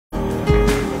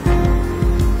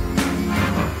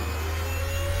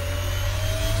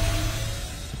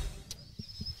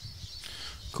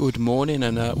Good morning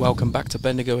and welcome back to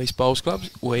Bendigo East Bowls Club.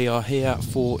 We are here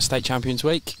for State Champions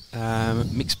Week.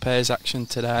 Mixed pairs action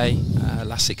today,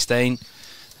 last 16,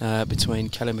 between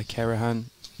Kelly McKerihen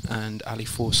and Ali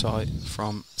Forsyth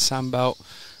from Sandbelt,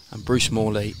 and Bruce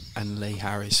Morley and Lee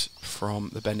Harris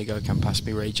from the Bendigo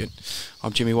Campaspe region.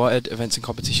 I'm Jimmy Whitehead, Events and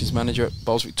Competitions Manager at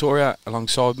Bowls Victoria.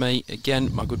 Alongside me,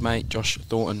 again, my good mate Josh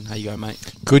Thornton. How you going,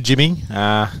 mate? Good, Jimmy.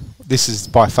 This is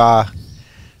by far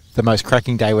the most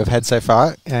cracking day we've had so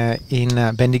far in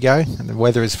Bendigo, and the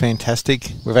weather is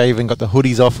fantastic. We've even got the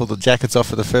hoodies off or the jackets off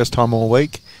for the first time all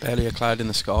week. Barely a cloud in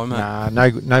the sky,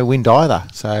 mate. No wind either,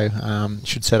 so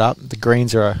should set up. The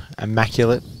greens are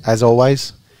immaculate as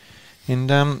always, and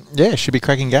yeah, it should be a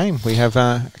cracking game. We have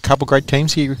a couple great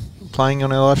teams here playing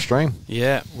on our live stream.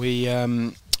 Yeah, we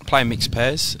play mixed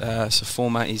pairs. So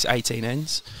format is 18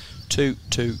 ends,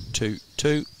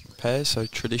 2-2-2-2 pairs. So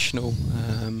traditional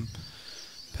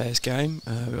pairs game.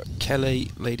 We've got Kelly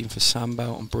leading for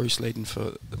Sandbelt and Bruce leading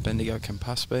for the Bendigo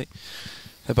Campaspe.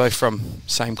 They're both from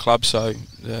same club, so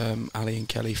Ali and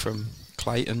Kelly from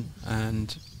Clayton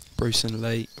and Bruce and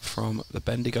Lee from the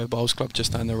Bendigo Bowls Club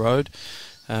just down the road.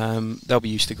 They'll be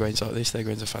used to greens like this. Their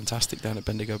greens are fantastic down at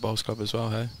Bendigo Bowls Club as well,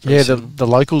 hey? Yeah, the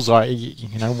locals are,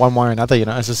 you know, one way or another, you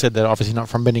know, as I said, they're obviously not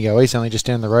from Bendigo East, only just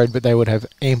down the road, but they would have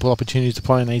ample opportunities to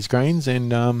play on these greens,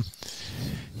 and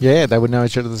yeah, they would know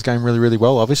each other's game really, really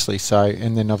well, obviously. So,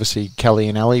 and then obviously Kelly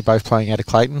and Ali both playing out of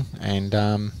Clayton, and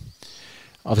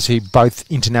obviously both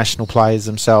international players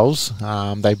themselves.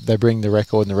 They bring the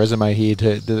record and the resume here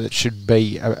that it should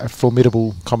be a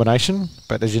formidable combination.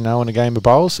 But as you know, in a game of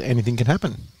bowls, anything can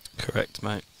happen. Correct,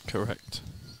 mate. Correct.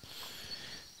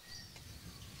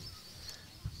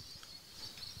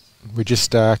 We're just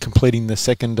completing the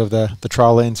second of the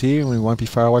trial ends here, and we won't be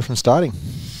far away from starting.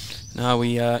 No,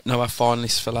 we know our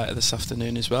finalists for later this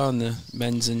afternoon as well, in the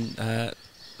men's and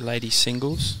ladies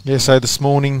singles. Yeah, so this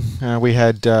morning we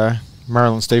had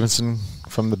Marilyn Stevenson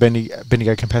from the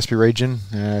Bendigo Campaspe region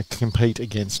compete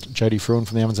against Jodie Fruin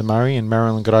from the Ovens and Murray, and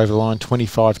Marilyn got over the line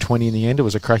 25-20 in the end. It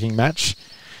was a cracking match.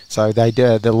 So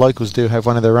the locals do have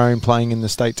one of their own playing in the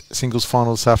state singles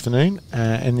final this afternoon.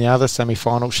 In the other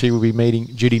semi-final, she will be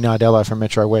meeting Judy Nardello from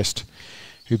Metro West,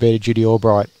 who beat Judy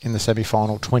Albright in the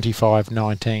semi-final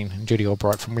 25-19, and Judy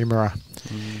Albright from Wimmera.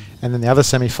 And then the other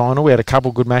semi-final, we had a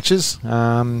couple good matches.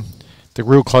 The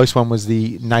real close one was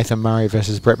the Nathan Murray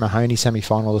versus Brett Mahoney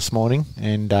semi-final this morning,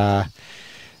 and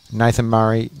Nathan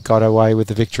Murray got away with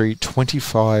the victory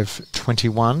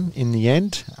 25-21 in the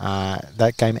end.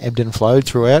 That game ebbed and flowed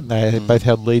throughout. They both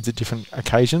held leads at different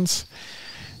occasions.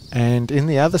 And in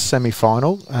the other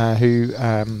semi-final, who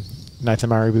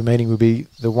Nathan Murray will be meeting will be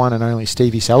the one and only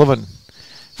Stevie Sullivan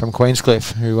from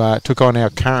Queenscliff, who took on our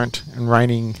current and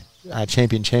reigning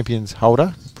champions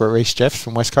holder, Reece Jeffs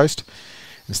from West Coast.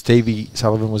 And Stevie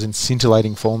Sullivan was in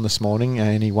scintillating form this morning,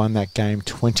 and he won that game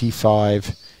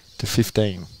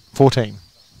 25-14.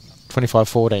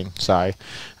 25-14. So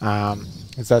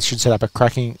that should set up a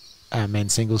cracking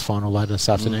men's singles final later this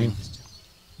afternoon.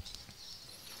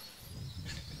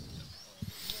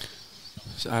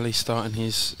 So Ali's starting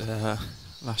his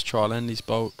last trial end. He's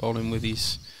bowling with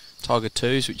his Tiger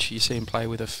 2s, which you see him play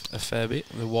with a fair bit,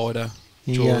 the wider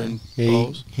drawing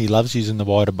bowls. He loves using the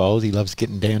wider bowls. He loves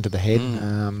getting down to the head.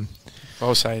 I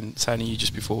was saying to you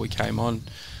just before we came on,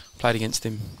 played against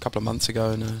him a couple of months ago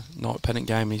in a night pennant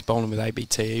game. He's bowling with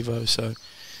ABT Evo, so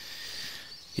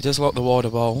he does like the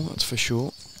wider bowl, that's for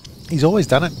sure. He's always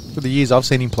done it for the years I've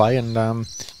seen him play, and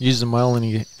uses them well, and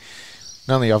he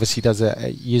not only obviously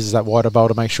uses that wider bowl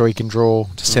to make sure he can draw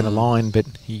to centre line, but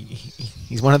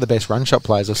he's one of the best run shot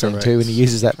players I've seen too, and he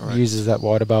uses that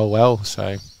wider bowl well.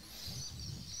 So,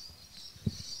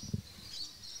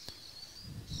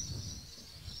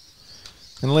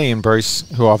 and Lee and Bruce,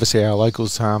 who are obviously our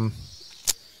locals,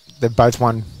 they've both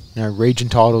won region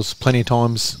titles plenty of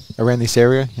times around this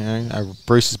area.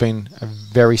 Bruce has been a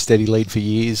very steady lead for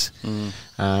years.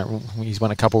 He's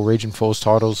won a couple of Region 4s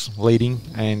titles leading,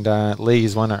 and Lee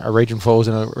has won a Region 4s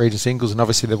and a Region Singles, and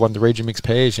obviously they've won the Region Mixed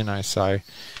Pairs, so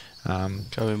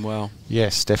going well.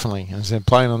 Yes, definitely. And so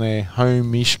playing on their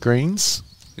home-ish greens.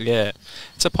 Yeah,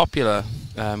 it's a popular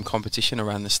competition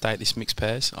around the state, this Mixed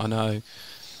Pairs. I know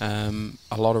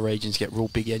a lot of regions get real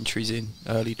big entries in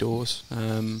early doors,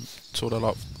 sort of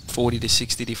like 40 to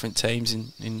 60 different teams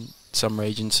in some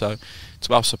regions, so it's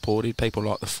well supported. People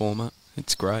like the format.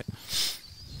 It's great.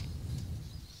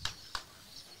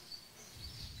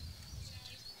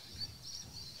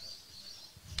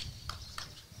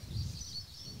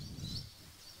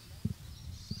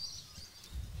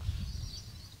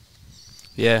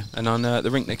 Yeah, and on the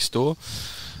rink next door,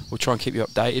 we'll try and keep you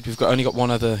updated. We've only got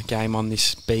one other game on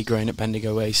this B green at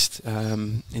Bendigo East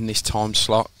in this time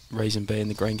slot. Reason being,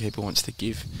 the greenkeeper wants to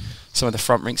give some of the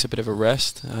front ranks a bit of a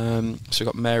rest. So we've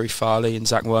got Mary Farley and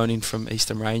Zach Woning from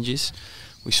Eastern Ranges.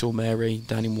 We saw Mary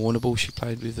down in Warrnambool. She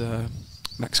played with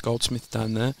Max Goldsmith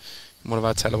down there in one of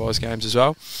our televised games as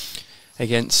well.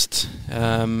 Against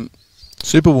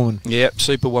Superwoman. Yep,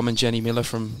 Superwoman Jenny Miller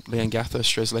from Leongatha,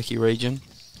 Strzelecki region.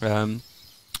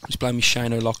 He's playing with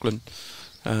Shane O'Loughlin.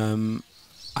 And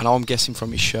I'm guessing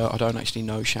from his shirt, I don't actually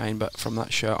know Shane, but from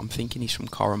that shirt I'm thinking he's from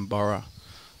Corranborough.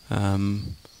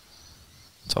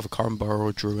 It's either Corranborough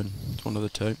or Druin. It's one of the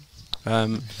two.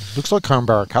 Looks like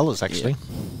Corranborough colours, actually.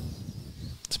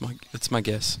 Yeah. It's my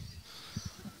guess.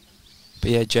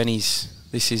 But yeah, Jenny's,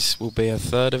 will be her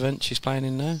third event she's playing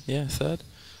in now. Yeah, third.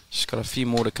 She's got a few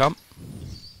more to come.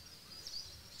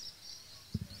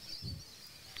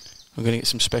 I'm going to get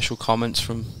some special comments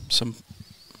from some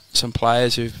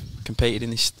players who've competed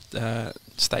in this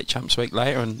State Champs Week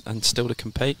later and still to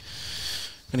compete.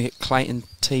 I'm going to get Clayton,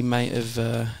 teammate of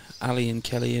Ali and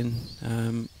Kelly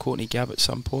and Courtney Gabb at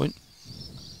some point.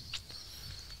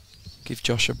 Give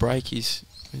Josh a break. He's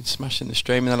been smashing the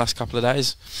stream in the last couple of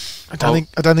days. I don't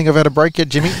think I've had a break yet,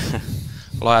 Jimmy.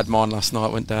 Well, I had mine last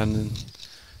night. Went down and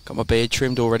got my beard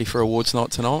trimmed, all ready for awards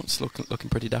night tonight. It's looking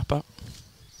pretty dapper.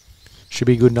 Should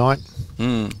be a good night.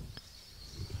 Going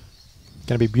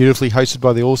to be beautifully hosted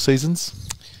by the All Seasons.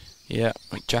 Yeah,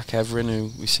 like Jack Everin,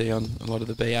 who we see on a lot of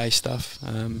the BA stuff,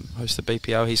 hosts the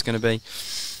BPO. He's going to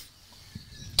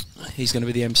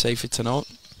be the MC for tonight.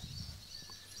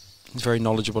 He's very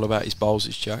knowledgeable about his bowls,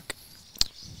 is Jack.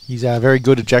 He's very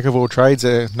good at jack of all trades.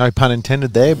 No pun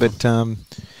intended there, but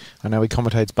I know he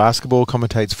commentates basketball,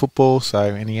 commentates football,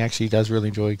 and he actually does really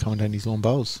enjoy commentating his lawn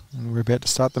bowls. And we're about to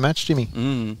start the match,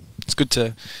 Jimmy. It's good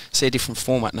to see a different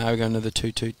format now. We're going to the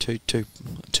 2-2-2-2,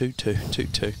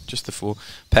 2-2-2-2, just the 4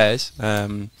 pairs.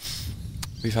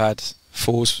 We've had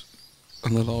 4s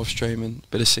on the live stream and a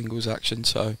bit of singles action,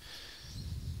 so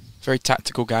very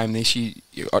tactical game this.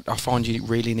 I find you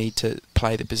really need to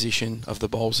play the position of the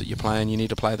bowls that you're playing. You need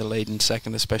to play the lead and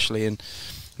second especially, and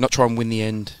not try and win the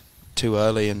end too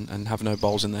early and have no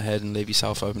bowls in the head and leave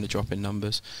yourself open to drop in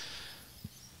numbers.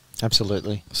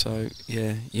 Absolutely. So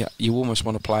yeah, you almost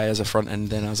want to play as a front end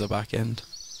then as a back end.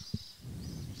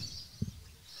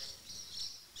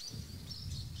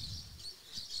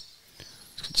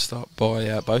 Good start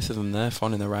by both of them there,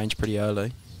 finding the range pretty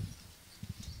early.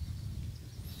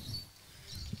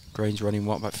 Green's running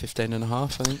what, about 15.5, I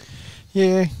think.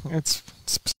 Yeah, it's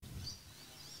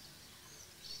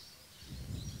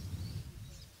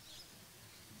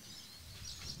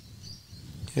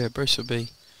yeah, Bruce will be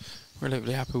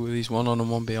relatively happy with his 1 on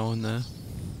and 1 behind there.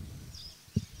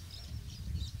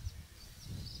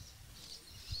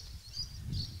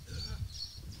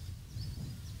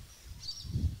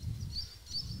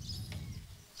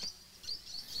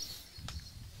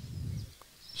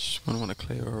 Just want to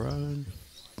clear her own.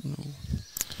 No.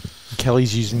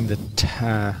 Kelly's using the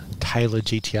Taylor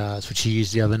GTRs, which he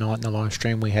used the other night in the live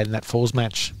stream we had in that Falls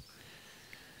match.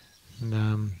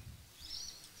 And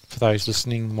for those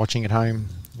listening, watching at home,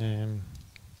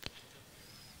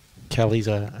 Kelly's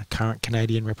a current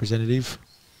Canadian representative.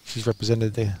 She's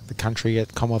represented the country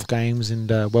at Commonwealth Games and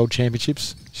World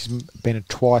Championships. She's been a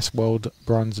twice world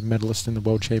bronze medalist in the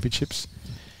World Championships.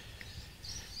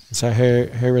 And so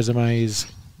her resume is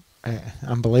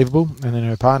unbelievable. And then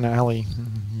her partner, Ali,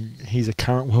 he's a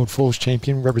current World Falls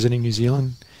champion representing New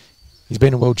Zealand. He's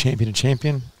been a World Champion and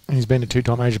champion, and he's been a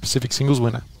 2-time Asia Pacific singles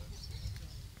winner.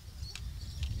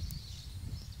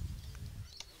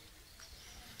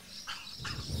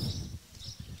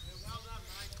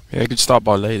 Yeah, good start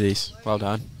by ladies. Well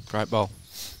done. Great ball.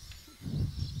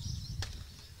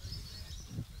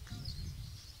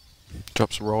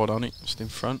 Drops a rod on it, just in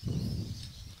front.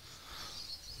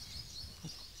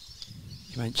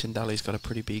 You mentioned Ali's got a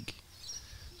pretty big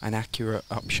and accurate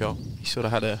upshot. He sort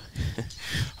of had a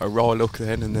raw look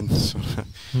then, and then sort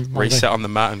of reset on the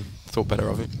mat and thought better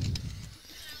of it.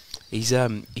 He's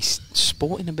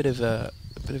sporting a bit of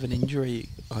an injury.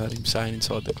 I heard him saying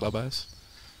inside the clubhouse.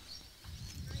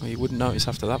 Well, you wouldn't notice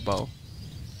after that bowl.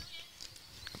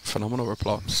 Phenomenal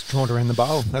reply. Just drawn around the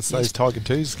bowl. That's those Tiger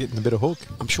 2s getting a bit of hook.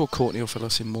 I'm sure Courtney will fill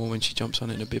us in more when she jumps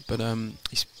on it in a bit, but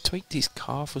he's tweaked his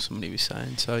calf or something he was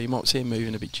saying, so you might see him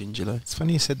moving a bit gingerly. It's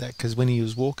funny you said that, because when he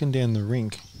was walking down the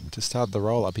rink to start the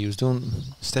roll-up, he was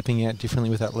stepping out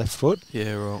differently with that left foot.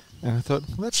 Yeah, right. And I thought,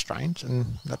 well, that's strange,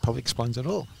 and that probably explains it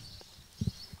all.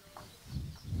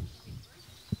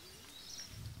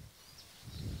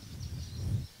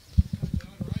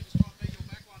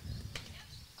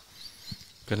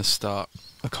 going to start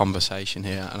a conversation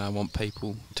here, and I want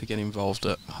people to get involved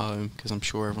at home because I'm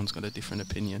sure everyone's got a different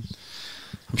opinion.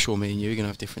 I'm sure me and you are going to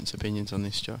have different opinions on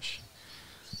this, Josh.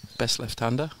 Best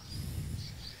left-hander?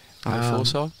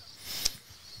 Forsyth?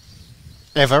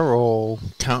 Ever or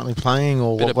currently playing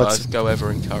or Bit of what's both. Go ever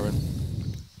and current.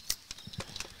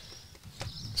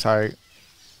 So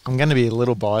I'm going to be a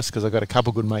little biased because I've got a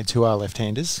couple good mates who are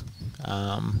left-handers.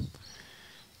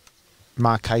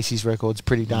 Mark Casey's record's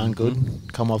pretty darn good.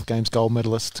 Commonwealth Games gold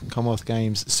medalist, Commonwealth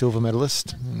Games silver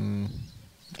medalist,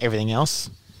 everything else.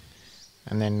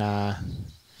 And then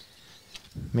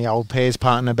my old pairs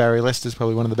partner Barry Lester's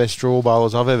probably one of the best draw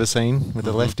bowlers I've ever seen with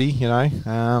the lefty, you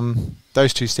know.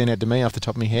 Those two stand out to me off the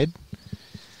top of my head.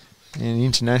 And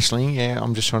internationally, yeah,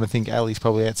 I'm just trying to think Ali's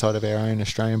probably outside of our own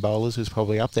Australian bowlers who's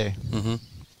probably up there.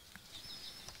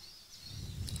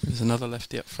 There's another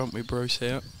lefty up front with Bruce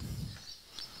here.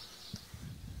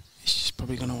 He's just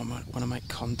probably going to want to make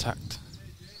contact.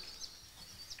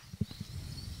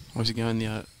 Or is he going the...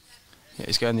 yeah,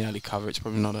 he's going the early cover. It's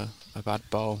probably not a bad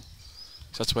bowl.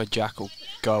 So that's where Jack will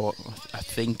go, I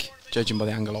think, judging by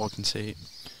the angle I can see it.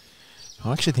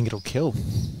 I actually think it'll kill.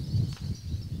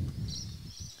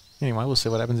 Anyway, we'll see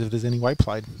what happens if there's any weight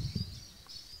played.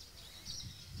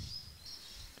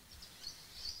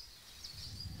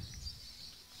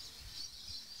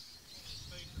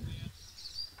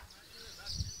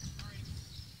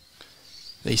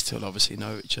 These two will obviously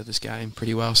know each other's game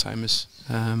pretty well, same as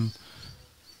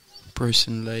Bruce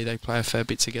and Lee. They play a fair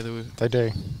bit together. They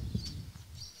do.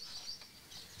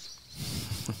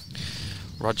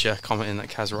 Roger commenting that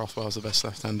Kaz Rothwell's the best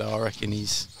left-hander. I reckon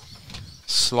he's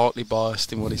slightly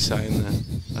biased in what he's saying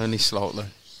there. Only slightly.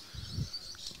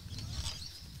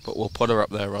 But we'll put her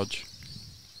up there, Rog.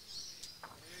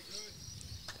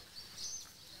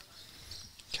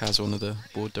 Kaz, one of the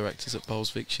board directors at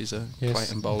Bowlsvik. She's a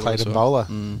Clayton bowler. Clayton bowler.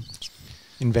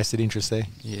 Invested interest there.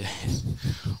 Yeah.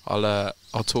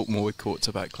 I'll talk more with Courts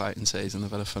about Clayton season. They've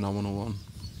had a phenomenal one.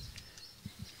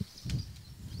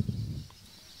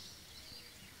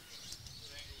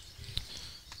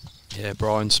 Yeah,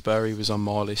 Brian Spurry was on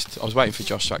my list. I was waiting for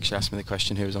Josh to actually ask me the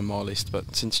question who was on my list,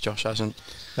 but since Josh hasn't...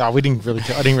 No, I didn't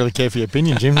really care for your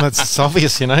opinion, Jim. That's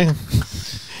obvious, you know.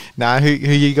 No, who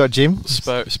you got, Jim?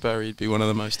 Spurry would be one of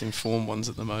the most informed ones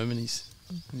at the moment.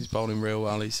 He's bowling real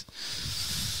well. He's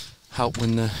helped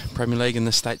win the Premier League and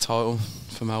the state title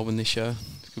for Melbourne this year.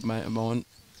 He's a good mate of mine.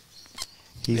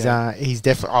 He's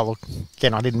definitely. Oh, look,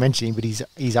 again, I didn't mention him, but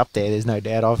he's up there. There's no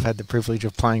doubt. I've had the privilege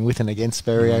of playing with and against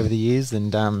Sperry over the years,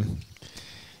 and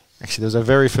actually, there was a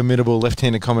very formidable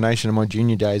left-handed combination in my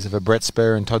junior days of a Brett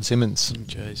Spur and Todd Simmons.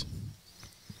 Jeez.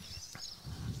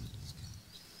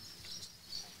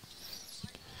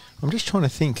 I'm just trying to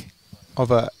think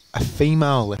of a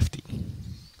female lefty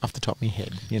off the top of my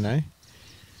head. You know,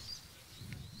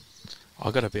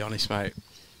 I got to be honest, mate.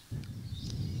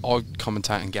 I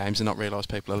commentate in games and not realise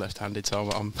people are left-handed,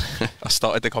 so I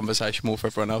started the conversation more for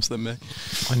everyone else than me.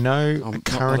 I know I'm not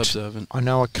that observant. I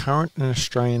know a current and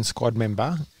Australian squad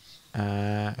member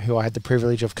who I had the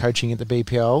privilege of coaching at the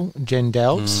BPL. Jen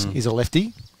Dowds is a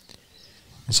lefty,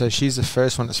 and so she's the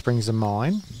first one that springs to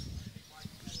mind.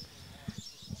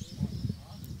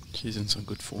 She's in some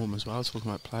good form as well.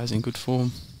 Talking about players in good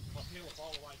form.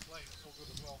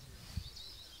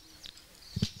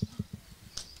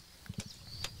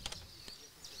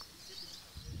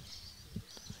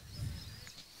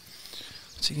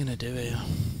 What's he going to do here?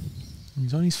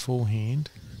 He's on his forehand.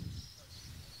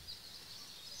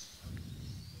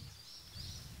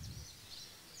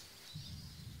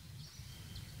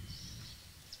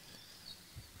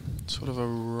 Sort of a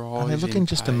rising Are they looking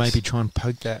just to pace. maybe try and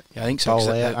poke that I think so,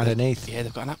 bowl out underneath? Yeah,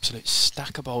 they've got an absolute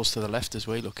stack of bowls to the left as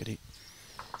we look at it.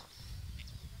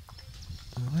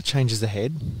 Oh, that changes the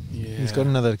head. Yeah. He's got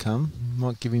another to come.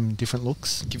 Might give him different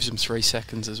looks. Gives him 3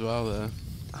 seconds as well there.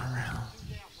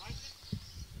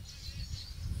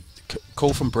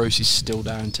 Call from Bruce is still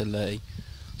down to Lee.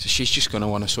 So she's just going to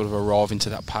want to sort of arrive into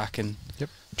that pack and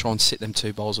try and sit them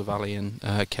 2 bowls of Ali and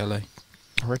Kelly.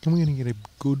 I reckon we're going to get a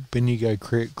good Bendigo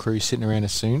crew sitting around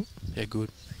us soon. Yeah, good.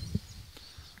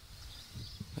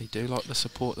 They do like to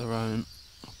support their own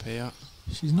up here.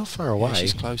 She's not far away. Yeah,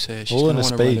 she's close here. She's All going in to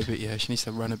a want to run a speed. bit. Yeah, she needs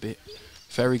to run a bit.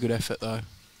 Very good effort though.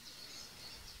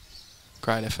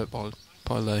 Great effort by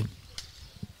Lee.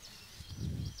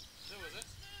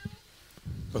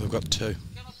 Well, they've got 2. Can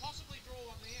I possibly draw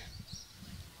one there?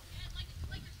 Yeah,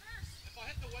 like the first. If I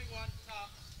hit the wing one,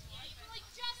 like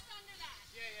just under that.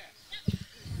 Yeah,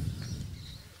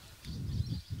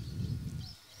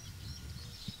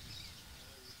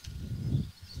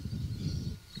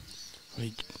 yeah.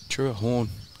 He drew a horn.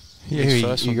 Yeah, His he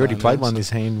first one already down played there, one so- this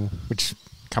hand, which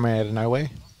come out of nowhere.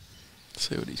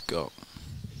 See what he's got.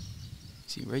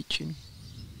 Is he reaching?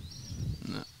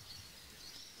 No.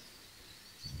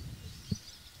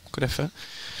 Good effort.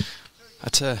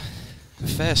 That's a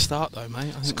fair start though, mate. I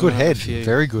It's a think good we're gonna have head, a few-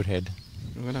 very good head.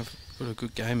 We're going to have a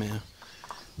good game here.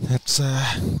 That's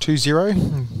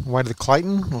 2-0 away to the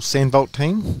Clayton or Sandbelt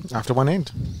team after one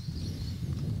end.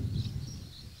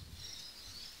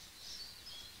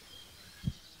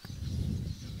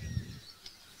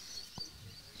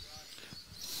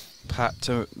 Pat,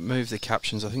 to move the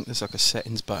captions, I think there's like a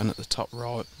settings button at the top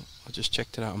right. I just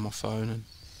checked it out on my phone and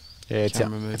Yeah,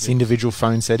 camera moving. it's individual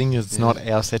phone setting. It's Yeah. not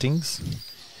our settings.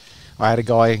 I had a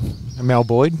guy, Mel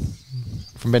Boyd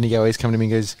from Bendigo, he's come to me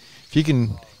and goes, if you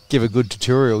can give a good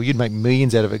tutorial, you'd make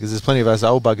millions out of it, because there's plenty of us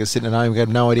old buggers sitting at home who have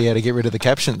no idea how to get rid of the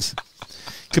captions.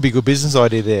 Could be a good business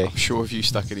idea there. I'm sure if you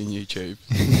stuck it in YouTube.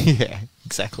 Yeah,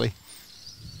 exactly.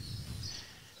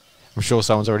 I'm sure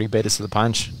someone's already beat us to the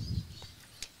punch.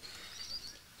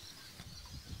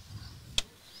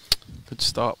 Good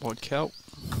start by Kel.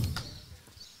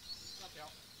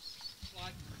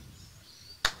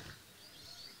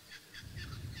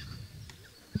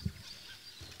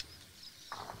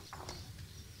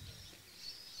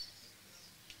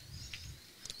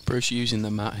 Bruce using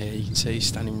the mat here. You can see he's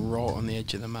standing right on the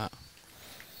edge of the mat.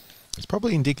 It's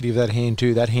probably indicative of that hand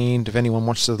too. That hand, if anyone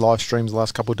watched the live streams the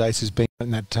last couple of days, has been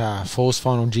in that falls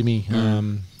final, Jimmy.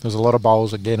 There was a lot of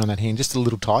bowls again on that hand, just a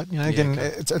little tight. You know, again,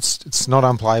 okay. it's not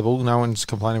unplayable. No one's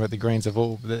complaining about the greens at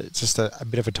all. But it's just a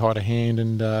bit of a tighter hand,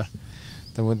 and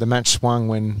the match swung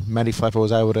when Matty Flapper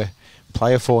was able to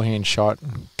play a forehand shot,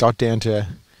 got down to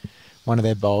one of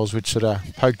their bowls, which sort of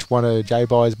poked one of Jay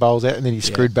By's bowls out, and then he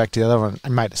screwed back to the other one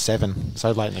and made it 7 so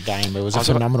late in the game. It was a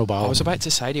phenomenal bowl. I was about to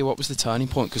say to you, what was the turning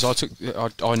point? Because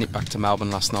I nipped back to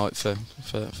Melbourne last night for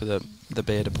the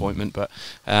beard appointment, but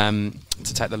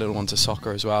to take the little one to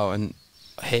soccer as well. And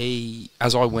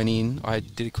as I went in, I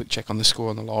did a quick check on the score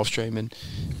on the live stream,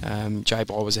 and Jay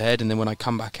By was ahead. And then when I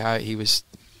come back out, he was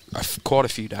quite a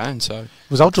few down. So it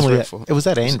was ultimately it was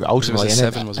that end ultimately, it was a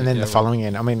and 7, was it? then Yeah, the following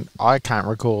end. I mean, I can't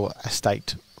recall a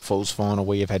state falls final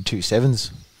where you've had 2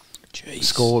 7s Jeez.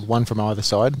 scored, one from either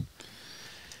side.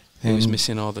 He was And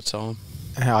missing all the time.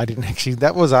 I didn't actually.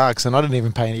 That was arcs, and I didn't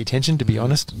even pay any attention, to be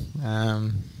honest.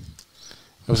 It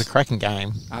was a cracking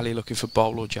game. Ali looking for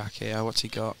bowl or jack here. What's he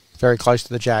got? Very close to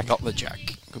the jack. Got the jack.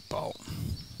 Good bowl.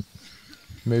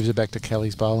 Moves it back to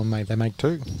Kelly's bowl, and they make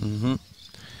 2. Mm-hmm.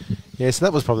 Yeah, so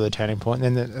that was probably the turning point.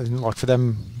 And then, like for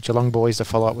them, Geelong boys to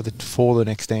follow up with it for the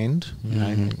next end, you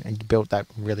know, and built that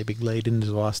really big lead into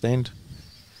the last end.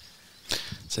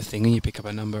 It's a thing when you pick up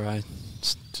a number, eh?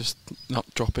 It's just not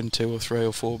dropping 2 or 3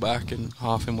 or 4 back and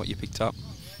halving what you picked up.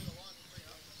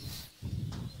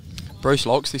 Bruce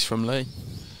likes this from Lee.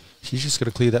 She's just got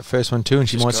to clear that first one too, and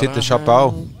she Just might got hit the her shot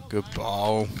bowl. hand. Good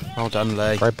bowl. Well done,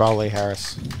 Lee. Great bowl, Lee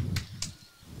Harris.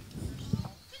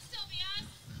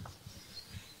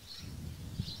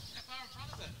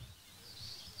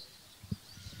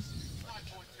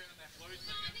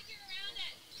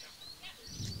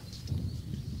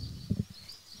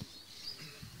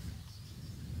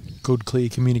 Good, clear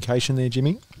communication there,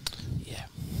 Jimmy. Yeah.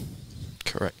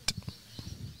 Correct.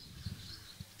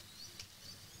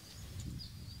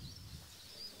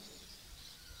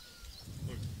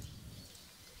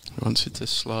 Wants it to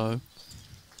slow.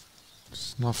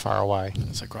 It's not far away.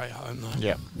 It's a great home though.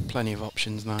 Yep. Plenty of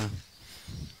options now.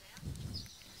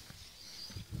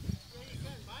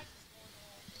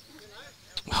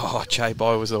 Oh, Jay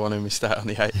Boy was the one who missed out on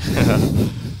the 8.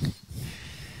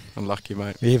 Unlucky,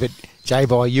 mate. Yeah, but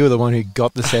J-Boy, you were the one who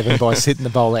got the 7 by sitting the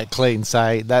bowl that clean.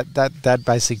 So that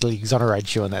basically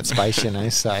exonerates you in that space, you know.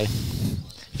 So, have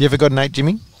you ever got an 8,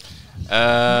 Jimmy?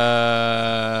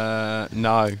 No.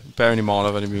 Bearing in mind,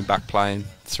 I've only been back playing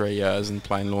 3 years and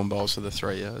playing lawn bowls for the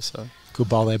 3 years. So Good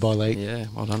bowl there by Lee. yeah,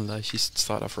 well done, Lee. She's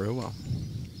started off real well.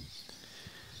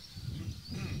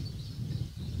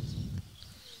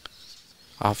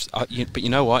 But you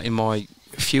know what? In my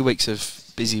few weeks of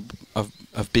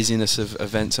busyness of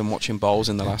events and watching bowls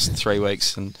in the last 3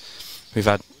 weeks, and we've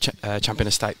had Champion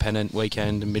of State pennant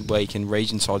weekend and midweek and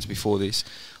region sides before this.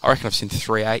 I reckon I've seen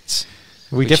 3 8s.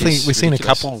 We've seen a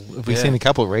couple. We've Yeah. seen a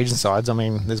couple of region sides. I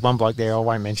mean, there's one bloke there. I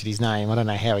won't mention his name. I don't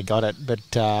know how he got it, but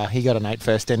he got an 8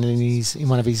 first end in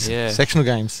one of his Yeah. sectional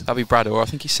games. That'll be Brad Orr. I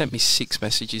think he sent me 6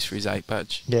 messages for his 8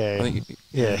 badge. Yeah, I think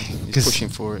yeah. he's 'Cause- pushing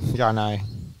for it. Yeah, I know.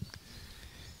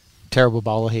 Terrible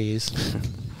bowler he is.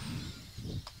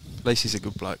 At least he's a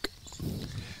good bloke.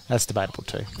 That's debatable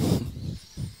too.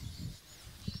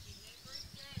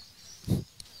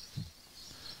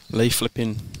 Lee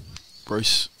flipping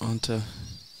Bruce onto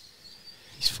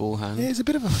his forehand. Yeah, there's a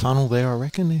bit of a funnel there, I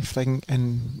reckon. If they can,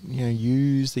 and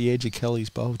use the edge of Kelly's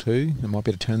bowl too, they might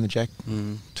be able to turn the jack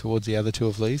towards the other two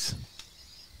of Lee's.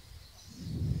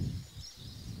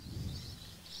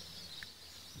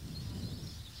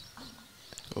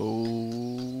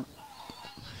 Oh,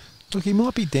 Look, he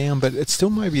might be down, but it's still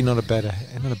maybe not a bad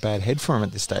head for him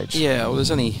at this stage. yeah. Well,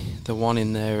 there's only the one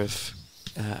in there of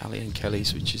Ali and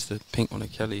Kelly's, which is the pink one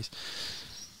of Kelly's.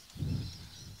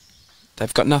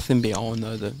 They've got nothing behind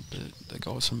though. The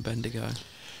guys from Bendigo.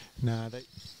 No,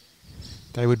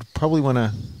 they would probably want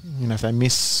to, if they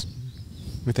miss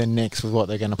with their necks with what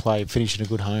they're going to play, finish in a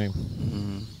good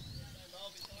home.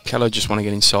 Kello just want to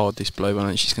get inside this blue one,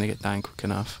 and she's going to get down quick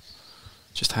enough.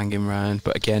 Just hanging round,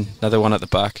 but again, another one at the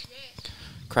back.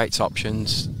 Creates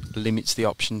options, limits the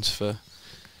options for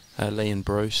Lee and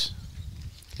Bruce.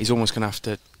 He's almost going to have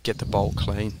to get the bowl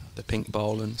clean, the pink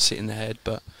bowl, and sit in the head,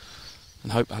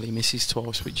 and hope Ali misses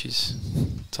twice, which is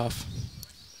tough.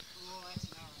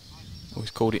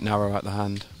 Always called it narrow at the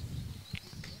hand.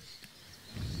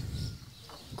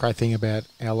 Great thing about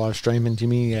our live streaming,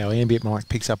 Jimmy, our ambient mic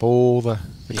picks up all the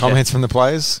comments from the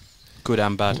players. Good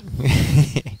and bad.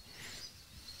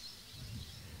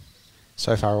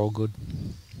 So far, all good.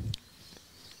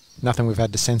 Nothing we've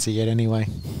had to censor yet, anyway.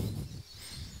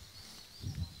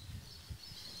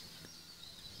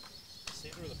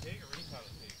 Centre of the peg or any part of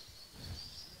the peg?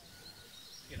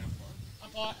 Get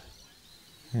umpire.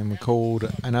 And we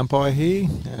called an umpire here.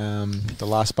 The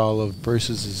last bowl of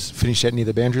Bruce's is finished out near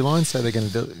the boundary line, so they're going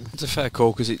to do it. It's a fair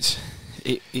call because it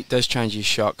does change his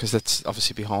shot because that's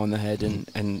obviously behind the head,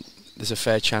 and there's a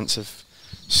fair chance of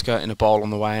skirting a ball on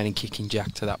the way in and kicking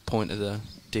Jack to that point of the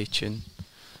ditch, and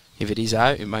if it is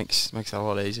out, it makes it a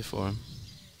lot easier for him.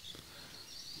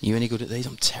 You any good at these?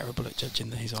 I'm terrible at judging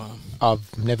these.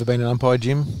 I've never been an umpire,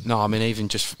 Jim. No, I mean even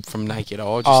just from naked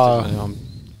eye, I'm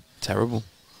terrible.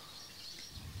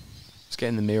 Let's get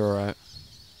in the mirror out.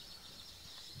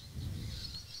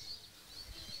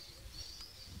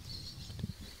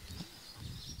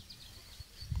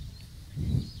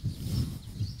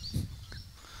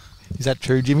 Is that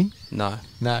true, Jimmy? No.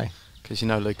 No. Because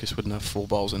Lucas wouldn't have 4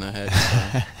 balls in her head.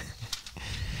 So.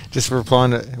 Just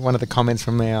replying to one of the comments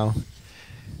from our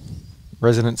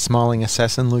resident smiling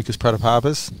assassin, Lucas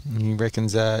Protopapas. He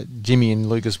reckons Jimmy and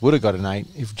Lucas would have got an 8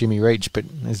 if Jimmy reached, but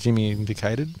as Jimmy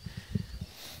indicated,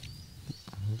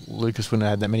 Lucas wouldn't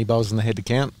have had that many balls in the head to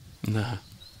count. No.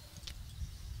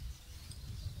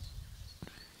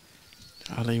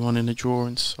 Ali one in the draw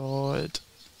inside.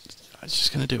 I was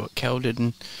just going to do what Kel did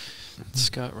and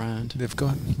skirt round. They've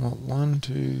got, 1,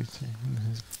 2, 3,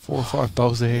 4 or 5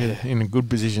 balls there in a good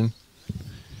position.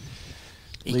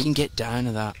 He can get down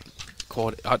to that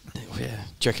quite. Do you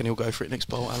reckon he'll go for it next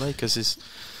bowl, Ali? Because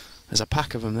there's a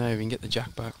pack of them there. If he can get the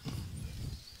jack back.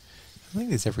 I think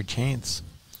there's every chance.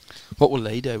 What will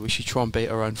Lee do? We should try and beat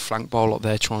her own flank bowl like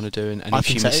they're trying to do, and if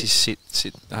she misses,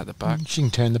 sit at the back. She can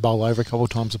turn the bowl over a couple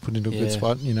of times to put into a good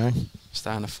spot,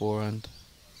 Stay on the forehand.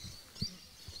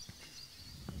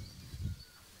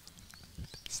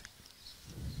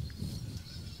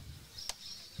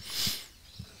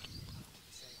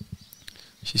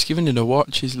 She's giving it a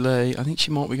watch, is Lee. I think she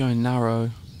might be going narrow,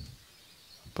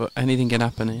 but anything can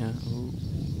happen here. Ooh.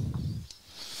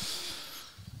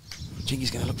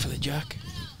 Jingy's going to look for the jack.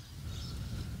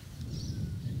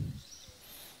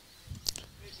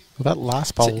 Well, that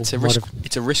last bowl, it's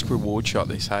a risk reward shot,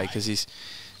 this, hey, because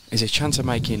there's a chance of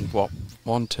making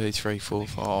 1, 2, 3, 4,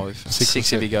 5,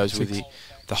 6 if he goes with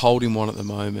the holding one at the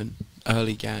moment.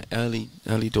 Early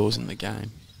doors in the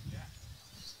game.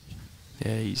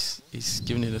 Yeah, he's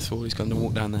giving it a thought. He's going to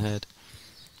walk down the head.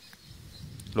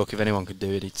 Look, if anyone could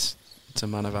do it, it's a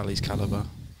man of Ali's calibre.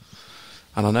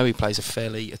 And I know he plays a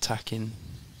fairly attacking,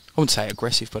 I wouldn't say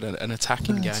aggressive, but an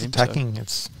attacking game. It's attacking. So.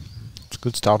 It's a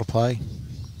good style to play,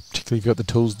 particularly if you've got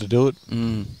the tools to do it.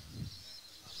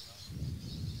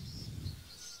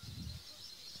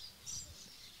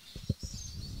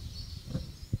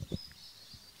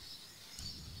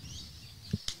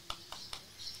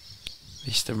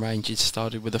 Eastern Rangers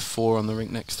started with a 4 on the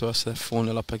rink next to us. They're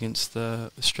 4-0 up against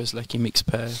the Strzelecki mixed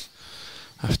pair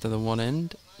after the one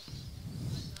end.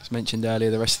 As mentioned earlier,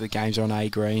 the rest of the games are on A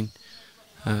green,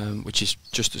 which is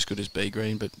just as good as B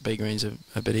green, but B green's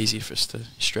a bit easier for us to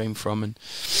stream from. And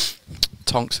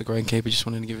Tonks, the greenkeeper, just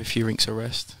wanted to give a few rinks a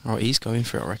rest. Right, he's going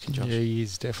for it, I reckon, Josh. Yeah, he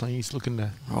is definitely. He's looking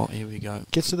to. Right, here we go.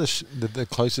 Gets to the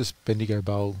closest Bendigo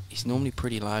bowl. He's normally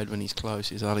pretty loud when he's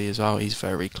close. Is Ali as well? He's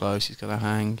very close. He's got to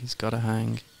hang.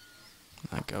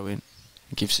 That go in.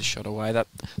 He gives the shot away. That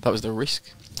was the risk.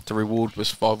 The reward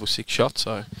was 5 or 6 shots.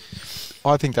 So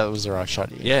I think that was the right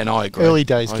shot. Yeah, and I agree. Early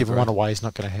days, I giving agree. one away is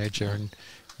not going to hurt you, and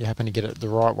you happen to get it the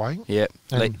right way. Yeah,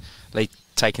 And Lee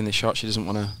taking the shot. She doesn't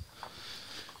want to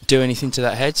do anything to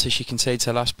that head, so she concedes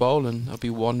her last bowl, and it'll be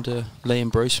 1 to Lee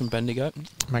and Bruce from Bendigo.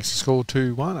 makes the score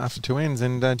 2-1 after 2 ends.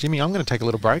 And Jimmy, I'm going to take a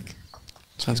little break.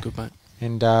 Sounds good, mate.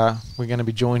 And we're going to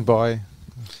be joined by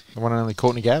the one and only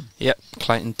Courtney Gabb. Yep,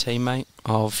 Clayton teammate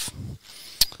of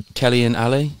Kelly and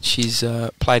Ali. She's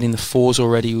played in the fours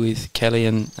already with Kelly,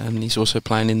 and he's also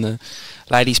playing in the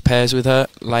ladies pairs with her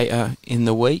later in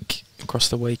the week, across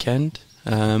the weekend.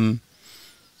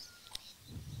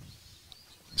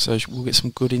 So we'll get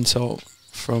some good insight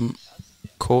from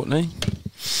Courtney.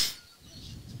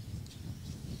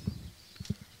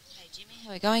 Hey Jimmy, how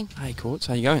are we going? Hey Courts,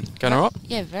 how you going? Going all right?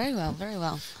 Yeah, very well, very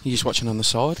well. You just watching on the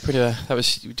side? Pretty. That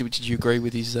was. Did you agree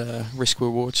with his risk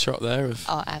reward shot there? Of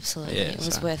Oh, absolutely. Yeah, It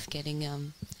was so- worth getting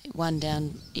one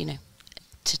down,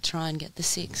 to try and get the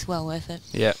 6. Well worth it.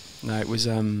 Yeah, no, it was.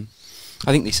 I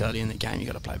think this early in the game you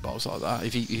got to play bowls like that.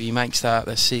 If you make start,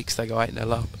 they're 6, they go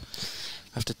 8-0 up.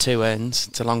 After 2 ends,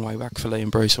 it's a long way back for Lee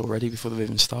and Bruce already before they've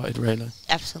even started, really.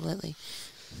 Absolutely.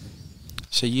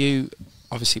 So you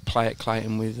obviously play at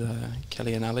Clayton with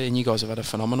Kelly and Ali, and you guys have had a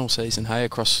phenomenal season, hey,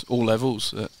 across all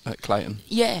levels at Clayton.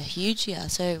 Yeah, huge, yeah.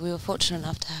 So we were fortunate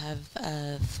enough to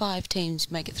have 5 teams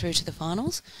make it through to the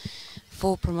finals,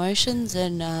 4 promotions,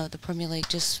 and the Premier League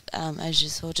just, as you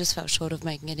saw, just fell short of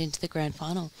making it into the grand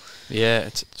final. Yeah,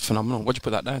 it's phenomenal. What'd you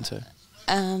put that down to?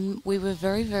 We were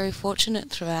very, very fortunate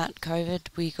throughout COVID.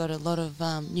 We got a lot of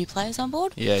new players on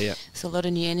board. Yeah, yeah. So a lot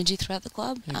of new energy throughout the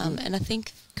club. Yeah, good. And I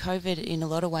think COVID, in a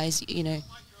lot of ways,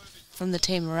 from the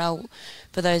team morale,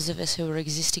 for those of us who were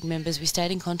existing members, we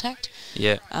stayed in contact.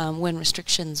 Yeah. When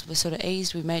restrictions were sort of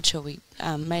eased, we made sure we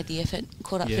made the effort,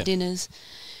 caught up Yeah. for dinners,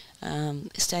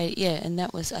 stayed, and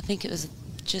that was, I think it was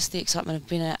just the excitement of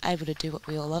being able to do what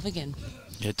we all love again.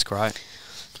 Yeah, it's great.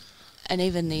 And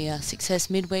even the Success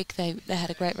midweek, they had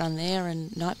a great run there,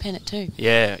 and Night Pennant too.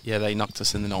 Yeah, they knocked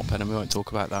us in the night pen, and we won't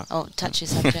talk about that. Oh, touchy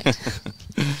subject.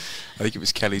 I think it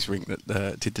was Kelly's rink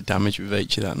that did the damage with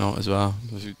Vici that night as well.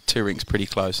 There was 2 rinks pretty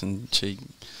close, and she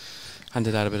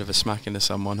handed out a bit of a smack into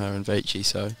someone, her and Vici,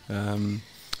 so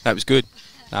that was good.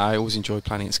 I always enjoy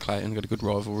playing against Clayton. Got a good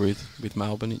rivalry with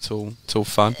Melbourne. It's all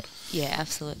fun. Yeah,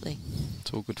 absolutely.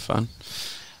 It's all good fun.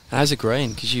 And how's the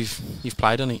green? Because you've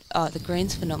played on it. Oh, the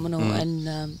green's phenomenal, and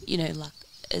like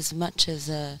as much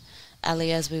as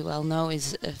Ali, as we well know,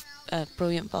 is a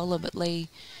brilliant bowler, but Lee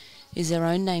is her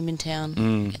own name in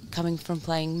town. Coming from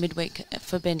playing midweek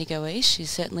for Bendigo East, she's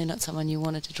certainly not someone you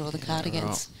wanted to draw the card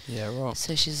against. Right. Yeah, right.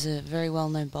 So she's a very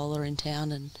well-known bowler in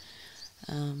town, and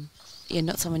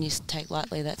not someone you take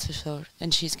lightly, that's for sure.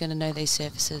 And she's going to know these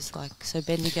surfaces. So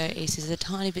Bendigo East is a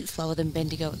tiny bit slower than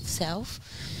Bendigo itself,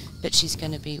 but she's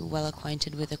going to be well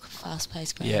acquainted with a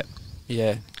fast-paced ground.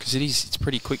 Yeah, because it's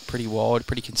pretty quick, pretty wide,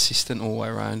 pretty consistent all the way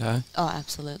around, huh? Oh,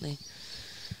 absolutely.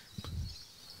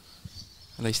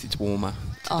 At least it's warmer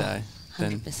today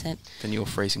 100%. than your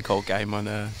freezing cold game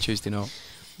on Tuesday night.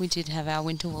 We did have our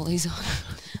winter woolies on.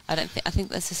 I think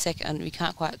that's the second. We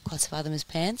can't quite classify them as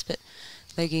pants, but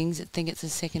leggings. I think it's the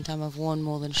second time I've worn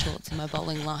more than shorts in my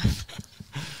bowling life.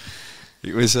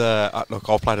 It was look.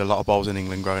 I played a lot of bowls in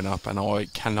England growing up, and I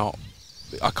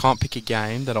can't pick a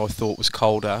game that I thought was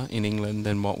colder in England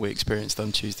than what we experienced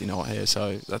on Tuesday night here.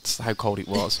 So that's how cold it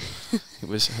was. It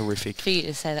was horrific. For you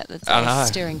to say that, that's I know.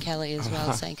 stirring Kelly as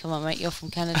well, saying, "Come on, mate, you're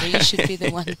from Canada. You should be the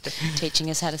one teaching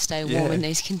us how to stay warm in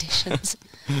these conditions."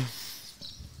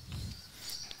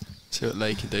 See what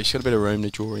Lee can do. She's got a bit of room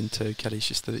to draw into. Kelly's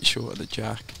just a bit short of the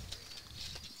jack.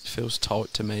 Feels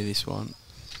tight to me, this one.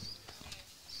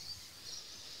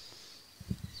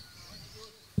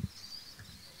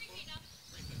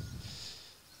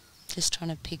 Just trying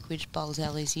to pick which bowls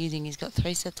Ali's using. He's got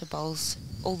 3 sets of bowls,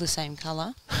 all the same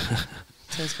colour.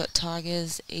 So he's got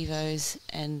Tigers, Evos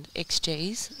and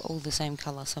XGs, all the same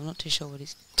colour, so I'm not too sure what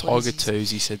he's... Tiger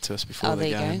 2s, he said to us before the there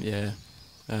you game. go. Yeah.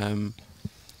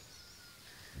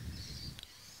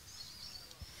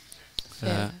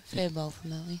 Fair bowl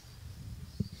from Ali.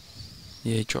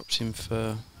 Yeah, he drops him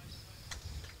for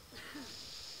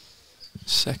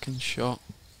second shot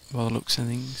by the looks of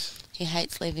things. He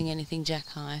hates leaving anything jack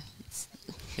high.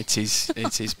 It's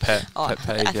his pet I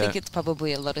peeve. think it's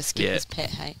probably a lot of skippers' pet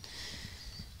hate.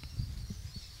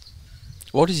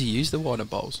 Why does he use the wider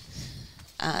bowls?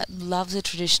 Loves a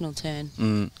traditional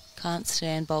turn. Can't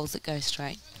stand bowls that go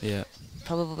straight. Yeah.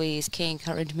 Probably is key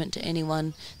encouragement to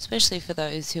anyone, especially for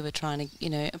those who are trying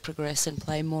to, progress and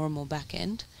play more and more back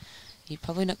end. You're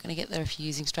probably not going to get there if you're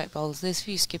using straight bowls. There's a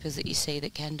few skippers that you see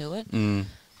that can do it,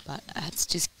 but it's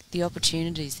just the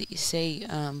opportunities that you see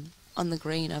on the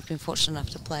green. I've been fortunate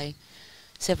enough to play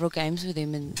several games with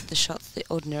him, and the shots that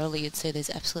ordinarily you'd see there's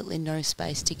absolutely no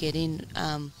space to get in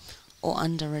or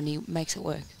under, and he makes it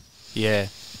work. Yeah.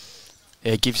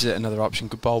 Yeah, it gives it another option.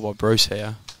 Good bowl by Bruce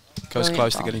here. Goes Brilliant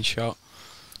close bowl. to getting shot.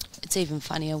 It's even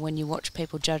funnier when you watch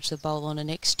people judge the bowl on an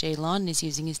XG line and he's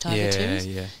using his Tiger twos.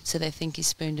 Yeah. So they think he's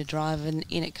spooned a drive and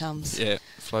in it comes. Yeah,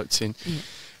 floats in. Yeah.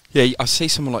 Yeah, I see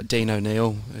someone like Dean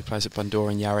O'Neill, who plays at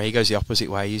Bundoora and Yarra. He goes the opposite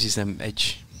way. He uses them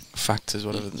edge factors,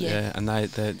 whatever. Yeah. And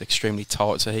they're extremely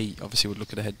tight. So he obviously would look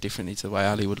at the head differently to the way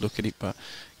Ali would look at it. But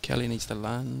Kelly needs to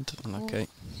land. Okay.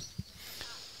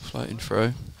 Floating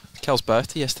through. Kel's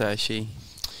birthday yesterday. She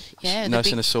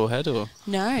nursing a sore head or?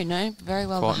 No, very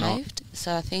well Quite behaved.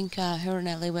 So I think her and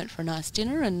Ali went for a nice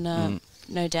dinner and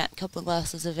no doubt a couple of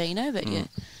glasses of vino. But yeah,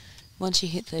 once you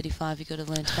hit 35, you've got to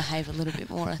learn to behave a little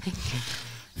bit more, I think.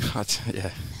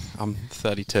 Yeah, I'm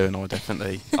 32 and I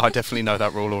definitely know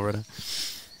that rule already.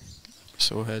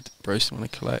 Sore head. Bruce want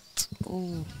to collect.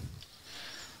 Ooh.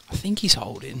 I think he's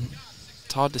holding.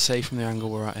 It's hard to see from the angle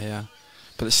we're at here.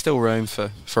 But there's still room for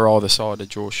either side to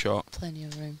draw a shot. Plenty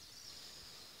of room.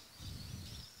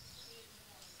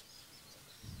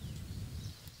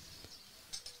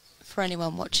 For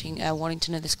anyone watching, wanting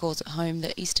to know the scores at home,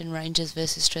 the Eastern Rangers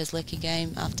versus Strzelecki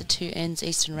game, after 2 ends,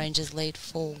 Eastern Rangers lead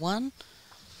 4-1.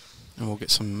 And we'll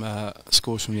get some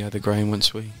scores from the other green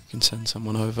once we can send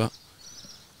someone over.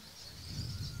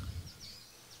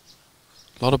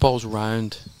 A lot of balls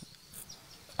around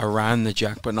the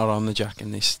jack, but not on the jack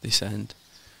in this end.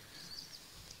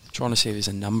 Trying to see if there's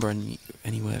a number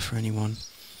anywhere for anyone.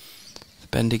 The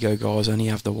Bendigo guys only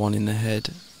have the one in the head.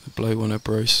 The blue one of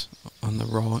Bruce on the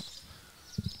right.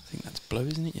 I think that's blue,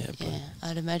 isn't it? Yeah, blue. Yeah,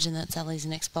 I'd imagine that's Ali's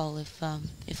next bowl if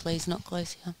Lee's not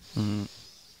close here.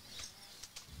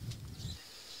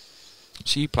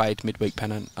 So you played midweek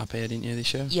pennant up here, didn't you,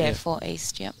 this year? Yeah, for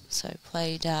East, yep. So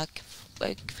played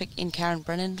in Karen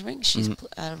Brennan's ring. She's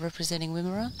representing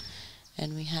Wimmera.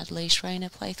 And we had Lee Schreiner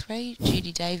play 3.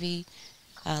 Judy Davey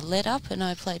led up, and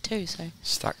I played 2. So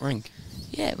Stack ring.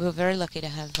 yeah, we were very lucky to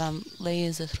have Lee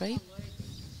as a 3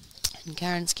 and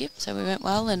Karen skip. So we went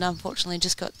well, and unfortunately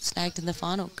just got snagged in the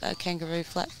final. Kangaroo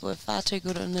Flat were far too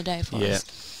good on the day for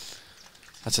us.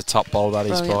 That's a top bowl, that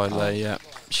is, by Brilliant bowl. Lee. Yeah,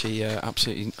 she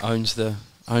absolutely owns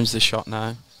the shot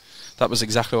now. That was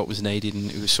exactly what was needed,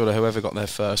 and it was sort of whoever got there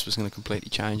first was going to completely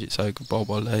change it. So good bowl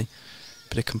by Lee.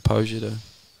 Bit of composure to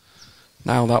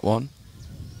nail that one.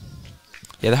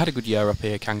 Yeah, they had a good year up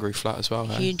here, Kangaroo Flat as well.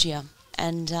 Huge year.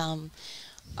 And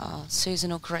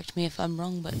Susan will correct me if I'm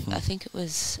wrong, but I think it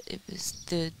was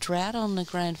the drought on the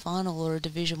grand final or a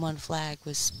Division 1 flag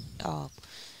was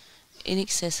in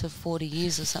excess of 40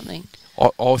 years or something.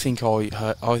 I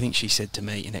think she said to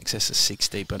me in excess of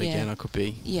 60, but again, I could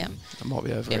be. Yeah, I might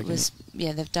be over. It was.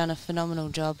 Yeah, they've done a phenomenal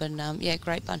job, and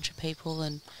great bunch of people,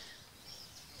 and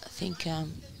I think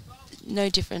no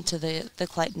different to the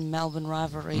Clayton Melbourne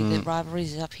rivalry. The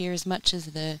rivalries up here as much as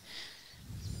the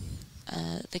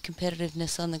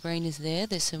competitiveness on the green is there.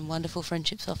 There's some wonderful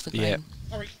friendships off the green.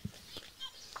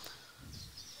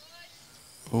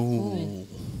 Ooh.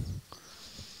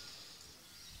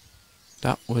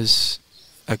 That was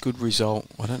a good result.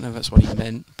 I don't know if that's what he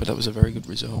meant, but that was a very good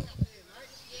result.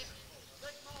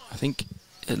 I think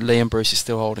Liam Bruce is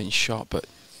still holding his shot, but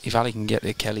if Ali can get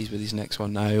the Kellys with his next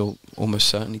one now, he'll almost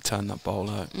certainly turn that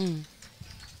bowl out.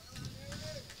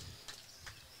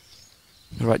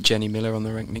 What about Jenny Miller on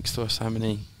the rank next to us? How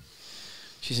many?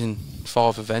 She's in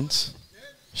 5 events.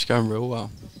 She's going real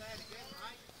well.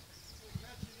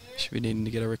 She'll be needing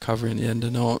to get a recovery in the end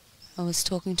of the night. I was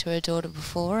talking to her daughter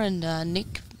before, and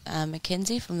Nick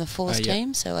McKenzie from the Force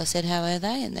team. So I said, "How are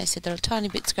they?" And they said they're a tiny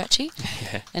bit scratchy.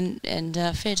 And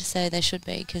fair to say they should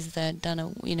be, because they've done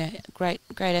a great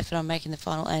effort on making the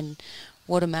final, and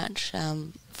what a match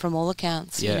from all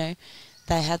accounts. You know,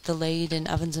 they had the lead, and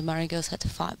Ovens and Murray girls had to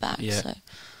fight back. So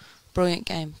brilliant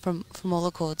game from all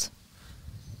accords.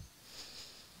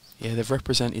 Yeah, they've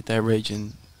represented their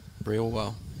region real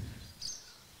well.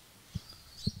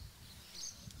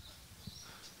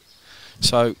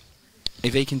 So,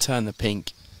 if he can turn the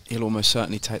pink, he'll almost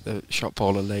certainly take the shot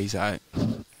bowler Lee's out.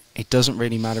 It doesn't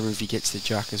really matter if he gets the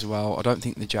jack as well. I don't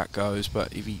think the jack goes,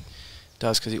 but if he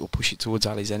does, because it will push it towards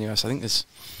Ali's anyway. So I think it's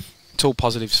all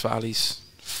positives for Ali's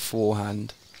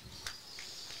forehand.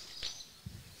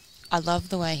 I love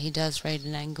the way he does read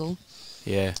an angle.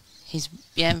 Yeah. He's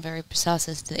very precise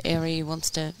as to the area he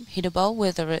wants to hit a bowl,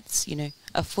 whether it's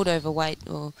a foot overweight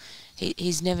or...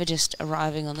 He's never just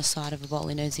arriving on the side of a bowl.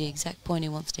 He knows the exact point he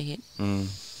wants to hit.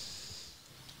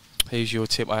 Who's your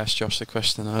tip? I asked Josh the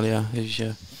question earlier. Who's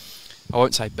your, I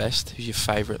won't say best, who's your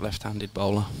favourite left-handed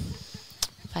bowler?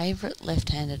 Favourite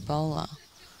left-handed bowler?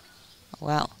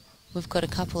 Well, we've got a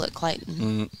couple at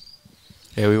Clayton.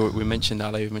 Yeah, we mentioned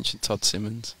Ali, we mentioned Todd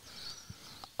Simmons.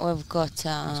 We've got...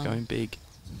 He's going big.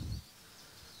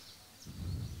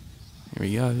 Here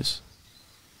he goes.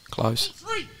 Close.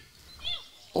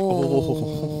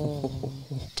 Oh,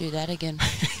 do that again.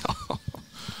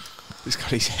 He's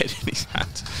got his head in his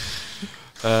hands.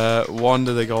 One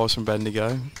to the guys from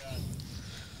Bendigo.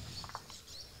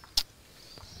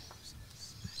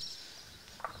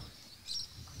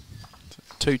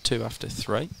 2-2 after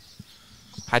 3.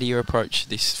 How do you approach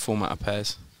this format of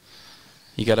pairs?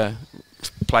 You got to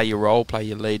play your role, play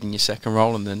your lead in your second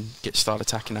role, and then start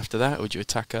attacking after that, or do you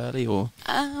attack early? Or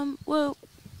well,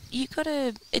 you got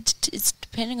to. It's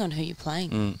depending on who you're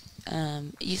playing.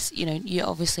 You know, you're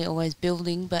obviously always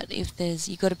building, but if there's,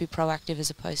 you got to be proactive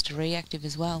as opposed to reactive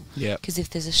as well. Yeah. Because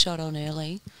if there's a shot on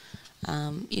early,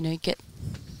 you know,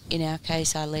 in our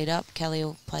case, I lead up. Kelly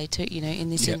will play too. You know,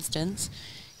 in this instance,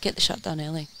 get the shot done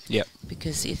early. Yep.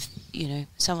 Because if you know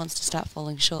someone's to start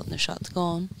falling short and the shot's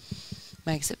gone,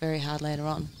 makes it very hard later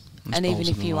on. And even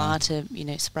if you are to, you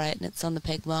know, spray it and it's on the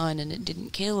peg line and it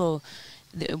didn't kill or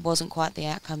it wasn't quite the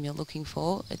outcome you're looking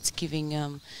for, it's giving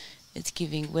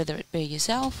whether it be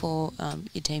yourself or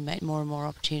your teammate more and more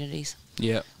opportunities.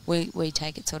 Yeah. We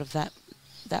take it sort of that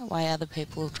way. Other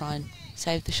people will try and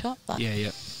save the shot. But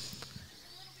Yeah.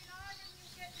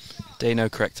 Dino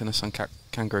correcting us on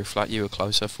Kangaroo Flat. You were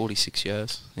closer, 46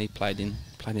 years. He played in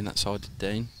that side with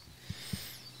Dean.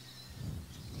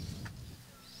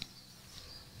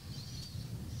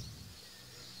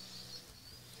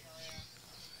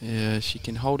 Yeah, she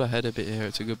can hold her head a bit here.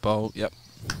 It's a good bowl. Yep.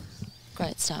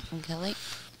 Great start from Kelly.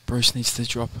 Bruce needs to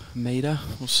drop a metre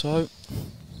or so.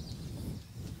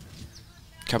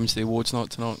 Coming to the awards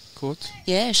night tonight, Court.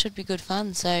 Yeah, it should be good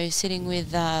fun. So sitting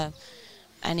with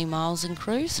Annie Miles and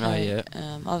crew. So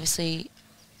obviously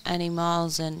Annie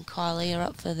Miles and Kylie are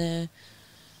up for the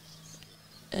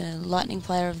Lightning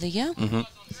Player of the Year.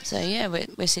 So yeah,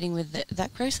 we're sitting with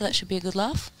that crew, so that should be a good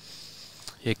laugh.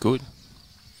 Yeah, good.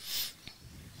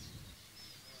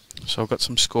 So I've got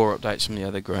some score updates from the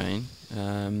other green.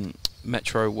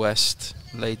 Metro West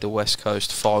lead the West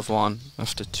Coast 5-1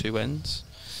 after 2 ends.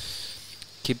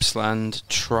 Gippsland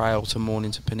trail to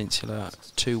Mornington Peninsula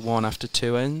 2-1 after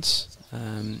 2 ends.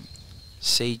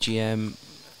 CGM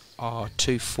are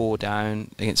 2-4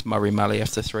 down against Murray Mallee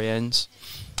after 3 ends.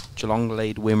 Geelong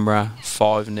lead Wimmera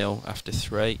 5-0 after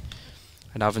 3.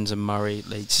 And Ovens and Murray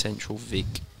lead Central Vic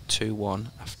 2-1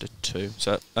 after 2.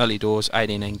 So early doors,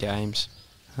 18 end games.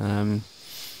 Long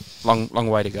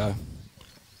way to go.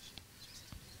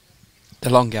 The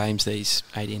long games, these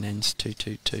 18 ends,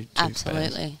 2-2-2.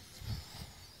 Absolutely.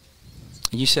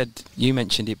 You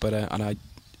mentioned it, but and I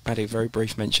had a very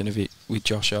brief mention of it with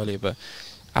Josh earlier, but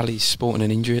Ali's sporting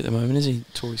an injury at the moment, is he?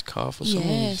 Tore his calf or something?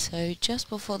 Yeah, so just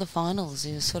before the finals,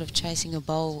 he was sort of chasing a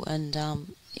bowl and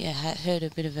heard a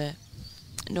bit of a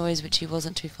noise which he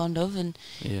wasn't too fond of and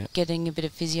getting a bit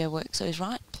of physio work. So he's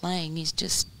right playing. He's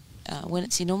just when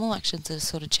it's your normal action to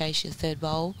sort of chase your third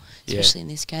bowl, especially in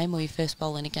this game or your first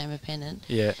bowl in a game of pennant.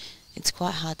 Yeah, it's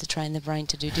quite hard to train the brain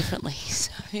to do differently.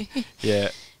 So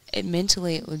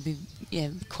mentally it would be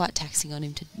quite taxing on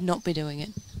him to not be doing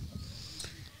it.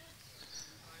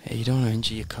 Yeah, you don't want to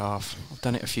injure your calf. I've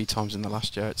done it a few times in the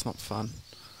last year. It's not fun.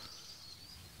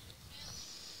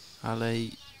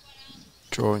 Ali,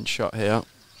 drawing shot here.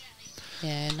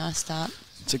 Yeah, nice start.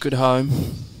 It's a good home.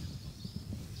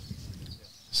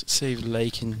 Let's see if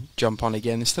Lee can jump on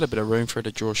again. There's still a bit of room for her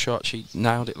to draw a shot. She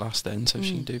nailed it last end, so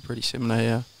she can do pretty similar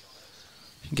here.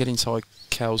 She can get inside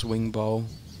Cal's wing bowl.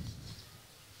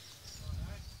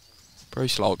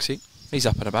 Bruce likes it. He's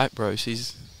up and about, Bruce.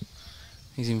 He's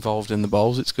involved in the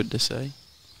bowls. It's good to see.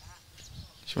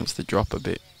 She wants to drop a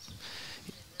bit.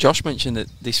 Josh mentioned that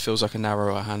this feels like a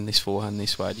narrower hand, this forehand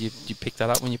this way. Did you pick that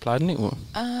up when you played in it? Or?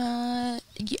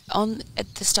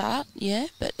 At the start, yeah,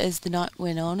 but as the night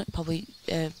went on, it probably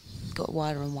got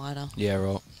wider and wider. Yeah,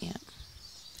 right. Yeah.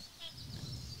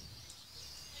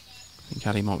 I think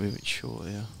Ali might be a bit short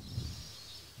here.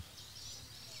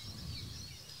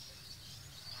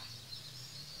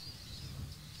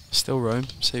 Still room.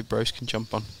 See if Bruce can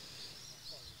jump on.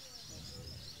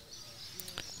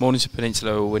 Mornington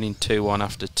Peninsula are winning 2-1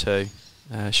 after 2.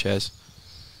 Shares.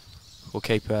 We'll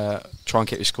try and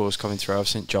keep the scores coming through. I've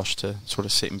sent Josh to sort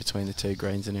of sit in between the two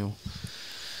greens and he'll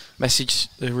message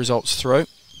the results through.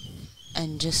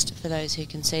 And just for those who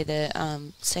can see the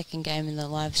second game in the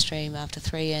live stream after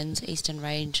 3 ends, Eastern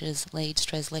Rangers lead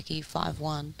Strzelecki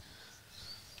 5-1.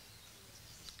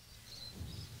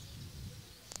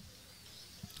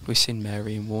 We've seen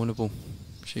Mary in Warrnambool.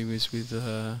 She was with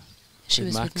She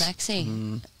was with Max.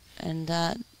 Maxie. And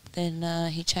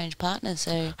then he changed partners,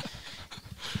 so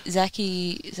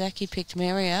Zachy picked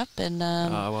Mary up, and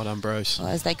well done, Bruce. well,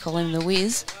 as they call him, the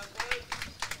Whiz.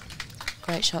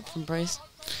 Great shot from Bruce.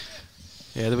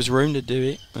 Yeah, there was room to do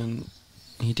it, and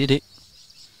he did it.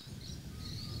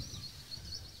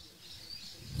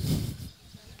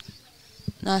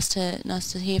 Nice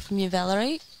to hear from you,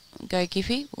 Valerie. Go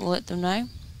Giffy. We'll let them know.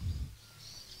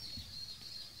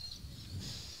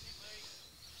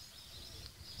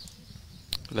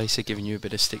 Lisa giving you a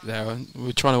bit of stick there.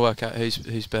 We're trying to work out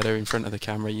who's better in front of the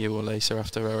camera, you or Lisa,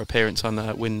 after her appearance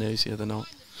on Win News the other night.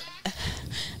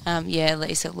 Yeah,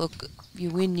 Lisa, look,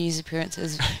 your Win News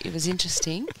appearances, it was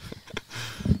interesting.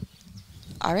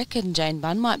 I reckon Jane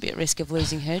Bunn might be at risk of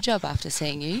losing her job after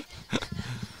seeing you.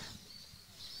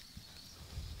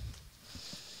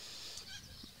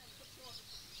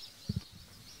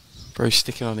 Bruce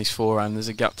sticking on his forehand. There's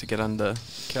a gap to get under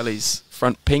Kelly's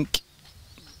front pink.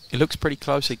 He looks pretty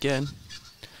close again.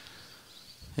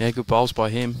 Yeah, good bowls by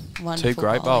him. Wonderful 2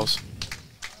 great bowling. bowls.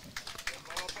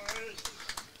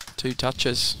 2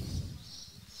 touches.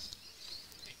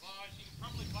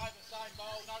 Probably play the same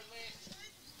bowl, no less.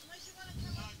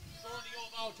 Draw into your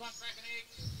bowl, try and crack an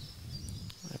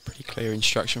egg. A pretty clear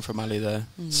instruction from Ali there.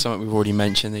 Something we've already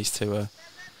mentioned. These two are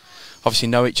obviously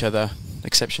know each other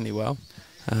exceptionally well,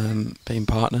 being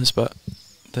partners, but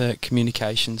the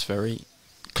communication's very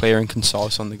clear and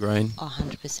concise on the green.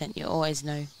 100%. You always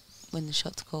know when the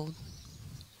shot's called.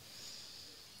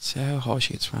 See how high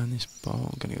she gets around this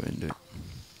ball. I'm going to go into it.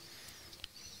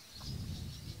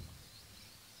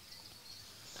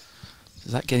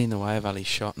 Does that get in the way of Ali's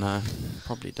shot? No,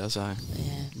 probably does, eh?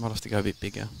 Yeah. Might have to go a bit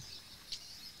bigger.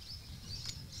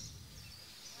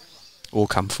 Or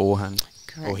come forehand.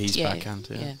 Correct. Or his yeah, backhand,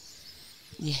 yeah.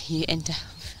 Yeah, you end up...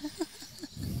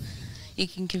 you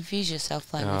can confuse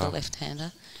yourself playing with a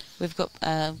left-hander. We've got,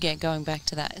 going back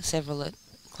to that, several at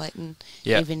Clayton,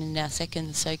 even in our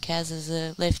seconds. So Kaz is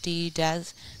a lefty,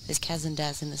 Daz. There's Kaz and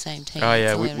Daz in the same team. Oh,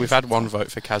 yeah, It's we've hilarious. had one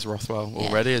vote for Kaz Rothwell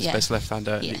already as best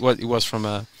left-hander. Yeah. It was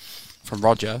from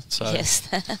Roger, so... Yes,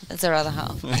 that's our other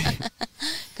half.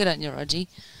 Good on you, Rogie.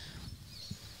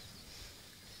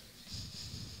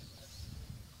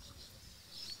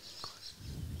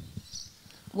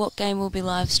 What game will be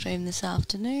live streamed this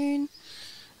afternoon?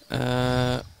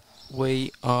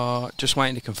 We are just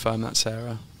waiting to confirm that,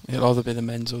 Sarah. It'll either be the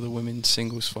men's or the women's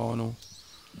singles final.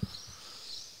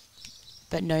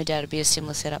 But no doubt it'll be a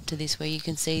similar setup to this, where you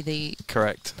can see the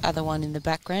Correct. other one in the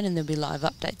background, and there'll be live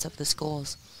updates of the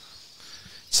scores.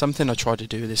 Something I tried to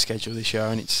do with this schedule this year,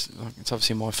 and it's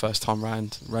obviously my first time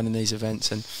round running these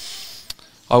events, and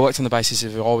I worked on the basis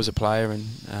of if I was a player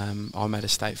and I made a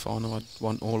state final, I'd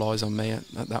want all eyes on me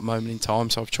at that moment in time.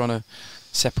 So I'm trying to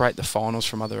separate the finals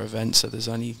from other events, so there's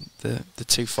only the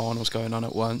 2 finals going on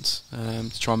at once,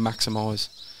 to try and maximise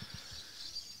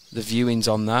the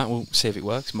viewings on that. We'll see if it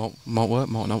works. Might work,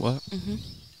 might not work.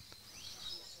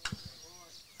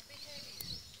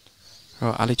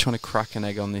 Right, Ali trying to crack an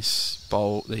egg on this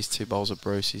bowl. These 2 bowls of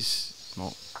Bruce is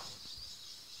not.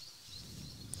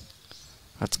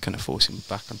 That's going to force him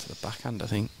back onto the backhand, I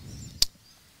think.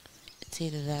 It's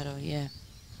either that or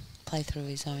play through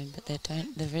his own, but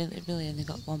they've really only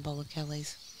got 1 bowl of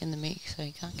Kelly's in the mix, so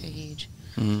he can't go huge.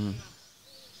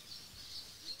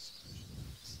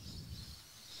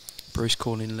 Bruce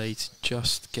calling lead to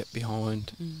just get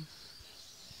behind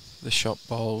the shot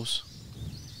bowls.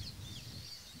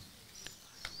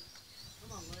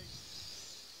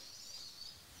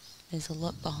 There's a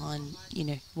lot behind,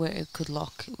 where it could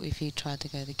lock if he tried to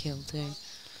go the kill too.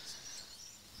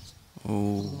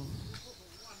 Oh.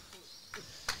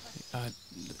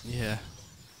 Yeah.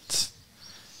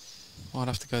 Might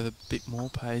have to go the bit more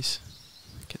pace.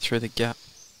 Get through the gap.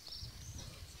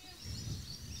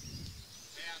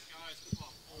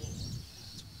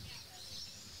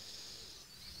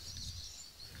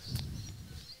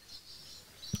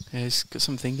 Yeah, he's got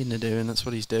some thinking to do, and that's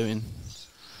what he's doing.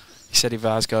 He said if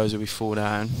ours goes, we fall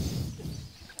down.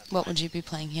 What would you be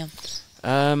playing here?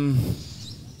 I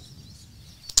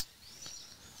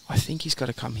think he's got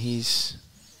to come his...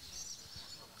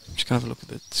 I'm just going to have a look at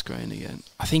the screen again.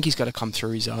 I think he's got to come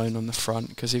through his own on the front,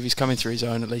 because if he's coming through his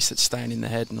own, at least it's staying in the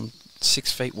head, and I'm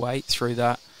 6 feet weight through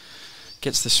that.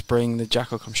 Gets the spring, the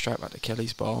jack will come straight back to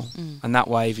Kelly's bowl. And that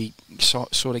way, if he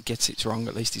sort of gets it wrong,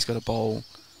 at least he's got a bowl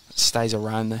that stays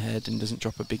around the head and doesn't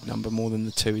drop a big number more than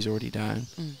the 2 he's already down.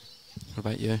 What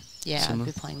about you? Yeah, Similar?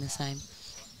 I'd be playing the same.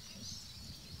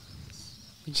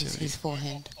 Which is his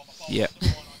forehand. Yeah.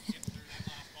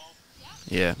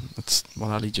 Yeah, that's what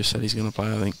Ali just said he's going to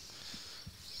play, I think.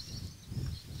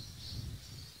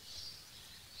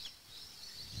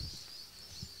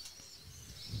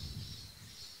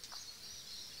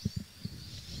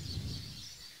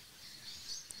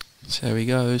 So there he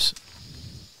goes.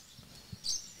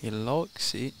 He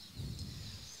likes it.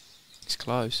 It's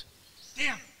close.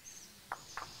 Damn.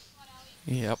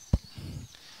 Yep.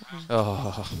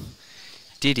 Oh,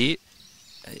 did it.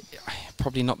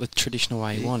 Probably not the traditional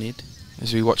way he wanted,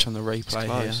 as we watch on the replay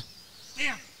here.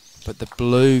 Damn. But the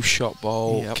blue shot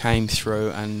ball Yep. came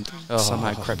through and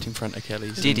somehow crept in front of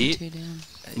Kelly's. Did it. 2 down.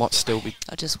 Might still be.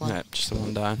 I just won. No, just the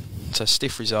one down. It's a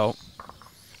stiff result.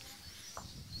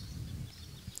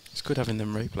 It's good having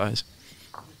them replays.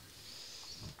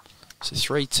 So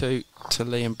 3-2 to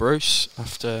Lee and Bruce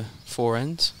after 4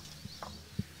 ends.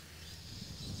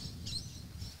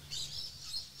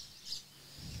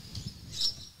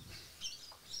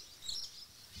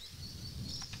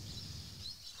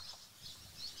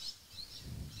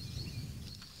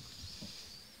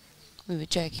 We were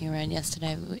joking around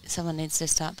yesterday. Someone needs to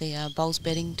start the bowls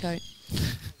betting tote.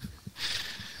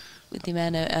 With the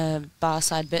amount of bar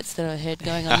side bets that I heard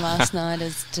going on last night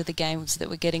as to the games that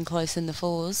were getting close in the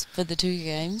 4s for the 2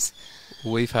 games.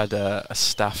 We've had a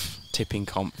staff tipping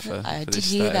comp for I this did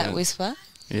hear that statement. whisper.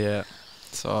 Yeah.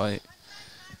 So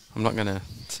I'm not going to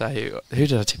say who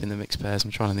did I tip in the mixed pairs.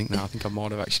 I'm trying to think now. I think I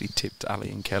might have actually tipped Ali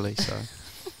and Kelly. So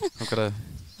I've got to.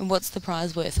 And what's the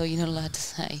prize worth, or you're not allowed to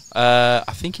say?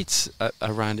 I think it's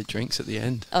a round of drinks at the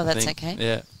end. Oh, I that's think. okay.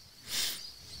 Yeah.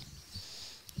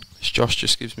 Josh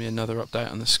just gives me another update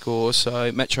on the score.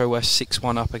 So Metro West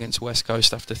 6-1 up against West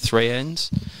Coast after 3 ends.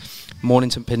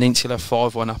 Mornington Peninsula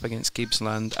 5-1 up against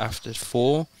Gippsland after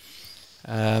 4.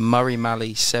 Murray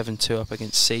Mallee 7-2 up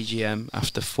against CGM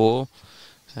after 4.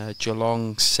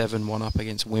 Geelong 7-1 up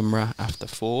against Wimmera after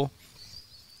 4.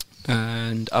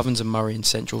 And Ovens and Murray and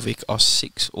Central Vic are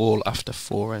 6-all after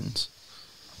 4 ends.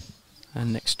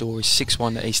 And next door is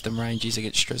 6-1 to Eastern Ranges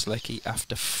against Strzelecki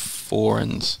after 4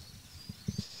 ends.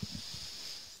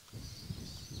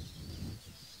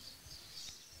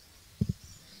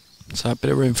 So a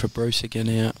bit of room for Bruce again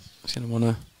here. He's going to want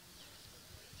to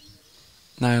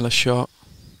nail a shot.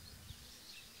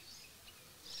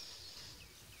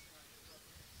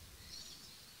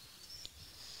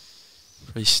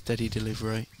 Pretty steady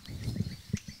delivery.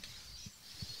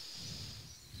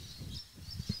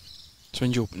 So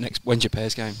when's your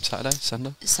pairs game? Saturday?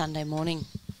 Sunday? Sunday morning.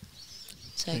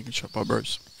 So Yeah, good shot by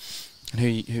Bruce. And who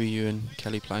are you and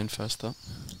Kelly playing first up?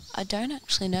 I don't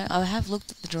actually know. I have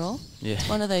looked at the draw. Yeah. It's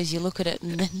one of those you look at it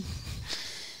and then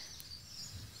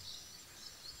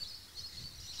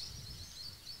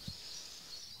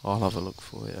I'll have a look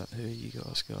for you. Who you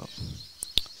guys got?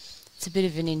 it's a bit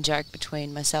of an in-joke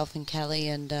between myself and Kelly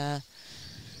and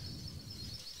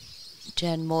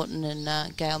Jan Morton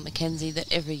and Gail McKenzie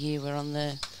that every year we're on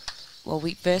the... Well,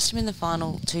 we versed them in the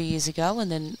final 2 years ago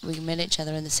and then we met each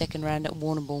other in the second round at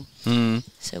Warrnambool. Mm.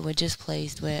 So we're just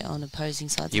pleased we're on opposing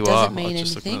sides. You It doesn't are. mean I was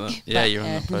just looking anything. at that. Yeah, but, you're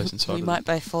on the opposing side We of might it.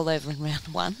 both fall over in round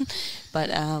 1. But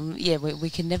yeah,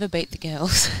 we can never beat the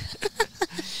girls.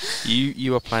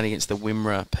 You are playing against the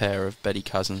Wimmera pair of Betty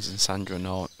Cousins and Sandra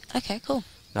Knight. Okay, cool.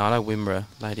 Now, I know Wimmera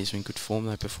ladies are in good form.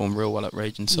 They perform real well at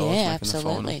region sides, Yeah, making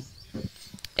absolutely.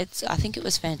 I think it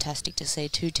was fantastic to see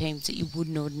 2 teams that you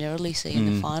wouldn't ordinarily see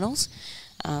in the finals.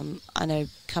 I know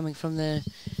coming from the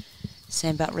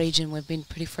Sandbelt region, we've been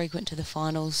pretty frequent to the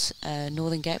finals.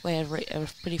 Northern Gateway are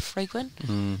pretty frequent. the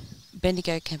final.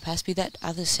 Bendigo, Campaspe, that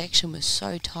other section was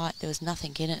so tight, there was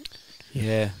nothing in it.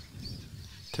 Yeah.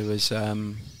 There was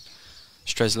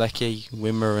Strzelecki,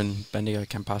 Wimmera and Bendigo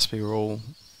Campaspe were all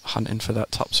hunting for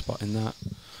that top spot in that.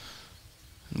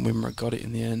 And Wimmera got it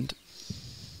in the end.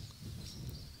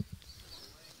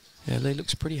 Yeah, Lee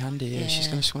looks pretty handy here. She's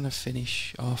Yeah. going to want to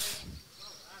finish off.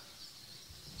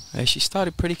 Yeah, she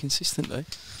started pretty consistently.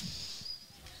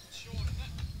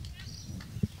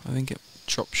 I think it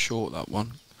dropped short, that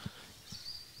one.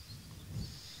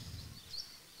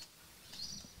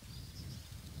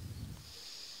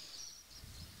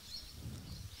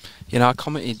 You know, I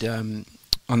commented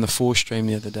on the 4 stream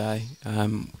the other day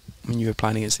when you were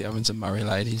playing against the Ovens and Murray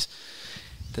ladies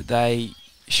that they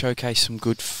showcased some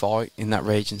good fight in that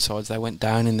region sides. They went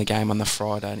down in the game on the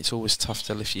Friday, and it's always tough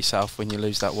to lift yourself when you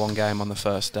lose that one game on the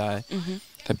first day. Mm-hmm.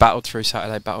 They battled through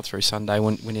Saturday, battled through Sunday,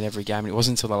 winning every game. And it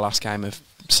wasn't until the last game of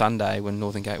Sunday when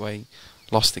Northern Gateway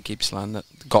lost to Gippsland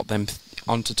that got them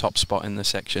onto top spot in the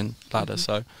section ladder.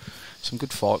 So some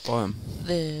good fight by them.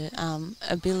 The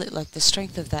ability, like the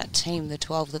strength of that team, the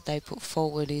 12 that they put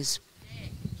forward is,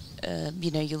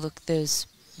 you look, there's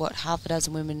half a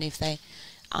dozen women, if they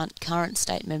aren't current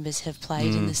state members, have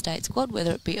played in the state squad,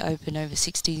 whether it be open, over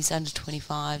 60s, under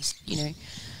 25s,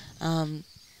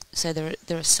 so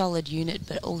they're a solid unit,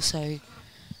 but also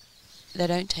they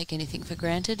don't take anything for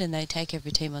granted and they take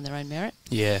every team on their own merit.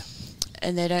 Yeah.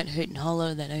 And they don't hoot and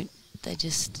holler, they don't They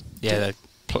just they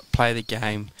play the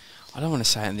game. I don't want to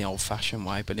say it in the old-fashioned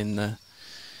way, but in the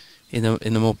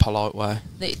more polite way.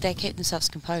 they keep themselves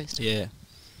composed. Yeah.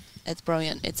 It's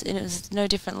brilliant. It was no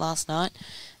different last night.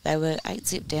 They were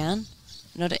 8-zip down.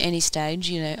 Not at any stage,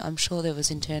 you know. I'm sure there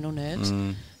was internal nerves,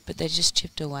 but they just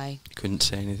chipped away. Couldn't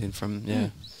see anything from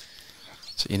That's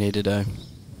what you need to do.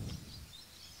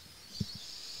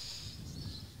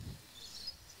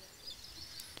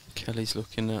 Kelly's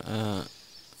looking at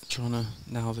trying to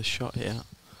nail the shot here.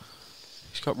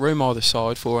 She's got room either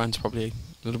side. Forehand's probably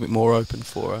a little bit more open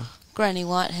for her. Granny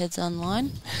Whitehead's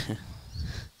online.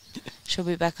 She'll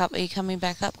be back up. Are you coming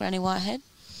back up, Granny Whitehead?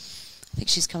 I think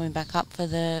she's coming back up for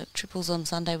the triples on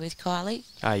Sunday with Kylie.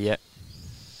 Yeah.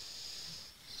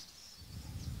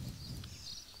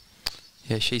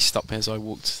 Yeah, she stopped me as I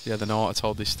walked the other night. I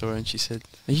told this story and she said,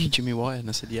 "Are you Jimmy Whitehead?" And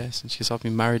I said, "Yes." And she goes, "I've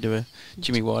been married to a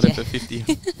Jimmy Whitehead for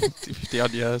 50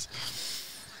 odd years."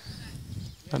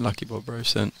 Unlucky Bob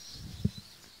Brosent.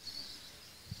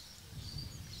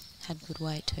 Had good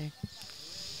weight too.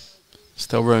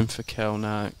 Still room for Kel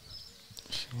now.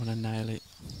 She want to nail it.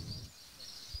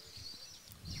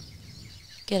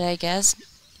 G'day, Gaz.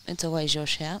 It's always your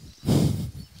shout.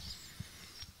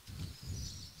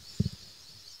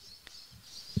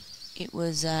 It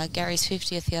was Gary's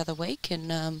 50th the other week,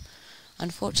 and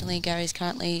unfortunately Gary's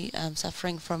currently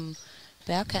suffering from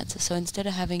bowel cancer, so instead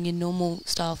of having your normal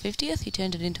style 50th, he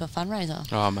turned it into a fundraiser.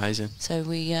 Oh, amazing. So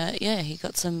we, he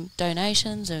got some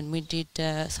donations, and we did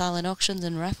silent auctions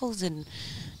and raffles, and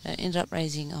ended up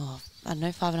raising,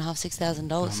 $5,500,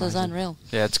 $6,000, so it was unreal.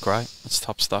 Yeah, it's great. It's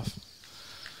top stuff.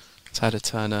 It's how to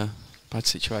turn a bad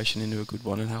situation into a good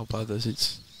one and help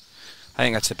others. I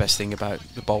think that's the best thing about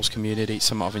the bowls community. It's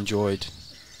something I've enjoyed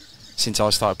since I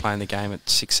started playing the game at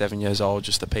 6, 7 years old.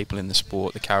 Just the people in the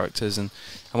sport, the characters, and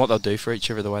what they'll do for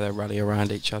each other, the way they rally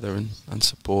around each other and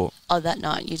support. Oh, that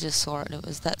night you just saw it. It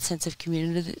was that sense of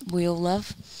community that we all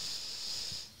love.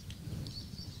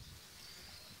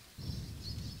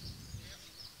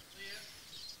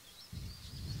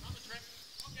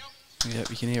 Yep,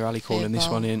 you can hear Ali calling this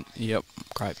one in. Yep,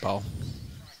 great bowl.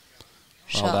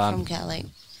 Shot done. from Kelly.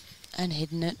 And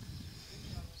hitting it.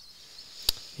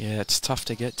 Yeah, it's tough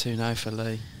to get to now for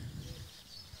Lee.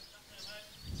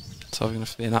 So it's going to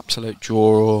have to be an absolute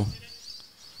draw or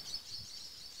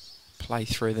play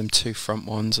through them two front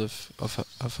ones of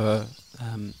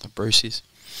Bruce's.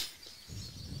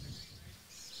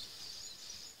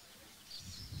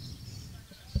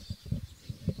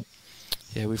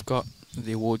 Yeah, we've got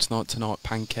the awards night tonight,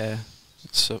 Pancare,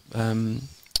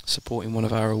 supporting one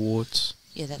of our awards.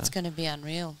 Yeah, that's going to be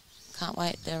unreal. Can't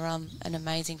wait. They're an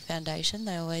amazing foundation.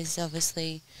 They always,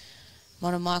 obviously,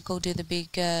 Mon and Michael do the big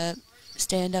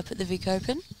stand-up at the Vic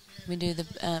Open. We do the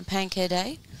Pancare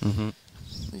Day.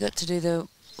 We got to do the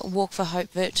Walk for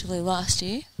Hope virtually last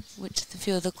year, which a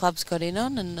few of the clubs got in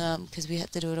on, and because we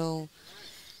had to do it all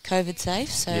COVID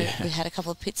safe, so we had a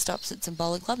couple of pit stops at some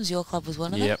bowling clubs. Your club was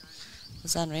one of them. It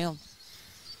was unreal.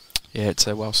 Yeah, it's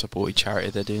a well-supported charity.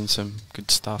 They're doing some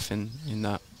good stuff in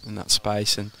that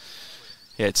space, and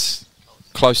yeah, it's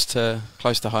close to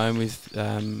home with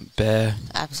Bear.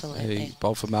 Absolutely. Who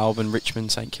bowled for Melbourne,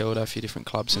 Richmond, St Kilda, a few different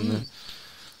clubs in the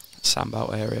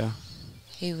Sandbelt area.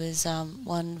 He was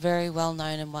one very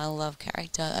well-known and well-loved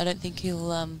character. I don't think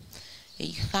he'll...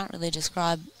 you can't really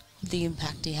describe the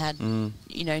impact he had,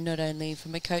 you know, not only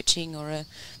from a coaching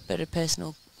but a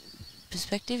personal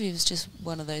perspective. He was just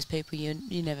one of those people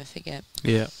you never forget.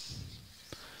 Yeah.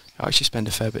 I actually spend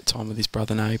a fair bit of time with his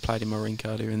brother now. He played in my rink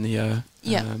earlier in the year.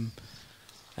 We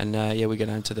go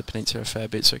down to the Peninsula a fair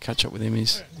bit, so catch up with him.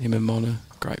 Him and Mon are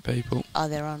great people. Oh,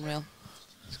 they're unreal.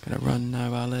 He's going to run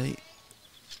now, Ali.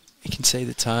 You can see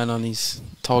the turn on his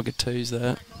Tiger 2s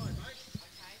there.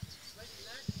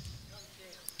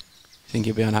 I think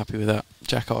he'll be unhappy with that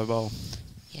Jack-eye bowl.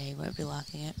 Yeah, he won't be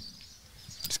liking it.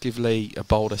 Let's give Lee a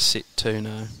bowl to sit to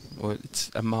now. Or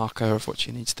it's a marker of what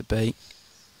she needs to be.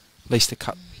 At least to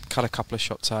cut a couple of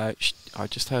shots out. I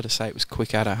just heard her say it was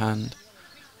quick out of hand.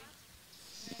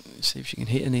 Let's see if she can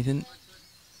hit anything.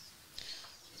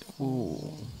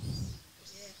 Ooh.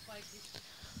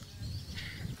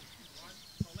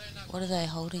 What are they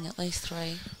holding? At least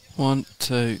 3? 1,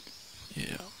 2,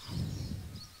 yeah.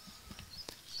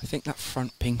 I think that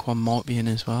front pink one might be in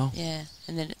as well. Yeah,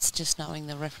 and then it's just knowing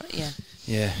the reference. Yeah.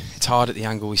 Yeah, it's hard at the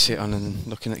angle we sit on and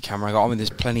looking at the camera. I mean, there's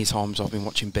plenty of times I've been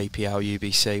watching BPL,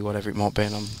 UBC, whatever it might be,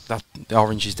 and the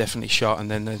orange is definitely shot,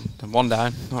 and then the one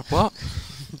down. I'm like, what?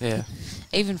 Yeah.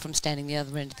 Even from standing the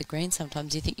other end of the green,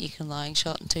 sometimes you think you can lying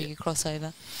shot until you cross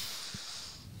over.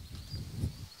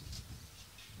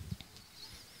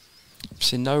 I've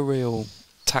seen no real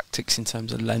tactics in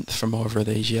terms of length from either of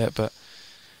these yet, but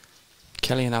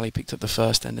Kelly and Ali picked up the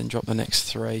first end and dropped the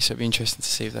next 3, so it'd be interesting to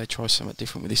see if they try something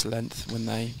different with this length when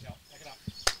they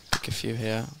pick a few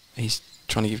here. He's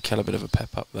trying to give Kelly a bit of a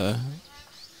pep up there.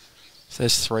 So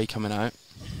there's 3 coming out,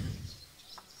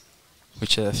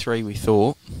 which are the 3 we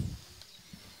thought.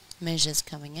 Measures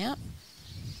coming out.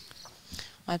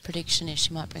 My prediction is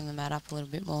she might bring the mat up a little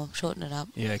bit more, shorten it up.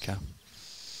 Yeah, okay.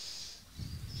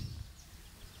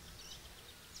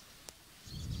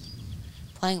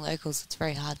 Playing locals, it's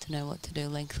very hard to know what to do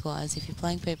lengthwise. If you're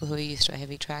playing people who are used to a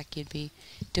heavy track, you'd be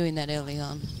doing that early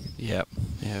on. Yep,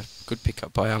 yeah, good pick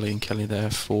up by Ali and Kelly there,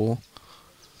 4.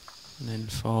 And then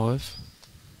 5.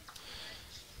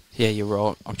 Yeah, you're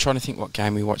right. I'm trying to think what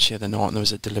game we watched the other night and there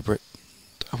was a deliberate...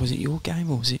 Oh, was it your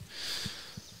game or was it...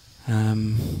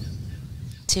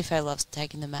 Tiffo loves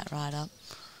taking the mat right up.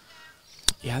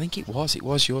 Yeah, I think it was. It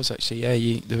was yours actually.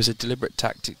 Yeah, there was a deliberate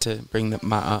tactic to bring the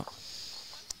mat up.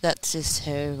 That's just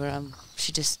her.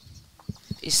 She just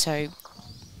is so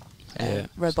Yeah.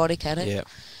 robotic at it. Yeah.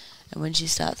 And when she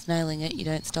starts nailing it, you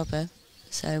don't stop her.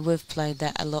 So we've played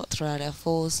that a lot throughout our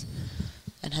 4s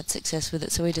and had success with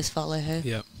it. So we just follow her.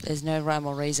 Yeah. There's no rhyme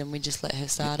or reason. We just let her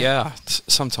start it. Yeah.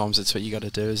 Sometimes it's what you got to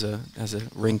do as a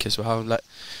rink as well.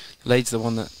 Lead's the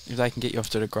one that if they can get you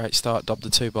off to a great start, dob the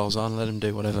 2 balls on, let them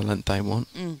do whatever length they want.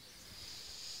 You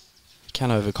can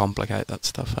overcomplicate that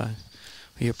stuff, eh? Well,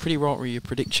 you're pretty right with your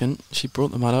prediction. She brought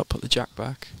the mat up, put the jack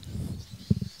back,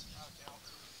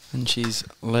 and she's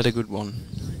led a good one.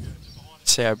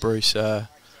 Let's see how Bruce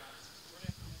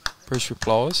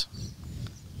replies.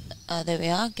 There we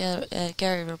are.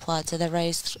 Gary replied, so they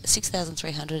raised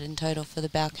 $6,300 in total for the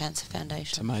Bowel Cancer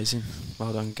Foundation. It's amazing.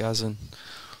 Well done, Gaz, and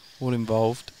all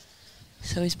involved.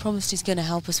 So he's promised he's going to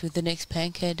help us with the next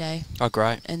Pancare Day. Oh,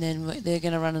 great. And then they're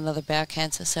going to run another bowel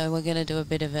cancer, so we're going to do a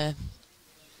bit of a...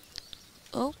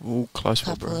 Oh, close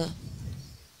one, couple bro. of...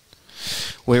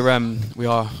 We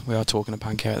are talking to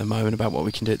Pancare at the moment about what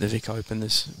we can do at the Vic Open.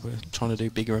 We're trying to do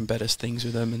bigger and better things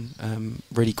with them and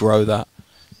really grow that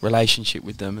relationship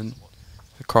with them and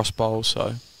the cross bowl.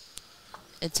 So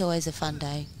It's always a fun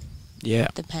day. Yeah.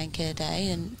 The Pancare Day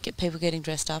and get people getting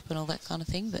dressed up and all that kind of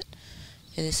thing. But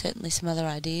yeah, there's certainly some other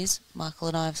ideas. Michael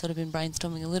and I have sort of been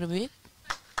brainstorming a little bit.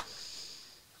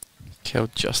 Kel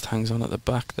just hangs on at the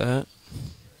back there.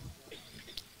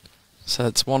 So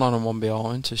it's 1 on and 1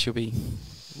 behind, so she'll be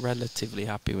relatively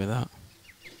happy with that.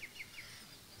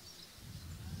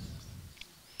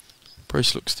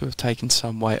 Bruce looks to have taken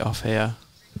some weight off here.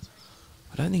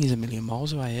 I don't think he's a million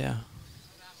miles away here.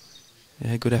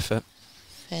 Yeah, good effort.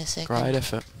 Fair second. Great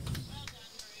effort.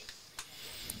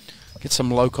 Get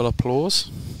some local applause.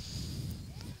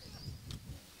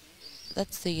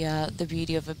 That's the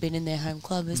beauty of it being in their home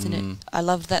club, isn't it? Mm. I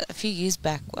loved that. A few years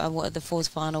back, at the Fours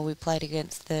final, we played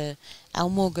against the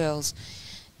Elmore girls,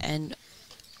 and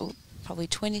probably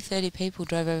 20, 30 people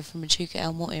drove over from Echuca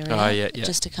Elmore area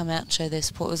just to come out and show their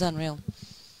support. It was unreal.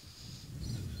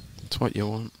 That's what you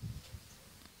want.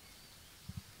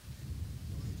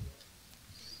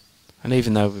 And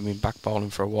even though we've been back bowling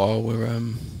for a while,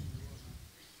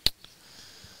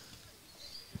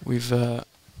 we've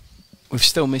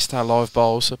still missed our live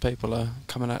bowls, so people are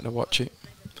coming out to watch it.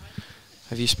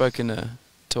 Have you spoken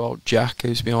to old Jack,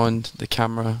 who's behind the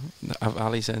camera of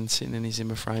Ali's end, sitting in his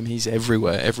Zimmer frame? He's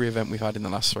everywhere. Every event we've had in the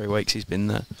last 3 weeks, he's been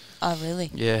there. Oh,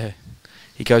 really? Yeah.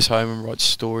 He goes home and writes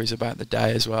stories about the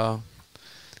day as well.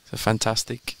 He's a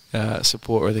fantastic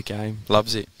supporter of the game.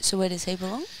 Loves it. So where does he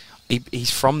belong?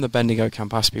 He's from the Bendigo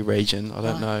Campaspe region. I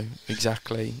don't know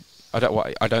exactly. I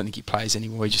don't think he plays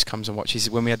anymore. He just comes and watches.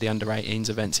 When we had the under-18s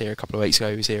events here a couple of weeks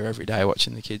ago, he was here every day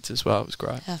watching the kids as well. It was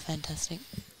great. How fantastic.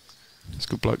 He's a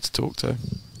good bloke to talk to.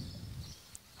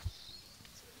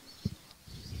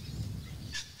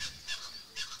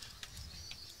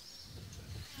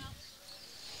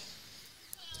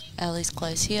 Ali's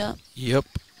close here. Yep.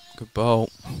 Good bowl.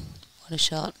 What a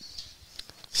shot.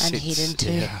 And hidden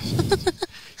too. Yeah.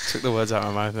 Took the words out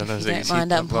of my mouth. Then Don't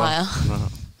mind umpire. No.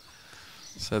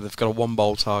 So they've got a 1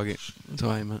 bowl target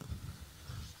to aim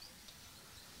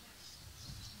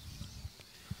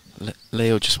at.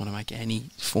 Leo just want to make any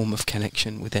form of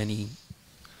connection with any,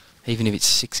 even if it's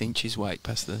 6 inches weight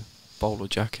past the bowl or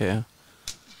jack here.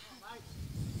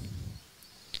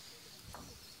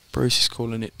 Bruce is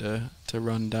calling it to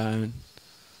run down.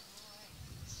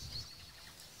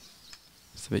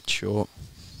 It's a bit short.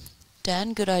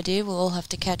 Dan, good idea. We'll all have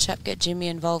to catch up, get Jimmy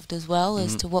involved as well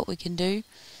as to what we can do.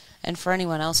 And for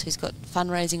anyone else who's got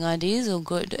fundraising ideas or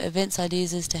good events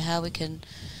ideas as to how we can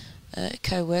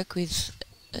co-work with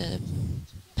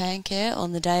Pancare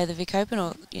on the day of the Vic Open,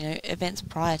 or events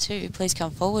prior to, please come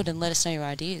forward and let us know your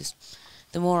ideas.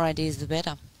 The more ideas, the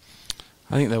better.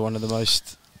 I think they're one of the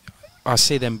most. I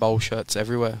see them bowl shirts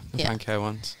everywhere. The Yeah. Pancare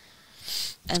ones.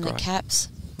 And the great. caps.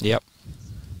 Yep.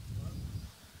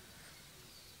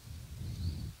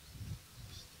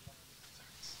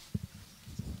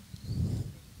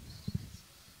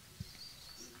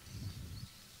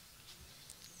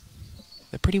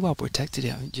 They're pretty well protected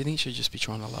here. Do you think she'll just be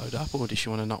trying to load up, or does she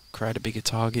want to not create a bigger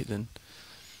target than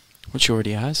what she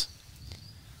already has?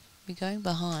 We're going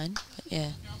behind, but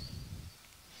yeah.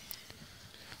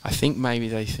 I think maybe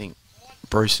they think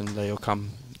Bruce and Lee will come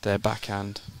their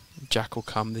backhand. Jack will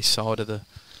come this side of the...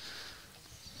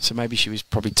 So maybe she was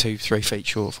probably 2-3 feet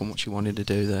short from what she wanted to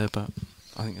do there, but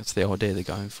I think that's the idea they're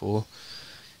going for.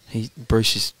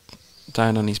 Bruce is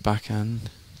down on his backhand.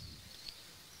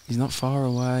 He's not far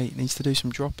away. He needs to do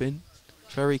some dropping.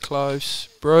 Very close.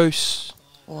 Bruce.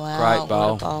 Wow, Great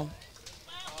bowl. what a bowl.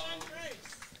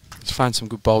 He's found some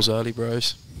good bowls early,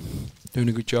 Bruce. Doing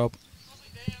a good job.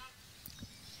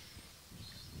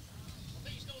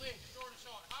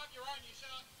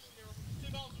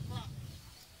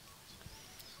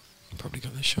 Probably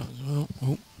got this shot as well.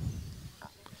 Oh.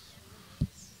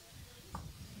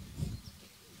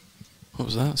 What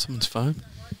was that? Someone's phone?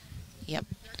 Yep.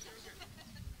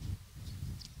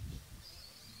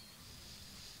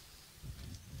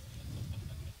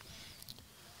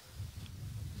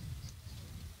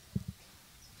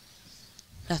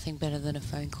 Nothing better than a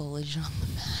phone call as you're on the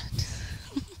mat.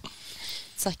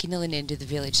 It's like you nearly need to do the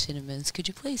village cinemas. Could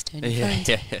you please turn your phones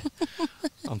Yeah.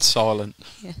 On silent,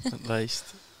 Yeah. at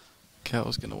least.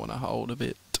 Carol's going to want to hold a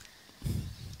bit.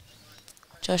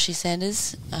 Joshy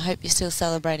Sanders, I hope you're still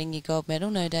celebrating your gold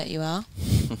medal. No doubt you are.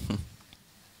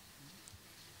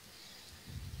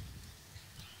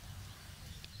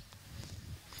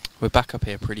 We're back up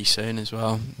here pretty soon as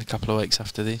well, a couple of weeks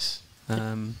after this.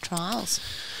 Trials.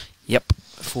 Yep,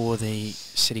 for the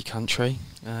City Country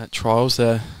trials.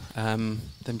 Them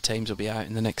teams will be out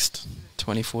in the next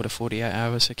 24 to 48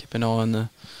 hours, so keep an eye on the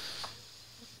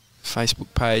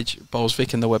Facebook page, Bowls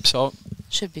Vic, and the website.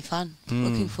 Should be fun.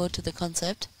 Looking forward to the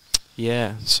concept.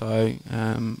 Yeah, so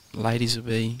ladies will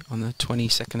be on the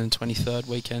 22nd and 23rd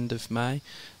weekend of May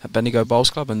at Bendigo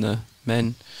Bowls Club, and the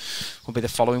men will be the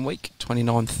following week,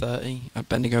 29-30 at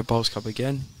Bendigo Bowls Club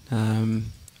again.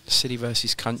 City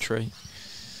versus country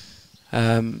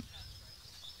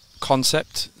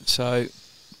concept, so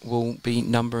we'll be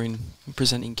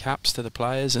presenting caps to the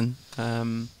players and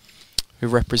who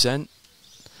represent.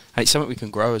 And it's something we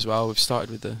can grow as well. We've started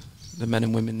with the men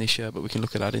and women this year, but we can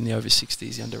look at adding the over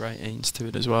 60s, the under 18s to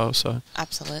it as well. So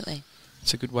Absolutely.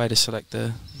 it's a good way to select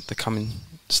the coming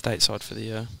stateside for the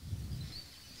year.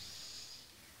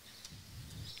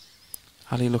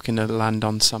 Ali looking to land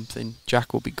on something.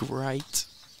 Jack will be great.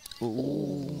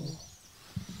 Ooh.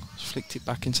 Just flicked it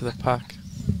back into the pack.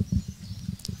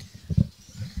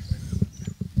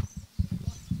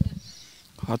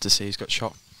 Hard to see, he's got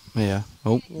shot. Yeah.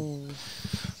 Oh. Ooh.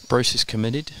 Bruce is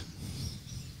committed.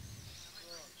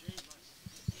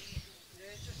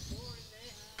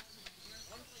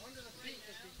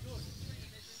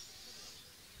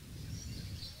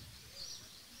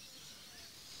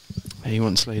 He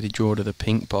wants Lee to draw to the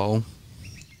pink bowl.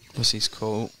 What's his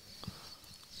call?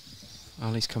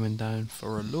 Ali's coming down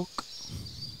for a look.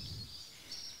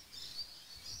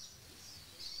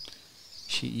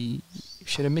 She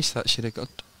should have missed that. Should have got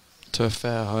to a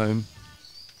fair home.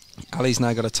 Ali's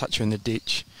now got a toucher in the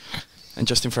ditch, and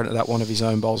just in front of that, one of his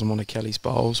own bowls and one of Kelly's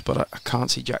bowls. But I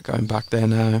can't see Jack going back there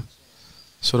now.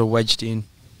 Sort of wedged in.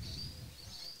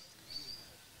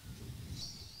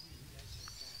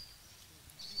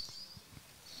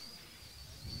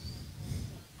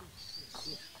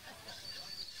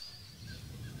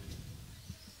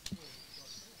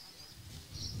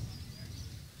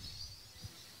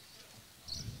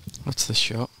 What's the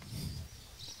shot?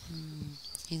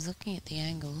 He's looking at the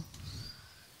angle.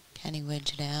 Can he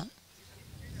wedge it out?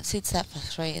 Sits that for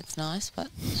 3, it's nice, but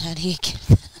how do you get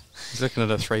that? He's looking at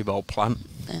a 3-bowl plant.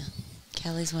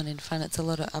 Kelly's one in front. It's a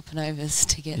lot of up and overs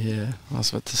to get. Yeah, I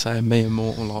was about to say, me and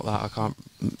Morton like that, I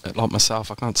can't, like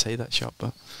myself, I can't see that shot,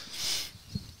 but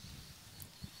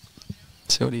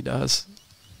see what he does.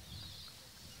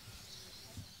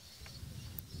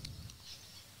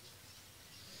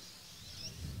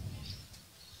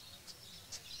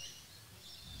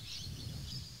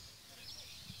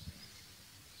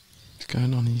 He's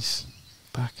going on his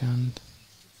backhand,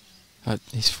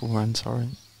 his forehand, sorry.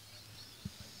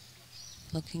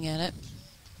 Looking at it.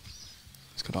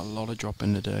 He's got a lot of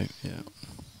dropping to do, yeah.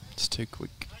 It's too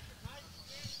quick.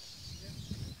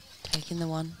 taking the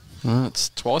one. Well, it's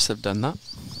twice they've done that.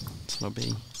 So it'll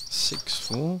be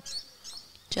 6-4.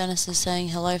 Janice is saying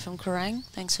hello from Kerrang.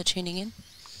 Thanks for tuning in.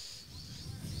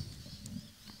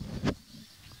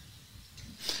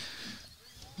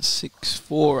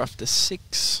 6-4 after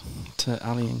 6 to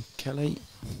Ali and Kelly.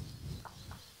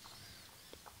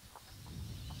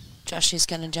 Josh is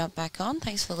going to jump back on.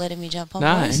 Thanks for letting me jump on.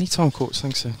 No, boys. anytime, Courts.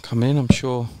 Thanks for coming in. I'm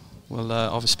sure we'll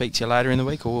either speak to you later in the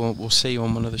week or we'll see you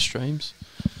on one of the streams.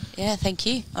 Yeah, thank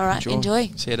you. All right, enjoy.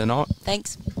 See you tonight.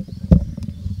 Thanks.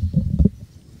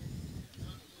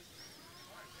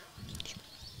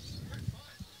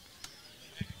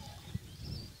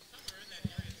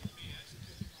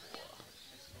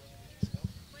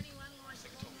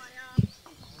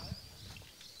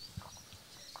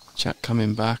 Jack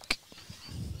coming back.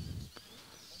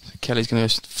 So Kelly's going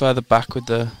to go further back with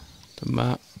the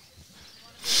mat.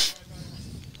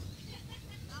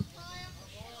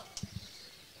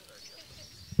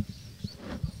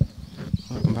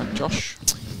 Welcome back, Josh.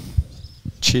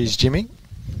 Cheers, Jimmy.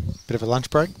 Bit of a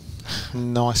lunch break.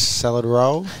 Nice salad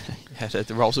roll. Yeah,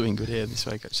 the rolls have been good here this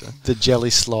week, actually. The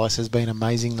jelly slice has been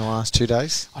amazing the last 2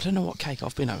 days. I don't know what cake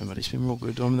I've been having, but it's been real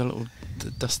good. I'm the little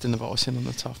dusting of icing on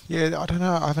the top. Yeah, I don't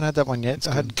know. I haven't had that one yet. It's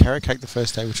I good. had carrot cake the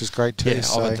first day, which was great too. Yeah,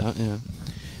 so, I've had that,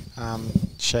 yeah.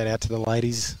 shout out to the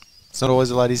ladies. It's not always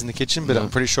the ladies in the kitchen, but No. I'm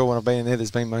pretty sure when I've been in there,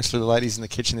 there's been mostly the ladies in the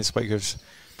kitchen this week who've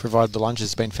provided the lunches.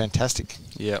 It's been fantastic.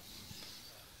 Yep.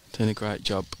 Doing a great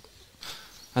job.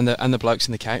 And the blokes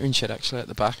in the catering shed, actually, at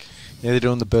the back. Yeah, they're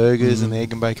doing the burgers and the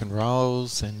egg and bacon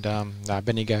rolls, and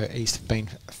Bendigo East have been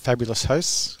fabulous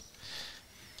hosts.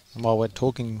 And while we're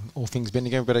talking all things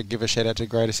Bendigo, we've got to give a shout out to the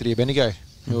Greater City of Bendigo,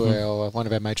 who are one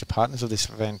of our major partners of this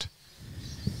event.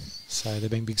 So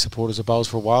they've been big supporters of bowls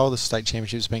for a while. The state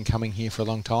championship's been coming here for a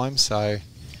long time, so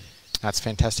that's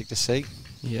fantastic to see.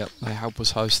 Yep, they help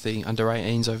us host the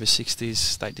under-18s, over-60s,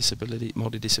 state disability,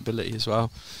 multi-disability as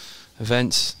well.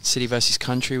 Events, City versus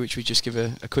Country, which we just give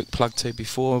a quick plug to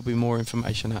before. There'll be more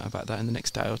information out about that in the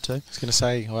next day or two. I was going to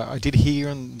say, I did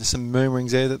hear there's some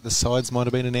murmurings there that the sides might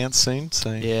have been announced soon.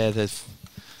 So Yeah,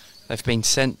 they've been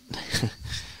sent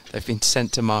they've been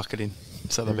sent to marketing,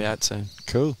 so they'll be out soon.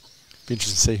 Cool. Be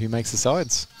interested to see who makes the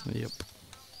sides. Yep.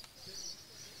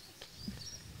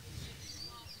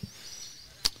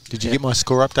 Did you get my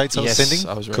score updates I was Yes, sending?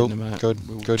 I was cool. reading them out. Good.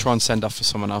 We'll Good. try and send off for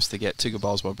someone else to get 2 good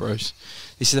bowls by Bruce.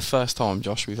 This is the first time,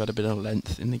 Josh, we've had a bit of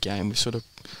length in the game. We've sort of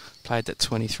played at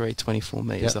 23, 24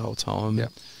 metres Yep. the whole time.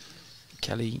 Yep.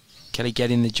 Kelly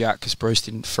getting the jack because Bruce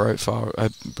didn't throw it far.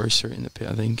 Bruce threw it in the pit,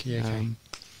 I think. Yeah, okay.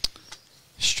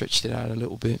 Stretched it out a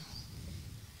little bit.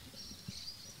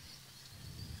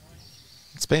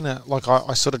 It's been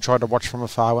I sort of tried to watch from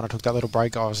afar when I took that little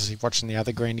break. I was watching the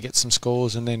other green to get some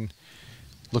scores, and then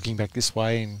looking back this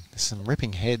way, and there's some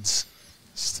ripping heads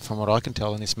from what I can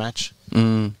tell in this match.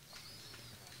 Yeah,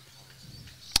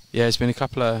 there's been a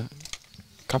couple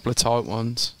of tight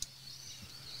ones.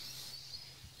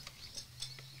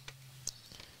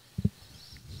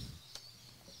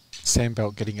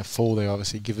 Sandbelt getting a fall there,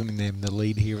 obviously giving them the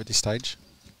lead here at this stage.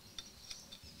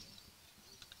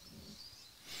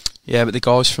 Yeah, but the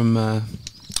guys from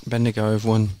Bendigo have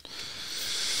won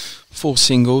 4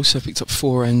 singles. They've picked up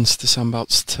 4 ends to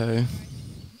Sandbelt's 2.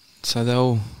 So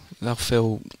they'll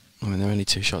feel, I mean, they're only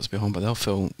 2 shots behind, but they'll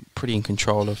feel pretty in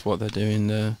control of what they're doing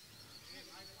there.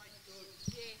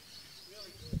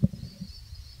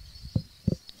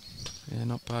 Yeah,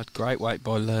 not bad. Great weight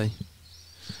by Lee.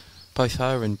 Both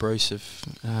her and Bruce have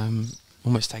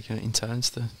almost taken it in turns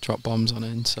to drop bombs on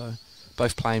end, so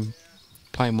both playing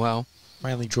well.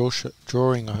 Mainly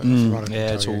drawing.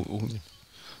 Yeah, it's all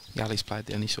Yali's played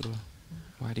the only sort of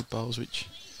weighted bowls, which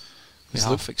we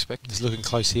half expect. It's looking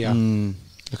close here.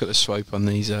 Look at the swope on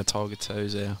these Tiger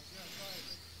toes there.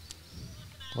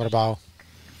 What a bowl.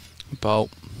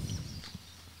 Bolt.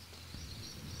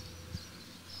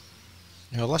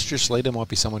 Now, illustrious leader might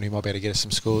be someone who might be able to get us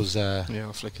some scores. Yeah,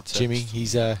 I'll flick it. Jimmy,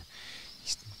 he's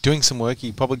doing some work.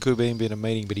 He probably could be in a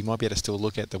meeting, but he might be able to still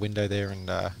look at the window there and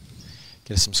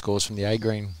get us some scores from the A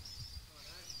green.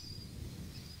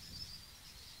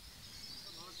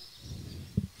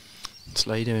 What's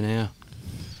Lee doing now?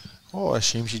 Oh, I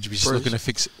assume she'd be just Bruce. looking to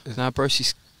fix. Now Bruce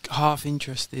is half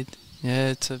interested.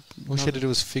 Yeah, All she had to do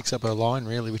was fix up her line,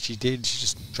 really, which she did. She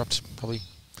just dropped probably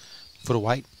a foot of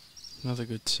weight. another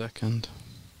good second.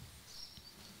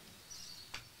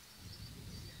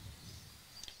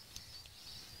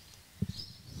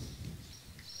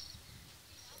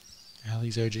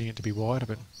 Ali's urging it to be wider,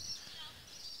 but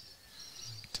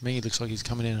to me it looks like he's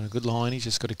coming in on a good line. He's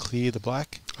just got to clear the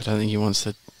black. I don't think he wants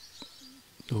to.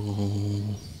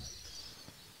 Ooh.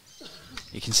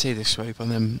 You can see the sweep on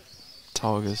them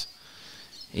Tigers.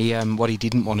 He what he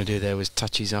didn't want to do there was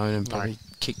touch his own and probably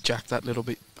kick Jack that little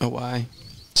bit away.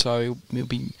 So he'll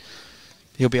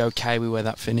be okay with where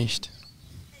that finished.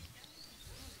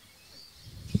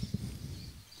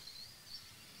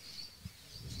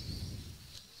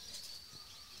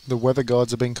 The weather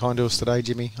gods have been kind to us today,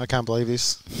 Jimmy. I can't believe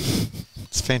this.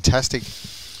 It's fantastic.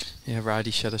 Yeah,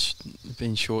 Raddy should have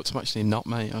been shorts. I'm actually not,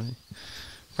 mate. I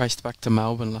raced back to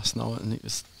Melbourne last night and it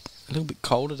was a little bit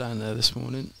colder down there this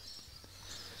morning.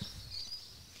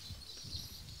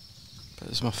 But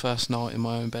it was my first night in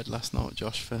my own bed last night,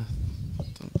 Josh, for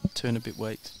 2 and a bit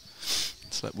weeks.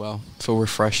 Slept well. Feel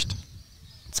refreshed.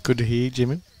 It's good to hear,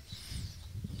 Jimmy.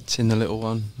 It's in the little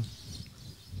one.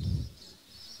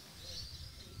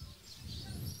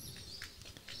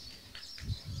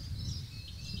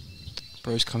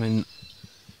 Bro's coming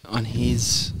on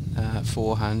his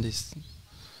forehand. He's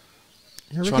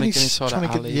trying to get inside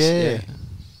of Ali's. Yeah.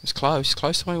 It's close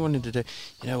to what he wanted to do.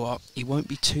 You know what? He won't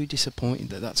be too disappointed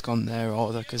that that's gone there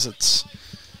either, because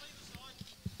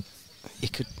he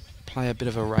could play a bit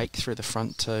of a rake through the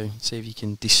front too. See if he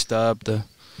can disturb the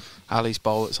Ali's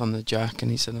bowl that's on the jack,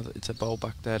 and it's a bowl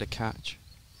back there to catch.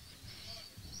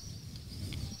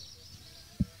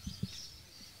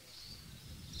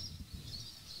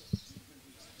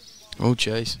 Oh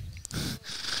jeez.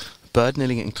 Bird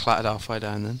nearly getting clattered halfway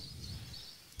down then.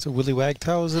 It's a willy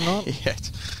wagtail, is it not? Yeah,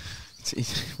 it's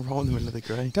right in the middle of the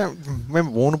green. Don't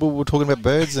remember Warrnambool, we were talking about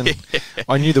birds, and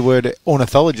I knew the word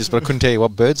ornithologist, but I couldn't tell you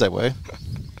what birds they were.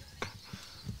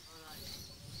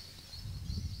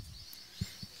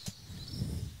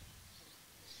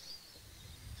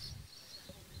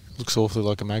 Looks awfully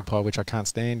like a magpie, which I can't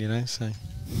stand, you know, so...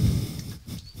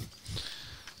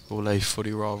 We'll leave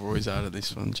footy rivalries out of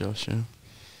this one, Josh, yeah?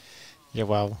 Yeah,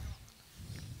 well...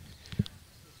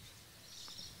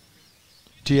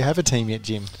 Do you have a team yet,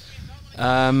 Jim?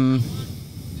 I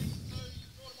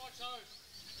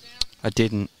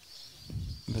didn't.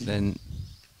 But then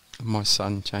my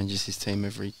son changes his team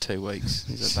every 2 weeks.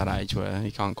 He's at that age where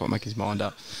he can't quite make his mind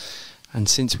up. And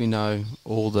since we know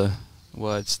all the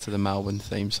words to the Melbourne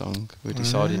theme song, we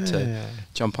decided to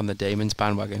jump on the Demons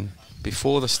bandwagon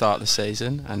before the start of the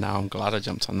season, and now I'm glad I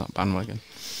jumped on that bandwagon.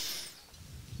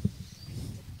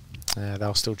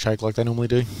 They'll still choke like they normally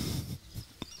do.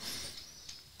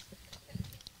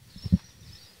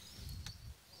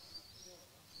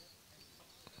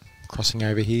 Crossing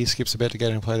over here, Skip's about to go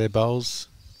and play their bowls.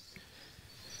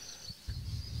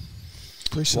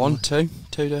 1, 2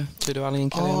 to Ali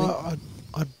and Kelly.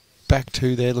 I'd back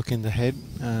 2 there, looking ahead.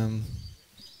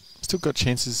 Still got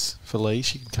chances for Lee.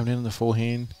 She can come in on the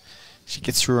forehand. She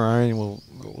gets through her own and will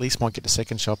at least might get the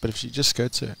second shot. But if she just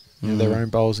skirts it, their own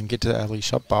bowls and get to Ali's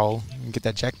shot bowl and get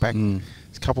that jack back,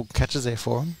 there's a couple catches there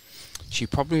for them. She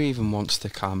probably even wants to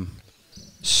come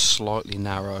slightly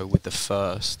narrow with the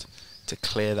first to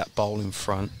clear that bowl in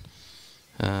front.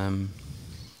 Would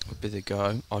be the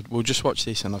go. We'll just watch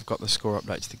this, and I've got the score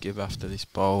updates to give after this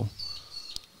bowl.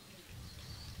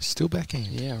 Still backhand.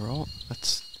 Yeah, right.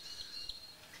 That's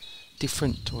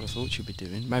different to what I thought she'd be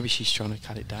doing. Maybe she's trying to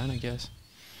cut it down, I guess.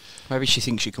 Maybe she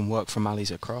thinks she can work from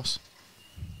Ali's across.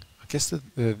 I guess the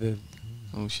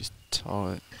Oh, she's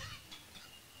tight.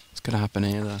 It's going to happen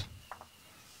here, though.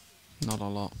 Not a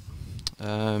lot.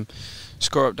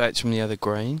 Score updates from the other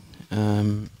green.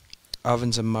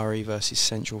 Ovens and Murray versus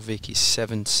Central Vic is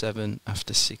 7-7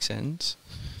 after 6 ends.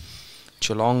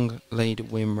 Geelong lead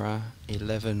Wimmera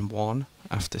 11-1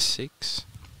 after 6.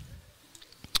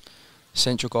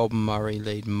 Central Golden Murray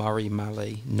lead Murray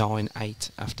Mallee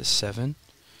 9-8 after 7.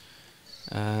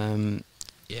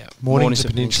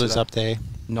 Mornington Peninsula's up there.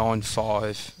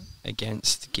 9-5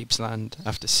 against Gippsland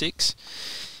after 6.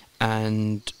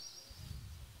 And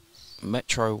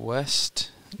Metro West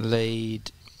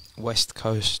lead West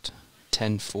Coast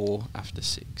 10-4 after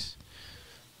 6.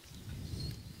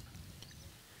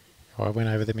 I went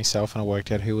over there myself and I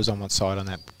worked out who was on what side on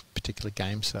that particular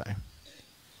game, so...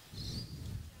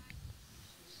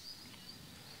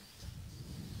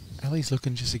 Ali's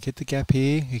looking just to get the gap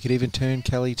here. He could even turn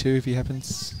Kelly too if he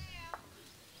happens.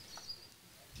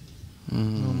 Well,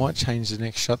 might change the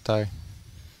next shot though.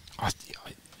 I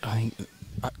think,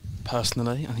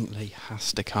 personally, I think Lee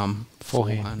has to come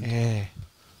forehand. Yeah.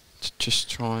 To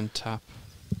just try and tap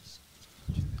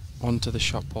onto the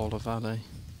shot ball of Ali.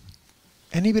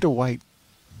 Any bit of weight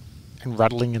and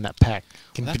rattling in that pack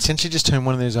can potentially just turn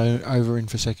one of those over in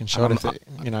for second shot, if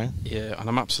you know. Yeah, and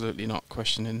I'm absolutely not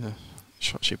questioning the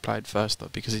shot she played first, though,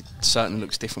 because it certainly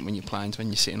looks different when you're playing to when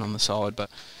you're sitting on the side. But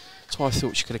that's why I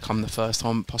thought she could have come the first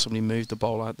time, possibly moved the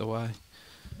ball out the way.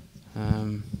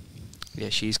 Yeah,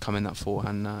 she's coming that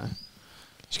forehand now.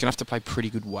 She's going to have to play pretty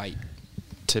good weight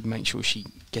to make sure she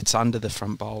gets under the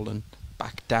front bowl and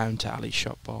back down to Ali's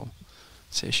shot bowl.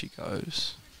 So here she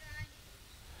goes.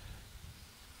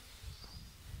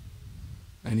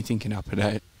 Anything can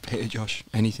happen here, Josh.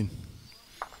 Anything.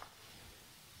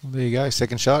 Well, there you go.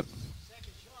 Second shot.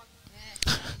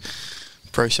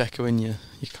 Prosecco in your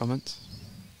comments.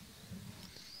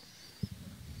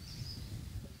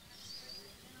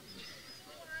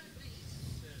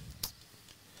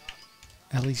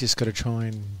 Ali's just got to try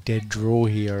and dead draw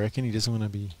here. I reckon he doesn't want to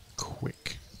be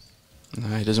quick. No,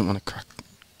 he doesn't want to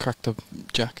crack the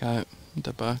jack out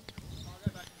the back.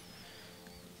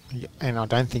 Yeah, and I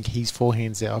don't think his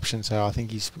forehand's the option, so I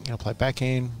think he's going to play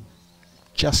backhand.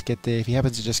 Just get there. If he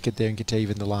happens to just get there and get to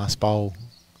even the last bowl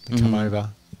and come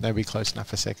over, they'll be close enough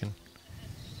for second.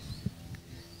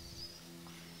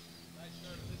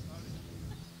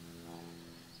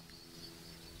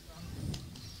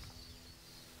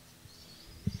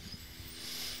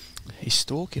 He's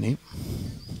stalking him.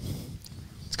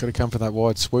 It's got to come for that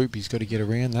wide swoop. He's got to get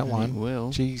around that And one. he will.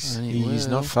 Jeez, And he he's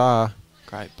will. not far.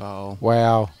 Great bowl.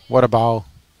 Wow, what a bowl.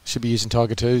 Should be using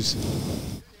Tiger 2s.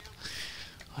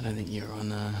 I don't think you're on...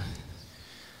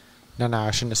 No,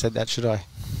 I shouldn't have said that, should I?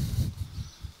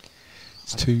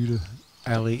 It's 2 to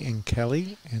Ali and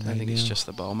Kelly. And I think it's just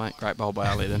the bowl, mate. Great bowl by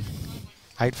Ali then.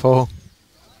 8-4.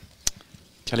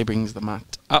 Kelly brings the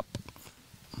mat up.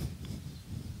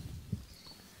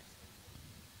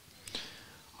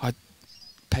 I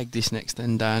pegged this next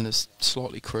end down as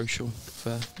slightly crucial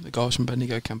for the guys from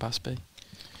Bendigo Campaspe.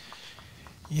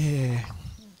 Yeah.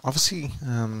 Obviously,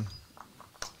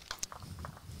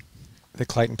 the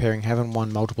Clayton pairing haven't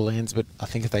won multiple ends, but I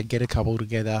think if they get a couple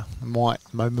together,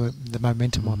 the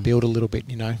momentum might build a little bit,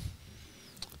 you know.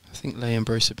 I think Lee and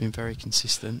Bruce have been very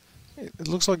consistent. It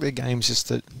looks like their game's just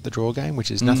the draw game,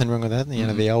 which is nothing wrong with that. You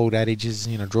know, the old adage is,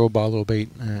 you know, draw bowl or beat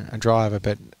a driver,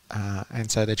 but and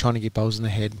so they're trying to get bowls in the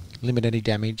head, limit any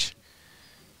damage.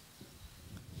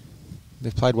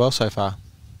 They've played well so far.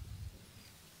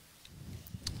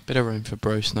 Bit of room for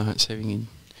Bruce now, see if he can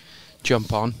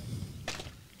jump on.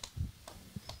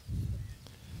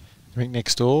 I think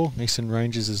next door, Eastern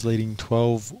Rangers is leading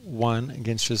 12-1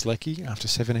 against Rizlecki after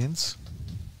 7 ends.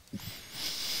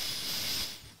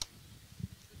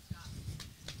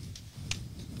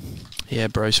 Yeah,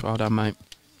 Bruce, well done, mate.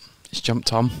 He's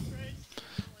jumped on.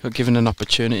 Got given an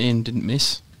opportunity and didn't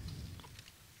miss.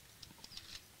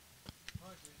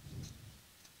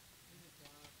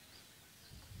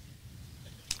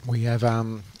 We have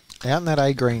out in that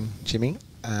A green, Jimmy,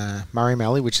 Murray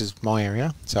Mallee, which is my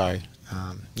area, so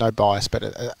no bias, but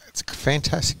it's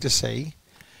fantastic to see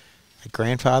a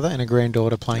grandfather and a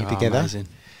granddaughter playing together. Amazing.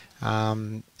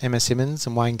 Emma Simmons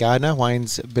and Wayne Gardner.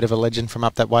 Wayne's a bit of a legend from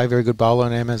up that way, very good bowler,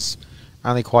 and Emma's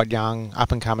only quite young,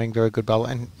 up and coming, very good bowler,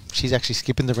 and she's actually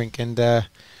skipping the rink, and they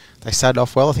started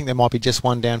off well. I think they might be just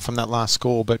one down from that last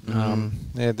score, but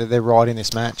they're right in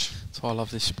this match. That's why I love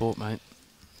this sport, mate.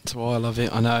 That's why I love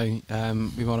it. I know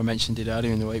we might have mentioned it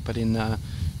earlier in the week, but in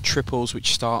triples,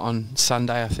 which start on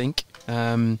Sunday, I think,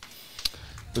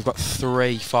 we've got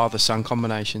 3 father-son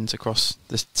combinations across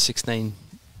the 16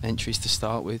 entries to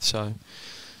start with, so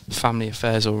family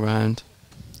affairs all round.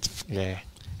 Yeah.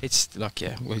 It's like,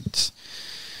 yeah,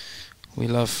 we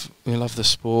love the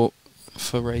sport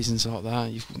for reasons like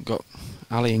that. You've got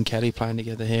Ali and Kelly playing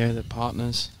together here, they're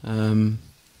partners. There's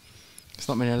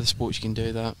not many other sports you can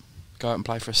do that. Go out and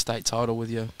play for a state title with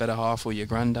your better half or your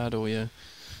granddad or your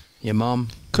mum.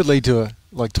 Could lead to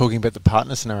like talking about the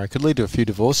partner scenario, could lead to a few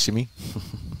divorces, Jimmy.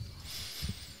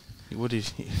 It would.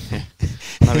 Yeah.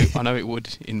 I know it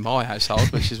would in my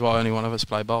household, which is why only one of us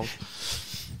play bowls.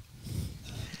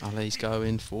 Ali's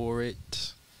going for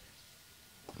it.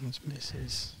 That's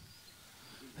misses.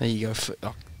 There you go.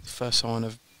 First sign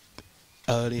of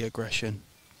early aggression.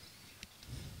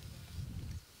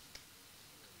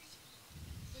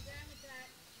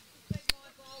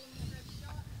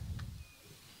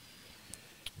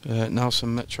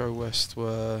 Nelson Metro West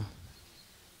were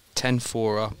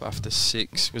 10-4 up after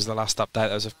 6 was the last update.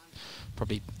 That was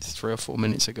probably 3 or 4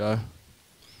 minutes ago.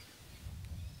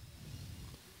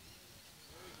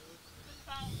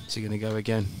 Is he going to go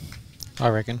again? I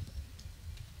reckon.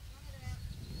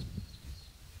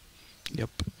 Yep,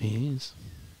 he is.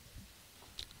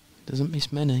 Doesn't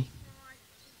miss many.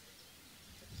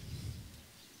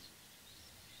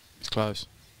 It's close.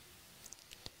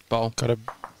 Bowl.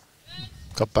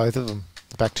 Got both of them.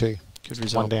 Back 2. Good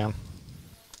result. 1 down.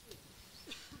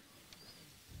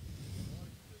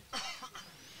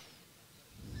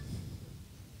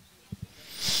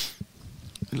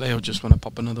 Leo just want to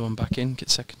pop another one back in, get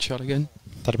second shot again.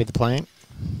 That'll be the plan.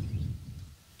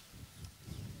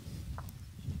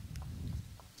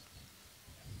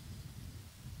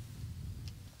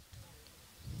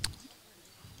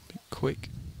 quick.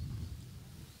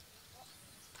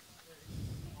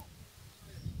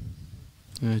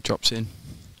 Drops in.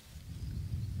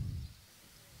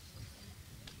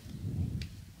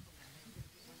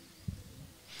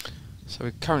 So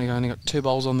we've currently only got 2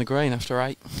 bowls on the green after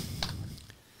 8.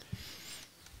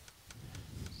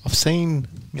 I've seen,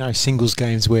 singles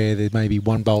games where there may be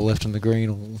 1 bowl left on the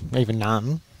green or even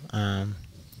none. Not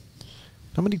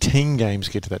many team games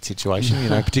get to that situation,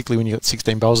 particularly when you've got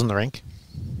 16 bowls in the rink.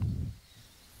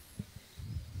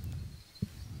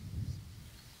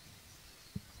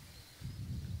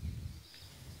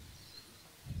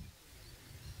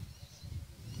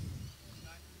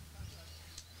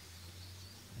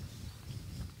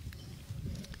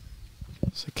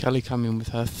 So Kelly come in with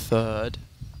her 3rd.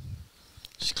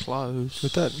 She's close.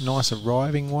 With that nice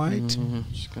arriving weight,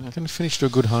 She's going to finish to a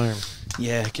good home.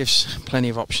 Yeah, it gives plenty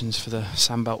of options for the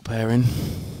Sandbelt pairing.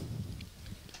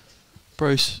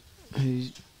 Bruce, who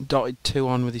dotted 2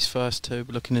 on with his first 2,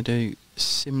 but looking to do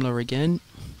similar again.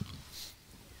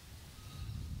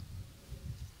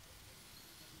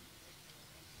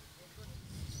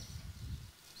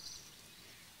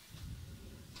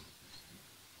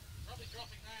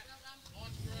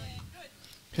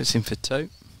 Gets in for 2.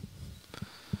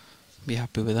 Be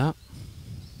happy with that.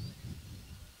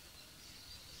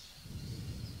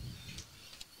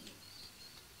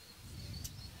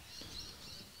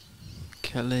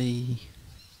 Kelly,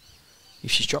 if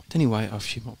she's dropped any weight off,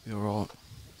 she might be alright.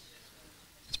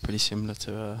 It's pretty similar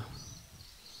to her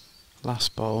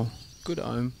last bowl. Good at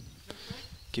home.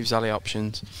 Gives Ali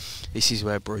options. This is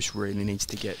where Bruce really needs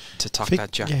to get to tuck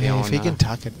that jack behind. If he can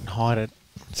tuck it and hide it,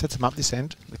 sets him up this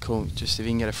end. Cool. Just if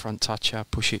he can get a front toucher,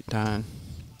 push it down.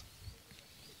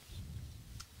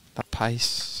 That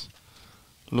pace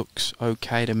looks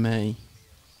okay to me.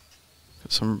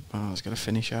 Got some. Oh, I was going to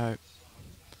finish out.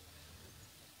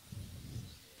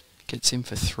 Gets in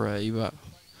for 3, but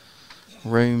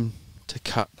room to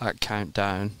cut that count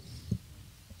down.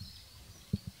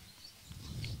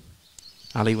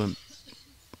 Ali went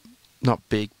not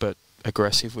big, but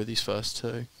aggressive with his first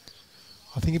 2.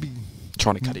 I think he'd be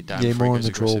trying to cut it down. Yeah, more on the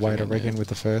draw weight, I reckon, with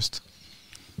the first.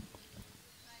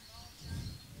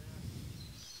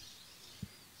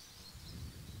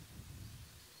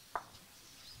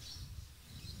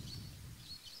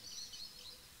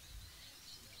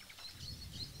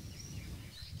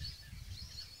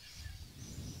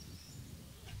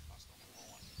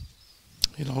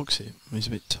 He likes it. He's a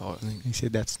bit tight, I think. He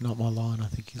said that's not my line, I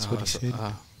think is what he said.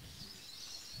 I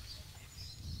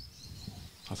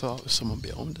thought it was someone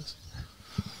behind us.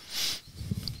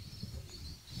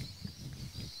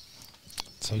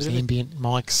 So those ambient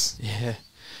mics. Yeah.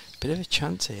 Bit of a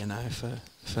chance here now for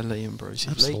Lee and Bruce.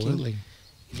 Absolutely.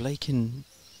 If Lee can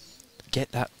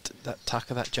get that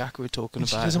tuck of that jack we were talking about.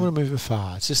 She doesn't want to move it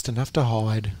far. It's just enough to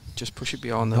hide. Just push it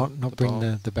beyond not bring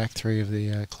the back 3 of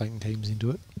the Clayton teams into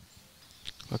it.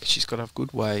 Look, she's got to have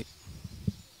good weight.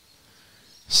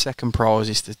 Second prize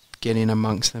is to get in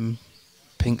amongst them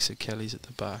pinks of Kelly's at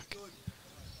the back.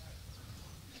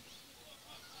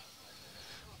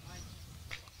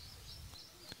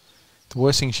 The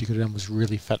worst thing she could have done was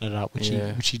really fatten it up, which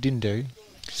she didn't do.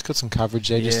 She's got some coverage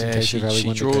there just in case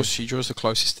she draws the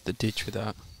closest to the ditch with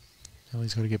that.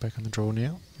 Ellie's got to get back on the draw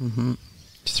now.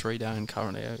 It's 3 down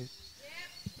currently,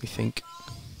 we think.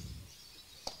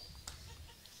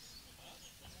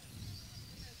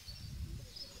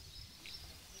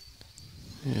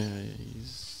 Yeah,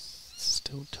 he's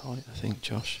still tight, I think,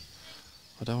 Josh.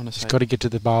 I don't want to say... He's got to get to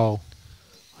the bowl.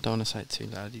 I don't want to say it too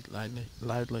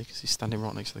loudly because he's standing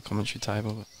right next to the commentary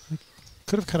table. But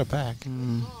could have cut it back.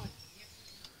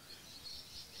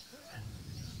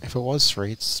 If it was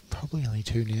 3, it's probably only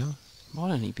 2 now.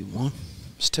 Might only be 1.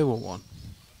 It's 2 or 1.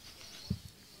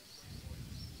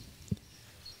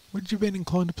 Would you have been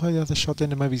inclined to play the other shot then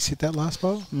to maybe sit that last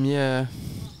bowl? Yeah.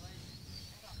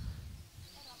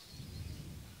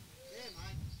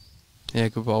 Yeah,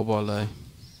 good bowl by Lee.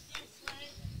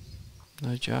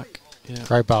 No jack. Yeah.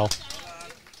 Great bowl.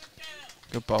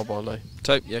 Good bowl by Lee.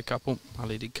 So, yeah, couple.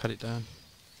 Ali did cut it down.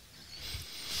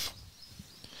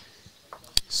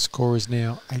 Score is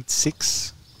now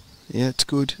 8-6. Yeah, it's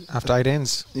good. After 8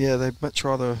 ends. Yeah, they'd much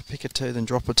rather pick a 2 than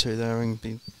drop a 2 there and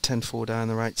be 10-4 down.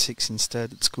 They're 8-6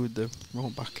 instead. It's good. They're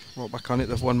right back on it.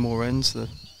 They've won more ends. They're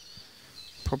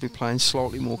probably playing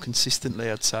slightly more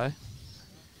consistently, I'd say.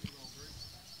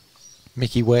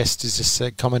 Mickey West is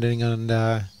just commenting on...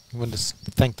 I want to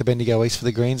thank the Bendigo East for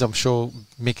the greens. I'm sure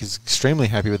Mick is extremely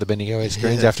happy with the Bendigo East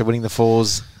greens after winning the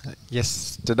 4s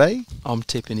yesterday. I'm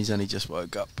tipping he's only just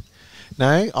woke up.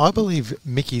 No, I believe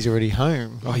Mickey's already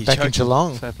home. Back in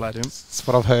Geelong. Fair play to him. That's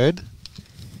what I've heard.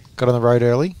 Got on the road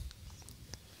early.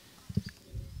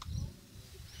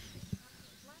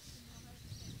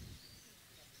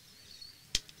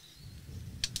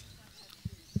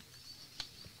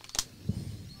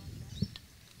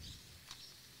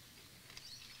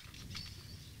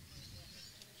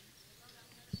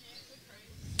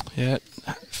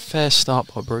 Fair start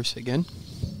by Bruce again.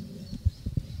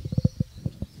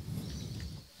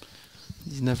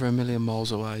 He's never a million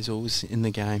miles away, he's always in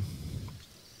the game.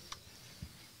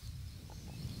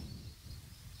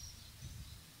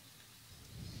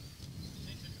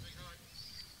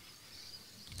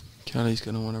 Kelly's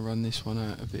going to want to run this one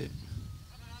out a bit.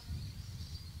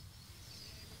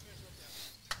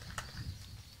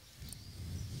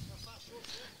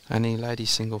 And the ladies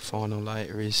single final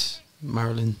later is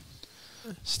Marilyn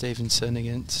Stevenson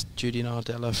against Judy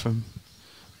Nardella from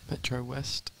Metro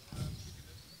West.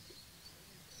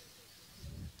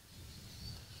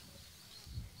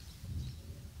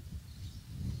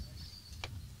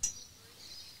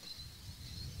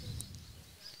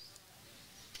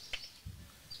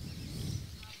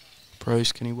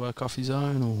 Bruce, can he work off his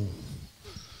own or?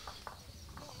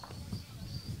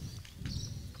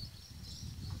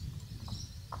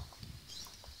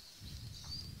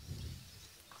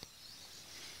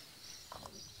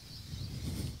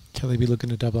 Kelly be looking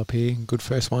to double up here. Good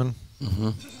first one. Mm-hmm.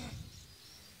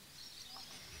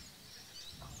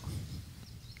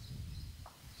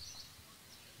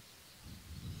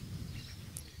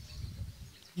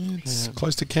 It's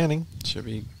close to canning. Should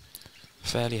be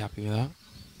fairly happy with that.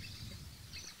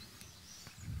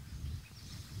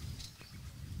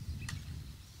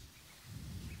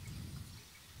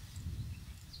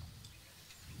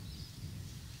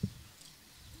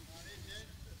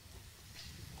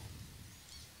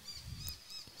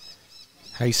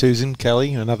 Hey Susan,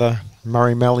 Kelly, another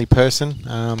Murray Melly person.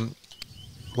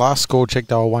 Last score check,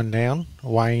 they were 1 down.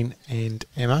 Wayne and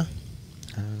Emma.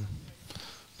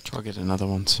 Try to get another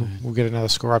one soon. We'll get another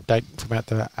score update from out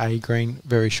the A green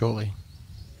very shortly.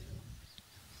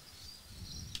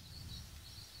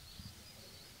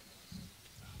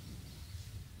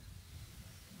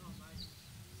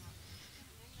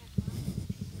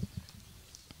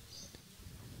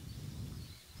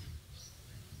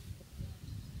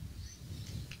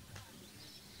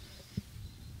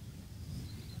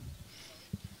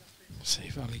 See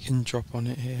if Ali can drop on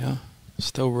it here.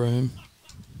 Still room.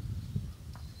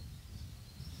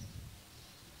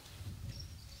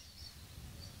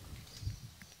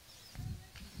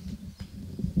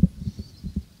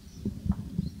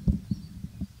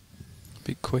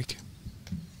 Bit quick.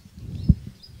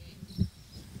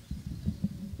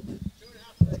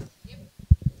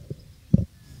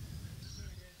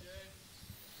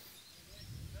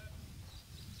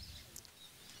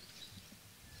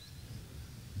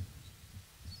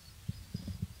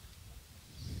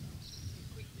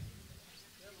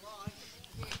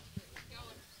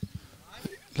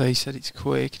 Lee said it's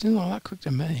quick. It didn't look that quick to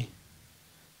me.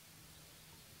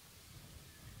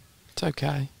 It's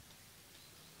okay.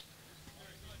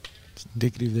 It's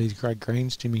indicative of these great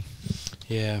greens, Jimmy.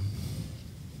 Yeah.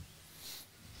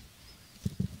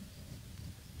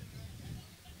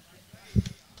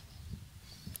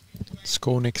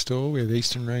 Score next door, we have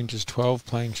Eastern Rangers 12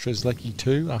 playing Strzelecki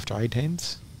 2 after 8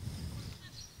 ends.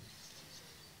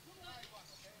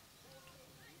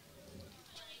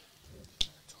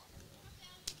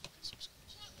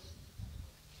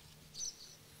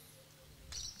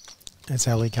 As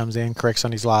Ali comes in, corrects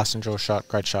on his last and draws shot.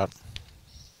 Great shot.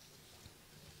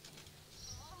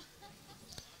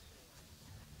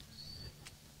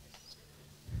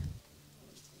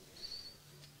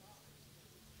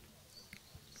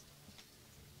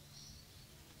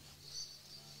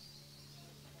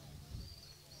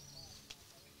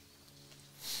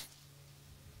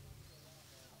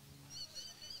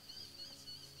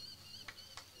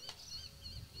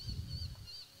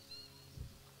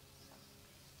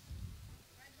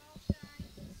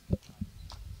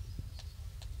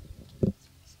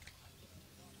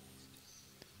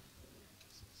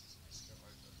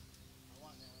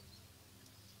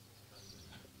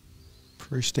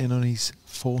 Bruce stand on his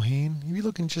forehand. If you're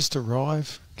looking just to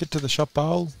arrive, get to the shot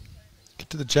bowl, get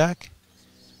to the jack.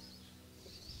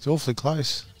 It's awfully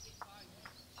close.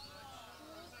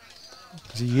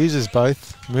 Because he uses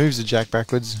both, moves the jack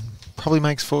backwards, probably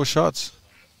makes 4 shots.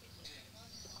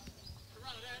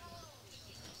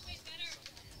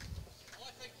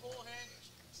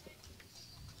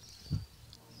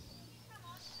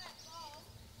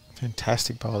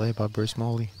 Fantastic bowl there by Bruce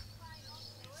Morley.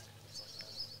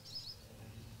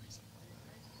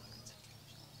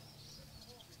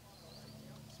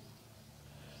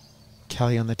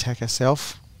 Kelly on the attack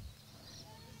herself.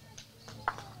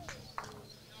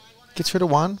 Gets rid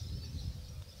of 1.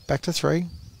 Back to 3.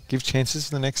 Give chances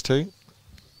for the next 2.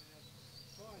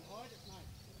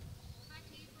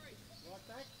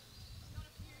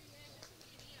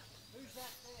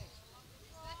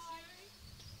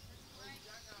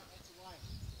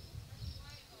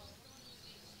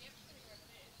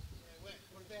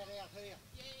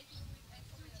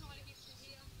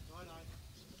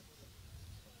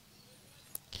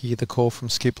 hear the call from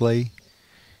Skip Lee.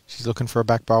 She's looking for a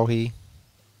back bowl here.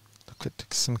 Look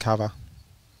at some cover.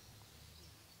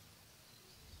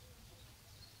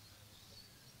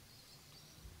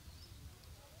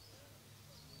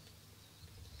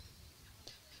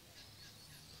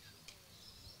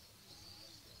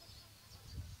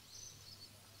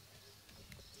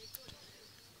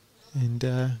 And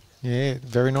yeah,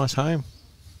 very nice home.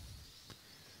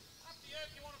 Up to you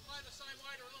if you want to play the same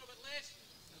weight or a little bit less.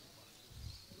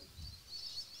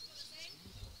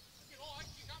 If you like,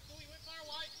 you can't pull your whip far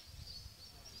away.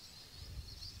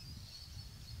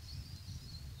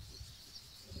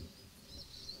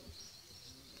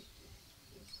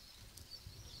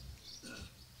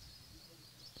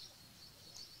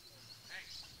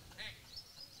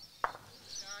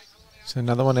 So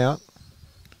another one out.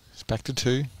 It's back to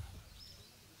 2.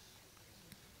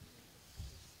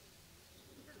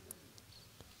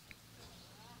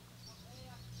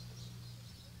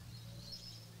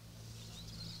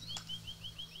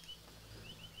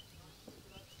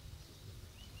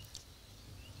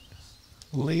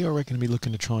 Lee, I reckon, will be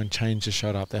looking to try and change the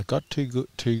shot up. They've got two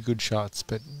good shots,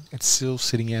 but it's still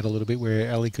sitting out a little bit where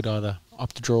Ellie could either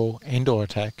opt to draw and or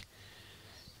attack.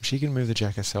 If she can move the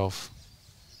jack herself,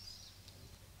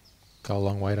 go a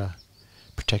long way to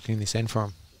protecting this end for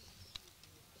him.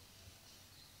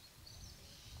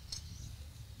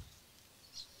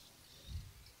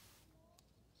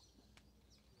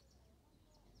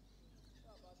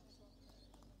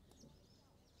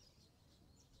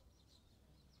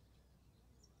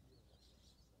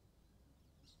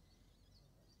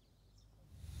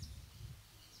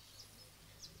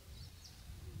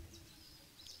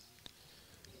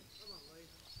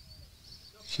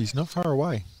 She's not far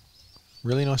away.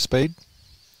 Really nice speed.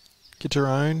 Get her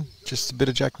own. Just a bit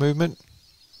of jack movement.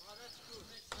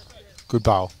 Good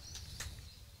bowl.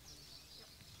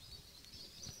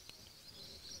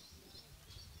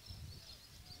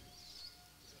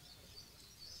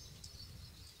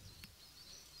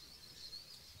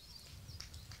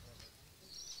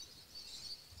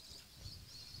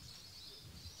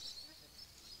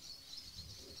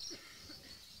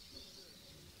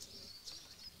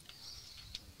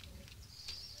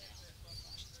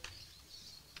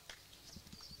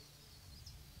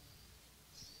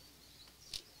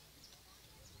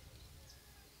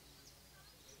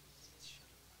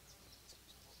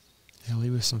 Ellie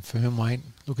with some firm weight,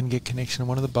 looking to get connection on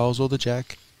one of the bowls or the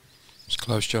jack. It's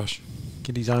close, Josh.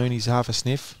 Get his own, he's half a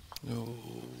sniff. Oh.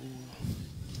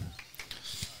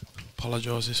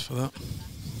 Apologises for that.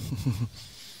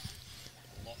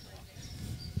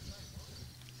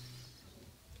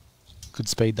 Good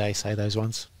speed, they say, those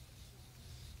ones.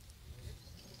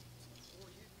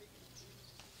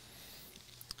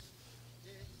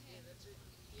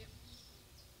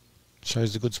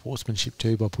 Shows the good sportsmanship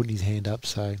too by putting his hand up,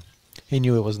 so he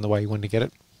knew it wasn't the way he wanted to get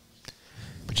it.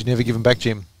 But you never give him back,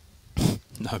 Jim.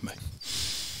 No, mate.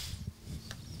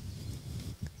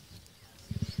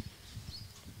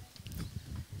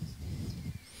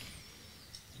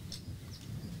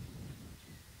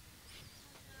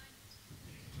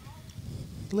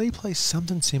 Lee plays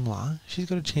something similar. She's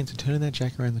got a chance of turning that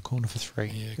jack around the corner for 3.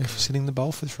 Yeah, If sitting the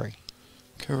bowl for 3.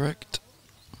 Correct.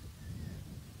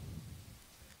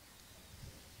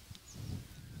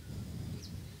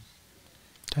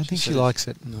 Don't think she said likes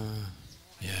it. No.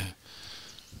 Yeah.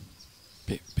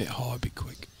 Bit high, bit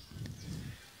quick.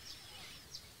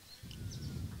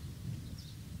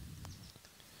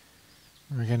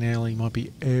 I reckon Ellie might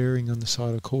be erring on the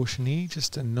side of caution here.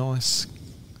 Just a nice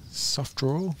soft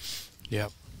draw.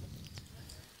 Yep.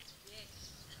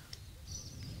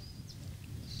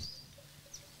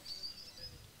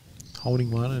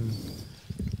 Holding one and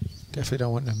definitely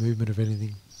don't want no movement of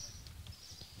anything.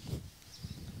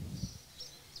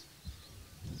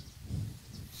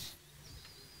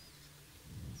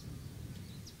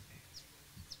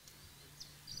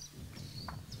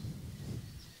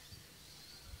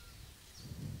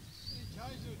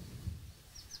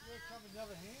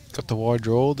 Got the wide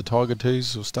draw. The Tiger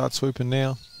Twos will start swooping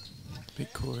now.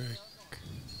 Bit quick.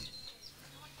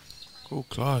 Oh,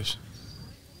 close.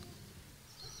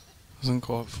 Doesn't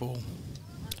quite fall.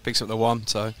 Picks up the 1,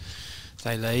 so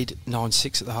they lead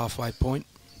 9-6 at the halfway point.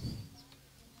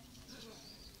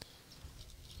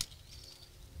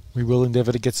 We will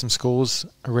endeavour to get some scores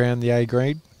around the A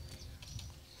grade.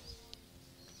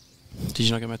 Did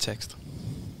you not get my text?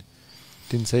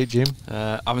 Didn't see it, Jim.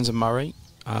 Ovens and Murray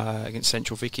against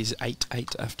Central Vic is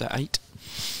 8-8 after 8.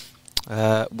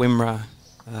 Wimmera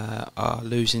are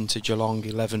losing to Geelong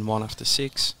 11-1 after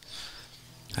 6.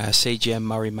 CGM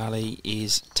Murray Malley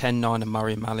is 10-9 and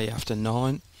Murray Malley after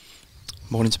 9.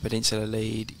 Mornington Peninsula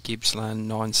lead Gippsland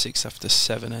 9-6 after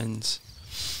 7 ends.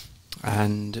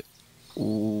 And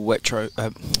Wetro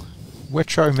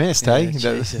Mest, yeah, eh?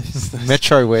 Jesus.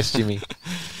 Metro West, Jimmy.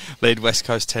 lead West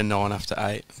Coast 10-9 after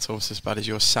 8. It's almost as bad as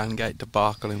your Sandgate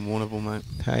debacle in Warrnambool, mate.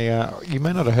 Hey, you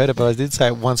may not have heard it, but I did say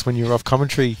it once when you were off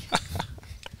commentary.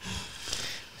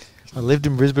 I lived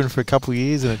in Brisbane for a couple of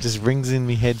years and it just rings in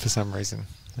my head for some reason.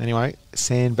 Anyway,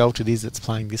 Sandbelt it is that's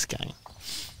playing this game.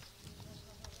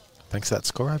 Thanks for that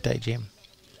score update, Jim.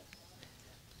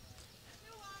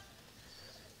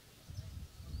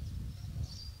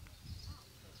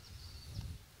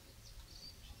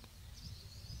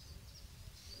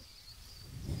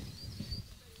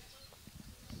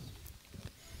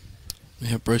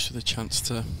 Yeah, Bruce with a chance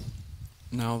to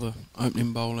nail the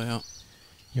opening bowl out.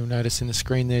 You'll notice in the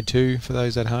screen there too, for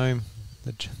those at home,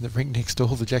 the rink next door,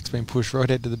 the jack's been pushed right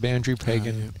out to the boundary peg,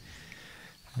 and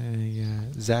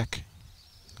Zach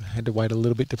had to wait a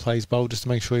little bit to play his bowl just to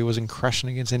make sure he wasn't crashing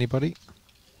against anybody.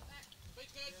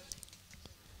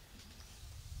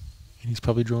 And he's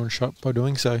probably drawn a shot by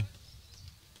doing so.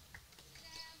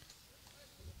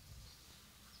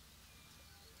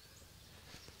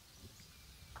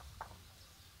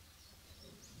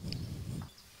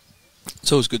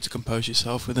 It's always good to compose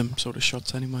yourself with them sort of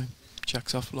shots anyway.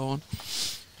 Jack's off line.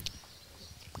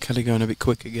 Kelly going a bit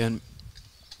quick again.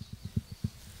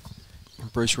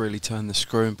 Bruce really turned the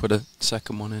screw and put a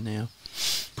second one in now.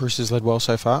 Bruce has led well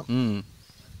so far. Mm.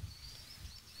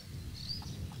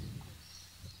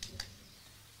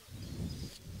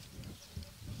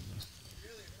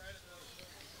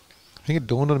 I think it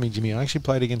dawned on me, Jimmy, I actually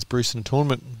played against Bruce in a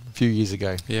tournament a few years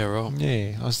ago. Yeah, right.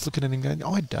 Yeah, I was looking at him going,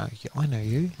 I know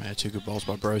you. Yeah, 2 good bowls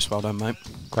by Bruce. Well done, mate.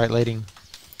 Great leading.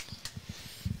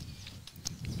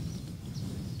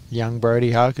 Young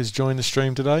Brody Hark has joined the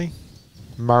stream today.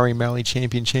 Murray Mallee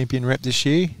champion rep this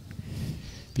year.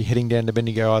 Be heading down to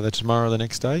Bendigo either tomorrow or the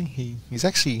next day. He's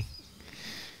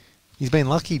been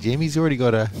lucky, Jim. He's already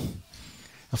got a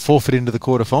forfeit into the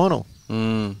quarter-final.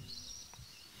 We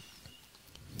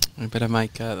better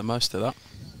make the most of that.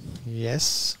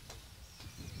 Yes.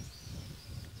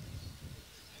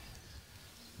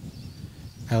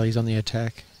 Ali's on the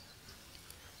attack.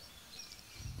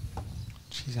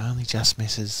 She's only just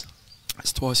misses.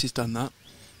 It's twice he's done that.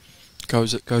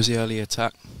 Goes the early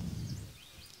attack.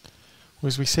 Well,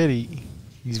 as we said,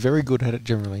 he's very good at it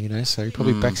generally, so he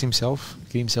probably backs himself,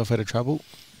 get himself out of trouble.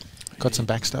 Got some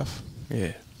back stuff.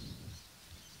 Yeah.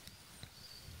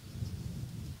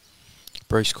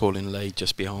 Bruce calling lead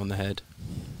just behind the head.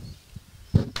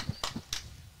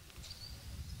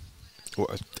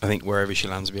 I think wherever she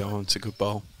lands behind, it's a good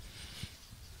bowl.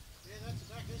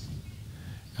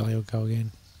 Ali will go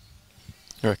again.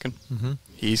 You reckon? Mm-hmm.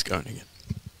 He's going again.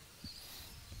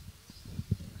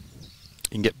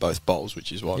 You can get both bowls,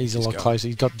 which is why He's a lot closer.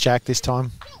 He's got Jack this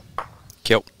time.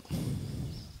 Kill.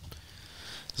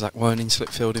 Zach Werning slip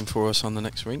fielding for us on the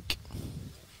next rink.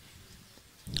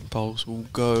 Bowls will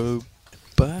go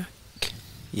back.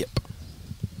 Yep.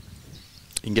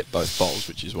 You can get both bowls,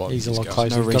 which is why He's a lot goes.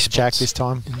 closer. No He's got Jack this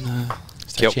time.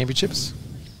 State championships.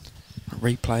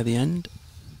 Replay the end.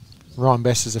 Ryan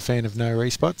Best is a fan of no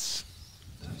respots.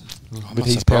 I'm With not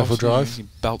his surprised, powerful drive. He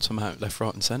belts them out left,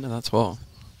 right and centre, that's why.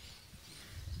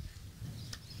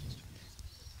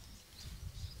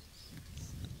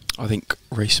 I think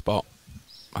respot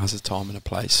has a time and a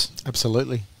place.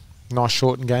 Absolutely. Nice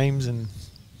shortened games and...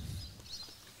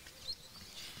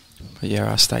 But yeah,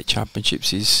 our state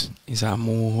championships is our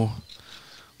more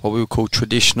what we would call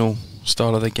traditional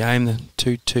style of the game. The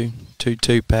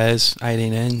 2-2 pairs,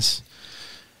 18 ends,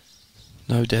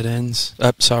 no dead ends.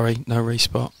 No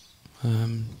respot.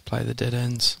 Play the dead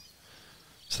ends,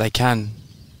 so they can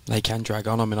drag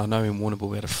on. I mean, I know in Warrnambool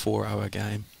we had a 4-hour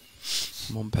game,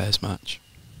 1 pairs match.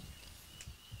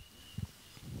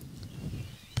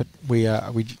 But we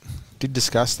did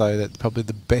discuss though that probably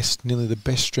nearly the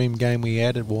best stream game we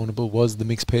had at Warrnambool was the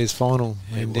mixed pairs final,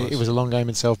 and it was a long game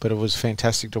itself, but it was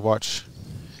fantastic to watch.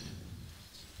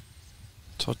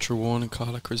 Todd Trewarn and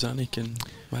Carla Krasanik and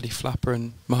Maddie Flapper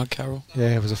and Mark Carroll.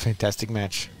 Yeah, it was a fantastic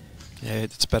match. Yeah,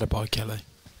 it's better by Kelly.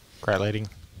 Great leading.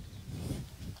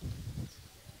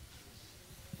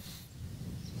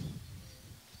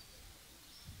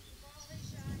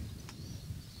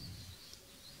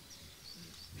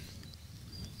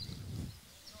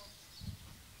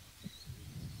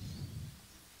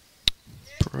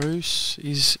 Bruce,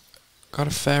 he's got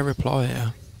a fair reply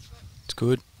here. It's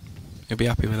good. He'll be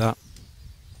happy with that.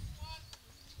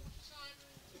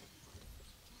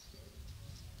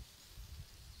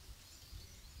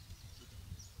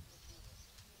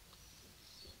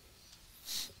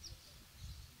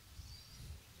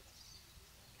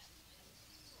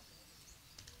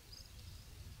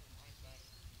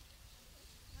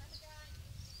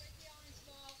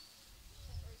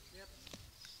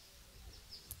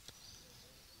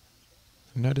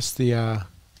 Notice the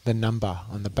number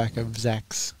on the back of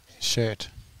Zach's shirt,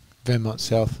 Vermont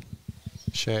South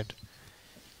shirt.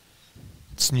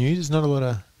 It's new. There's not a lot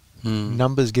of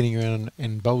numbers getting around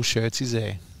in bowl shirts, is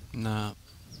there? Nah.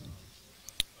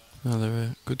 No, they're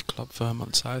a good club,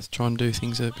 Vermont South. Try and do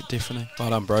things a bit differently.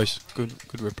 Well done, bros. Good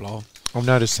reply. I've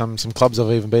noticed some clubs. I've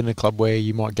even been in a club where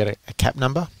you might get a cap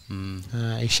number.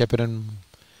 East Shepparton,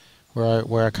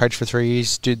 where I coached for 3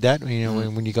 years, did that. You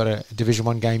know, when you got a Division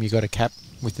 1 game, you got a cap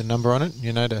with the number on it.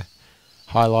 You know, to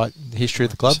highlight the history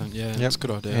of the club. Yeah, that's a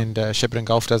good idea. And Shepparton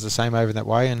Golf does the same over that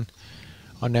way. And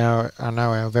I know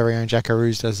our very own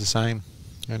Jackaroos does the same.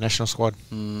 Our national squad.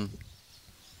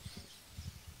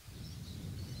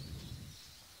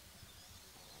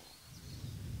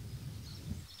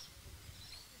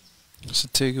 It's a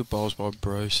 2 good balls by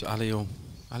Bruce. Ali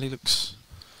looks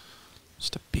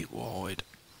just a bit wide.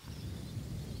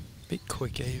 Bit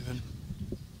quick even.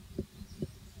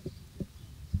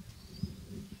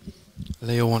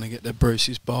 Leo want to get the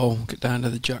Bruce's bowl, get down to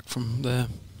the jack from there.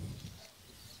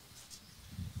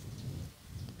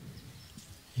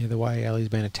 Yeah, the way Ali's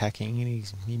been attacking, and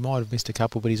he might have missed a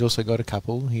couple, but he's also got a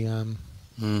couple. He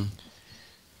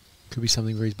could be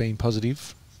something where he's been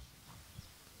positive.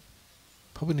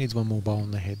 Probably needs one more bowl on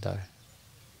the head though.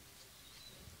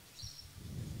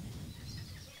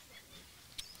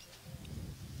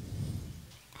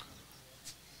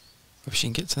 If she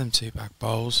can get to them 2 back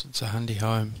bowls, it's a handy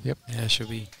home. Yep. Yeah, she'll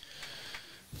be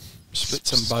splits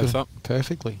them both up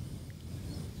perfectly.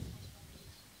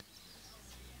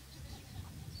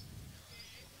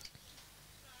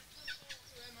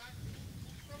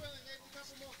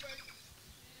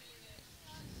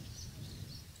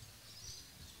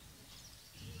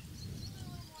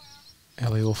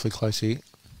 Ali awfully close here.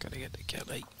 Gotta get to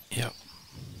Kelly. Yep.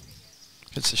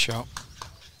 It's a shot.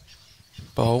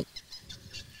 Bowl.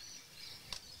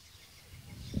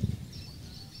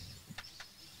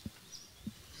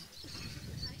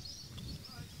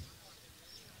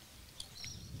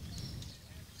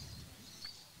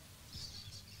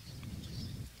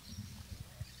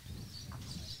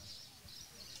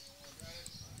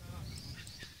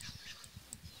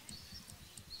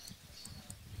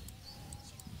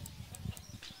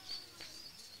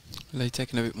 Lee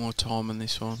taking a bit more time on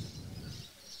this one.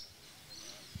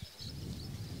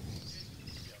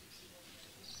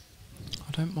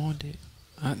 I don't mind it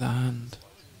at the hand.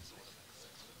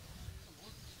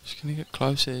 She's going to get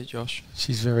close here, Josh.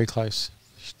 She's very close.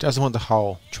 She doesn't want the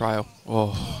hole. Trail.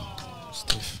 Oh,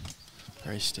 stiff.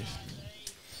 Very stiff.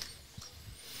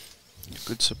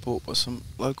 Good support by some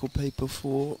local people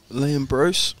for Lee and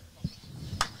Bruce.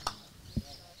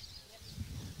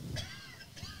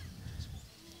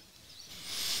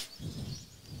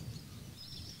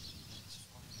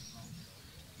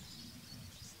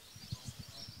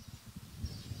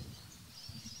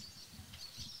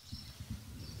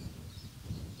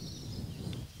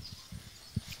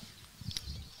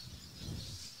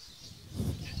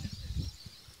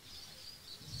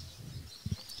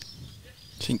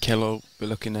 I think Keller will be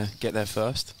looking to get there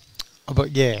first. Oh,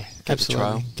 but yeah, Get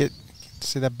absolutely.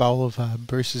 See that bowl of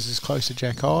Bruce's is close to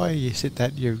Jack High. You sit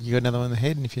that, you got another one in the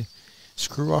head, and if you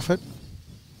screw off it,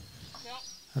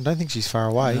 I don't think she's far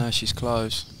away. No, she's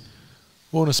close.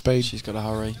 Warner speed. She's got to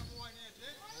hurry.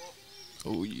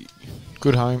 Oh,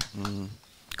 Good home.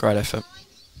 Great effort.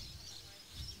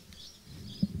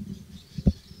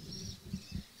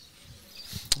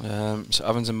 So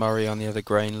Evans and Murray on the other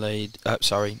green lead.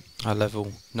 Are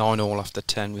level 9-all after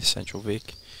 10 with Central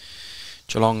Vic.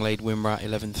 Geelong lead Wimmera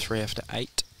 11-3 after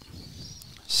 8.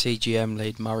 CGM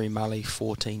lead Murray Mallee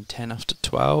 14-10 after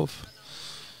 12.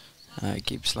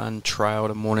 Gippsland trailed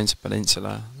at Mornington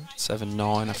Peninsula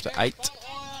 7-9 after 8.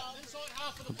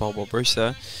 Bob Bruce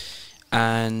there.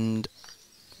 And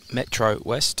Metro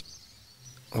West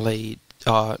lead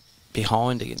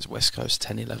behind against West Coast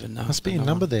 10-11 now. Must be a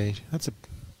number there. That's a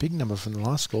big number from the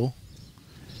last score.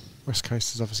 West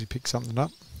Coast has obviously picked something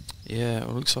up. Yeah, it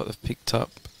looks like they've picked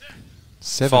up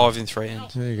 7. 5 in 3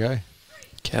 ends. There you go.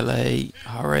 Kelly,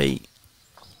 hurry.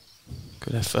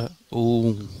 Good effort.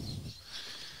 Ooh.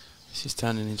 This is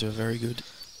turning into a very good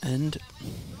end.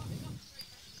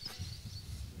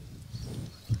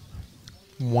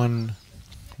 One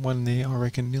there, I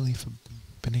reckon, nearly for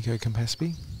Bendigo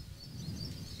Campaspe.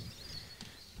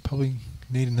 Probably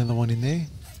need another one in there.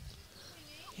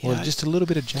 Or just a little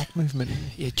bit of jack movement.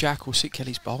 Yeah, Jack will sit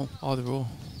Kelly's bowl, either or.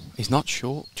 He's not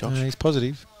short, Josh. He's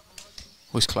positive.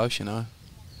 Well, he's close, you know.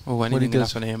 Oh, anything can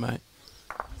happen here, mate.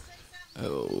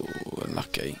 Oh,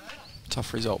 unlucky.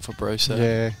 Tough result for Bruce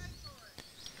there. Yeah.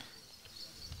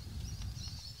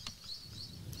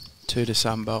 2 to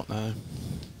Sandbelt now.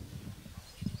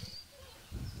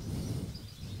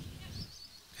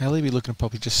 Ali be looking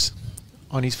probably just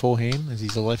on his forehand as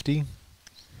he's a lefty.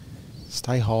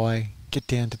 Stay high, get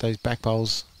down to those back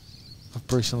bowls of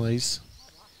Bruce and Lee's.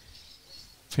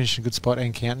 Finish in a good spot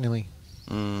and count nearly.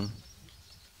 Mm.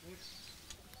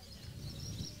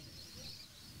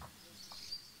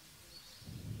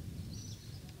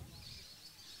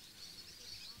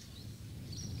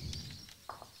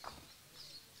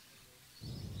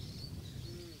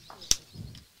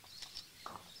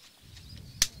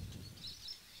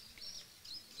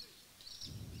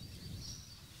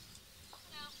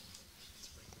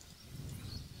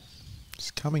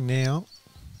 It's coming now.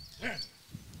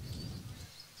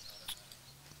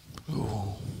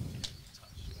 Ooh.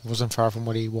 Wasn't far from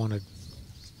what he wanted.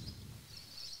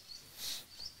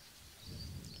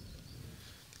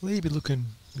 Lee be looking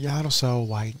yard or so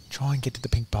away, try and get to the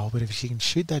pink bowl, but if she can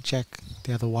shoot that jack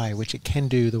the other way, which it can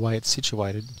do the way it's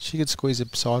situated, she could squeeze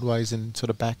it sideways and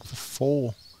sort of back for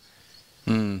 4.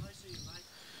 Mm.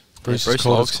 Bruce Bruce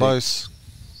called likes us it. close.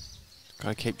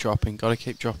 Gotta keep dropping, gotta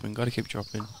keep dropping, gotta keep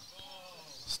dropping.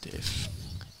 Stiff.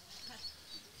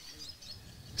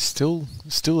 Still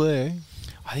there.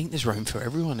 I think there's room for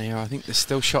everyone here. I think there's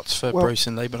still shots for Well, Bruce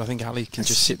and Lee, but I think Ali can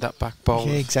just sit that back bowl.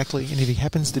 Yeah, exactly. And if he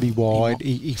happens to be wide,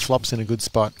 he flops in a good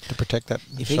spot to protect that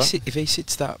shot. If he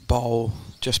sits that bowl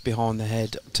just behind the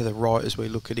head to the right as we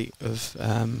look at it of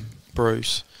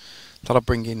Bruce, that'll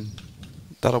bring in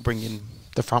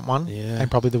The front one, Yeah.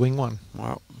 and probably the wing one.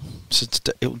 well, so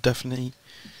it'll definitely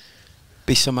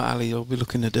be something Ali will be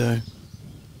looking to do.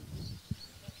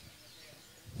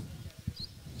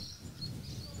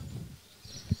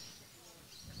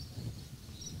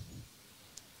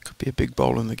 Could be a big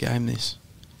bowl in the game. This.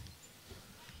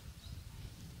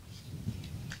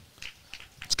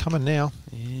 It's coming now.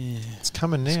 Yeah. It's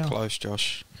coming now. It's close,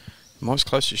 Josh. Most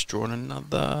closest drawing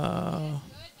another.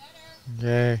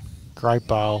 Yeah, great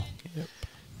bowl. Yep.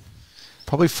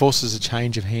 Probably forces a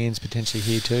change of hands potentially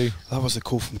here too. That was the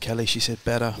call from Kelly. She said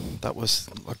better. That was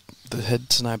like the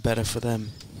head's now better for them.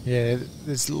 Yeah,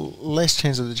 there's less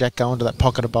chance of the jack going to that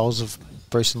pocket of bowls of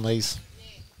Bruce and Lee's.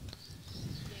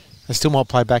 They still might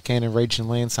play backhand and reach and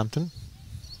land something.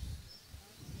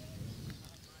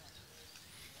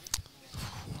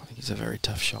 I think it's a very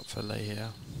tough shot for Lee here.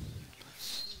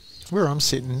 Where I'm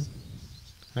sitting,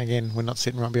 again, we're not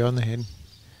sitting right behind the head.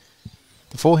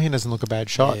 The forehand doesn't look a bad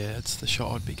shot. Yeah, it's the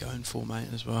shot I'd be going for, mate,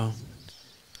 as well.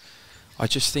 I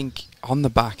just think on the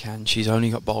backhand, she's only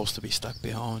got bowls to be stuck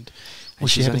behind. Well,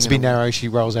 she she's happens to only be gonna- narrow. She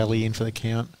rolls Ali in for the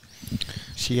count.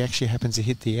 She actually happens to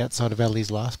hit the outside of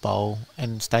Ali's last bowl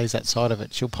and stays that side of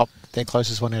it. She'll pop their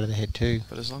closest one out of the head too.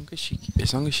 But as long as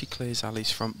she clears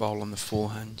Ali's front bowl on the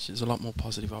forehand, there's a lot more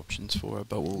positive options for her.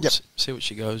 But we'll Yep. see what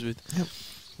she goes with. Yep.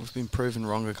 We've been proven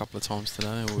wrong a couple of times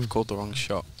today. We've called the wrong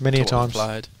shot. Many to a what times. we've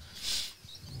played.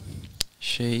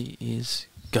 She is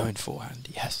going forehand.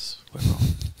 Yes, we're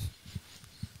wrong.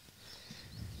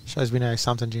 Shows we know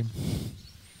something, Jim.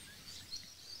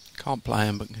 Can't play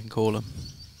him, but can call him.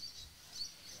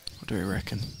 What do we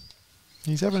reckon?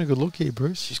 He's having a good look here,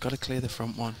 Bruce. She's got to clear the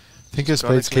front one. I think her She's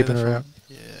gotta speed's clear keeping the her out.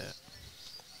 front.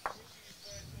 Yeah.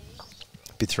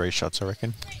 Be 3 shots, I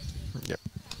reckon. Yep.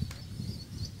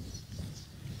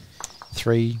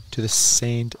 3 to the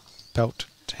Sandbelt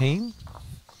team.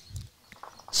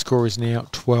 Score is now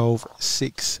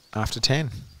 12-6 after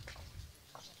 10.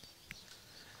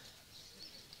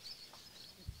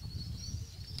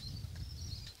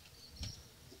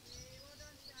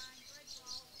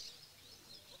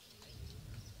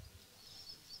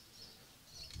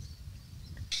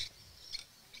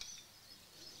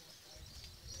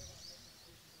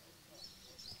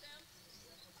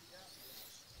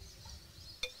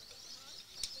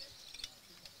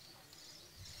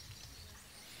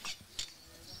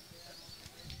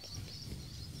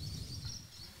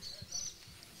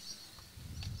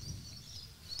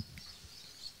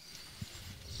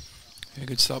 Yeah,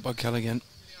 good start by Callaghan.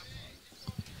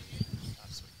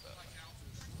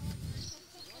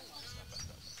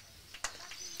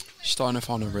 She's starting to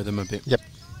find a rhythm a bit. Yep.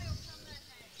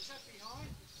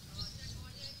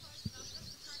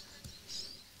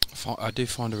 I do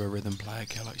find her a rhythm player,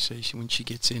 Cal. Like, when she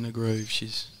gets in a groove,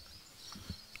 she's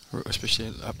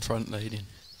especially up front leading.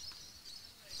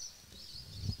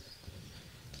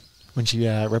 When she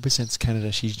represents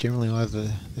Canada, she's generally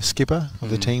either the skipper of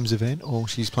the team's event or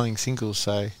she's playing singles.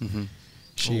 So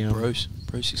she,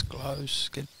 Bruce is close.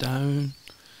 Get down.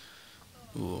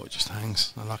 Oh, it just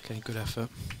hangs. Unlucky. Good effort.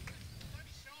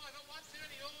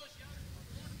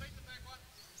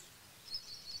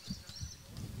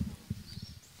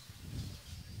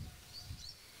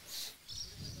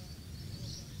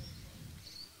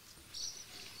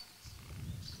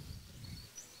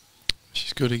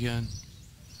 Good again.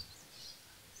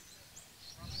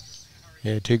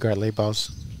 Yeah, 2 great lead bowls.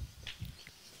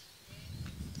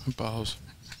 Bowls.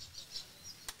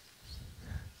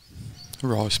 A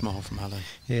wry smile from Ali.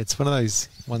 Yeah, it's one of those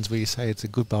ones where you say it's a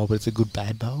good bowl, but it's a good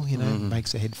bad bowl, you know.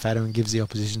 Makes the head fatter and gives the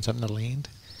opposition something to land.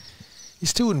 You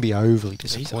still wouldn't be overly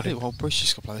disappointed. Well, Bruce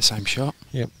just got to play the same shot.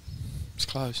 Yep. It's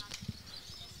close.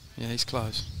 Yeah, he's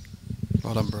close.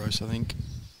 Well done, Bruce, I think.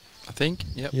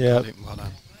 Yep. Yeah. Well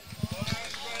done.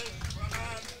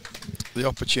 The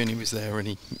opportunity was there and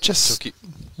he Just took it.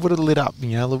 would have lit up, you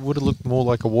know. Would have looked more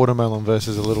like a watermelon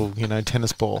versus a little, you know,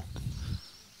 tennis ball.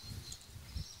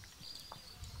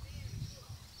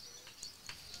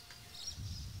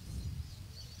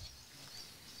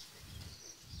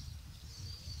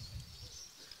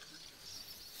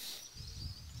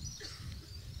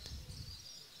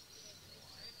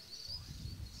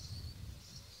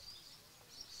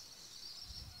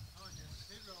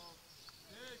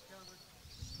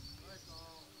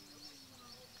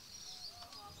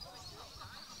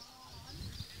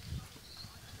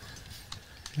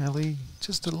 Ali,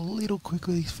 just a little quick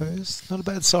with his first. Not a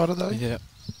bad sider though. Yeah.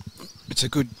 It's a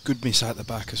good miss out the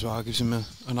back as well. Gives him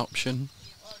an option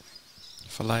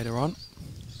for later on.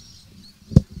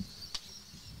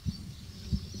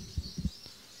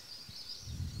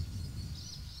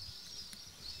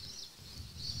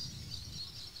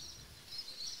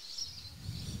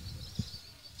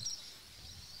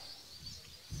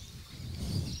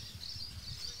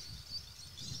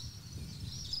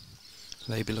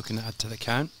 They'd be looking to add to the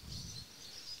count.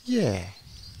 Yeah.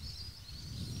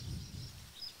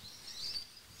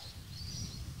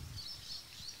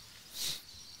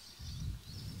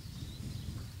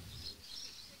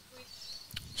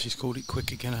 She's called it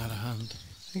quick again out of hand.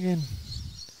 Again,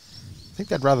 I think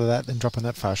they'd rather that than dropping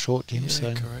that far short, Jim. Yeah,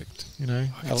 So, correct. you know,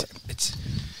 I think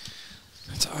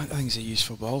it's a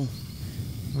useful bowl.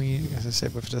 we, as I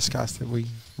said, we've discussed that we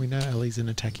know Ali's an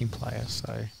attacking player,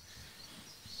 so.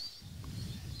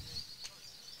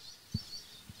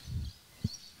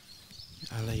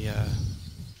 Ali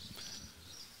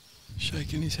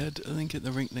shaking his head. I think at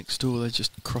the rink next door they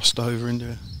just crossed over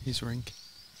into his rink.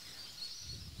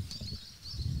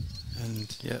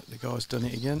 And yeah, the guy's done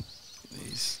it again.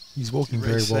 He's walking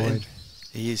very resetting. wide.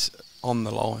 He is on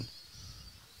the line.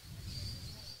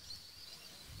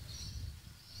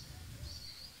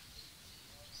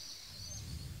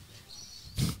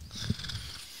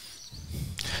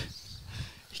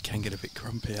 He can get a bit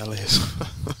grumpy, Ali.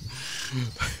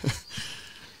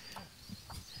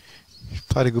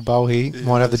 Played a good bowl here. Yeah,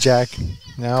 Might have the jack.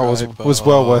 No, it Great was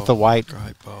well bowl. worth the wait.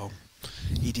 Great bowl.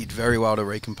 He did very well to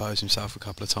recompose himself a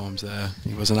couple of times there.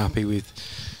 He wasn't happy with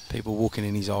people walking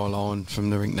in his eye line from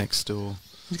the rink next door.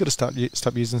 He's got to stop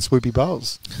using swoopy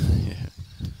bowls. Yeah.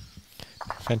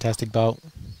 Fantastic bowl.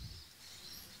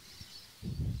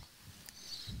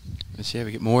 Let's see if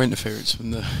we get more interference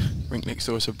from the rink next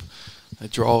door. So a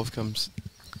drive comes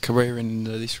careering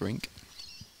into this rink.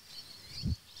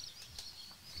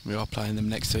 We are playing them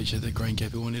next to each other.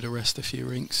 Greenkeeper wanted to rest a few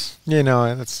rinks. Yeah,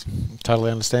 no, that's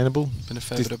totally understandable. Been a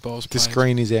fair bit of balls This played.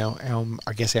 green is our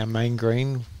I guess our main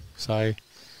green, so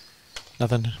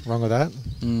nothing wrong with that.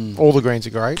 All the greens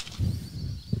are great.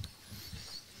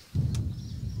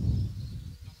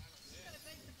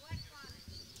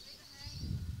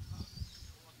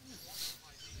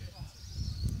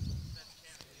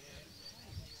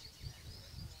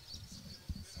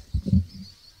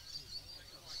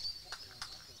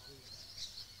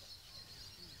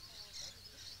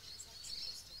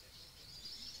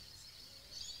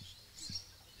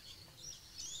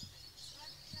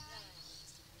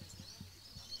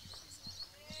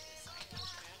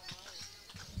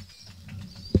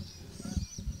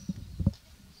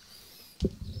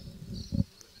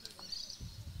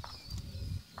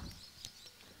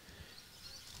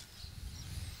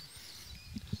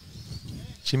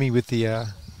 Jimmy, with the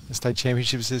state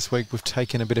championships this week, we've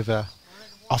taken a bit of a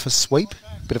office sweep,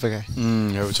 bit of a Yeah,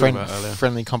 we were talking about earlier.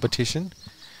 friendly competition.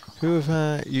 Who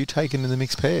have you taken in the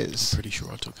mixed pairs? Pretty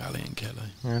sure I took Ali and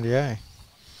Kelly. And yeah,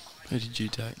 Who did you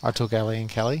take? I took Ali and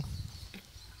Kelly.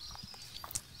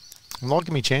 I'm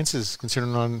liking me chances,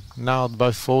 considering I nailed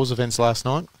both falls events last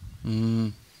night.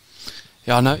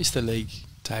 Yeah, I noticed the league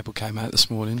table came out this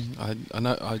morning. I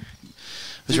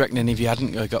was reckoning if you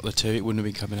hadn't got the two, it wouldn't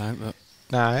have been coming out. But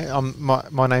No,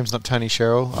 my name's not Tony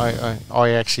Sherrill. I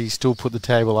actually still put the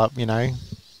table up, you know.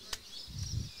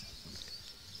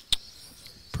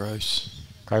 Bruce.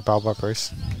 Great bowl by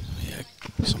Bruce. Yeah,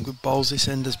 some good bowls this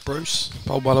end as Bruce.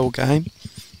 Bowled well all game.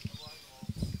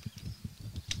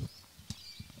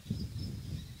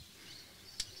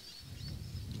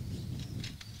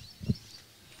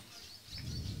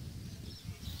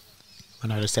 I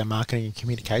noticed our marketing and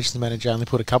communications manager only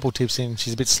put a couple tips in.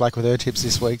 She's a bit slack with her tips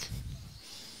this week.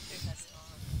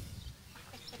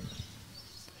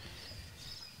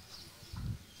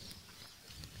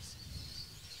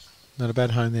 Not a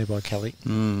bad home there by Kelly.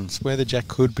 It's where the jack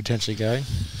could potentially go.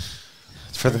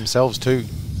 It's for themselves too.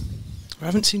 I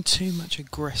haven't seen too much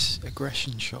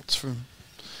aggression shots from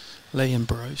Lee and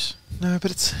Bruce. No, but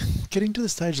it's getting to the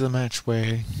stage of the match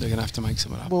where They're going to have to make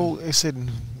something happen. well, I said,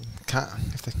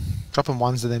 if they're dropping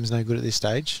ones to them is no good at this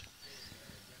stage.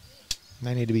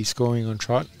 They need to be scoring on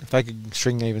trot. If they could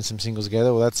string even some singles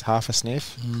together, well, that's half a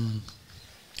sniff.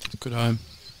 Good home.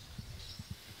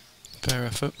 Fair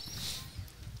effort.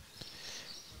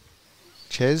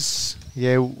 Ches,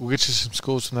 yeah, we'll get you some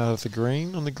scores from that off the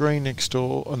green. On the green next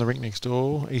door, on the rink next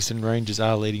door, Eastern Rangers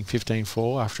are leading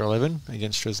 15-4 after 11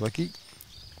 against Strzelecki.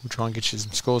 We'll try and get you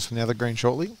some scores from the other green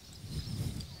shortly.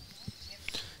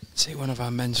 See one of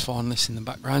our men's finalists in the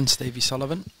background, Stevie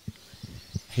Sullivan.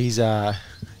 He's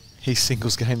his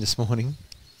singles game this morning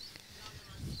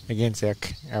against our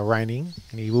reigning,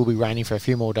 and he will be reigning for a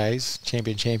few more days.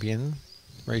 Champion.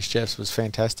 Reece Jeffs was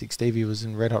fantastic. Stevie was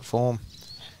in red hot form.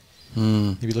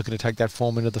 He'll be looking to take that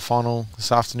form into the final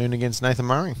this afternoon against Nathan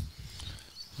Murray.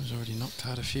 He's already knocked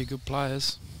out a few good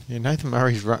players. Yeah, Nathan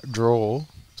Murray's draw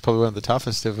is probably one of the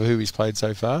toughest of who he's played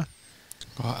so far.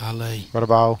 Got Ali. What a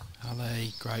bowl.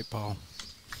 Ali, great bowl.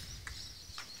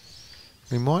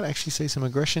 We might actually see some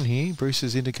aggression here. Bruce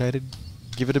has indicated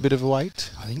give it a bit of a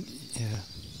wait. I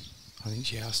think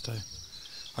she has to.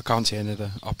 I can't see any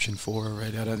other option for her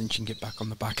really. I don't think she can get back on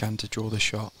the backhand to draw the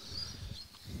shot.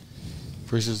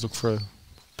 Bruce has looked for a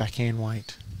backhand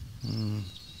wait. Here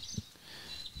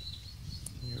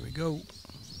we go.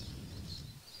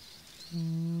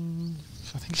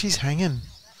 I think she's hanging,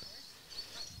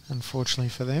 unfortunately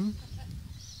for them.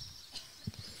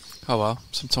 Oh well,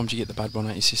 sometimes you get the bad one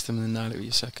out your system and then nail it with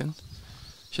your second.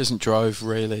 She hasn't drove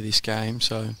really this game,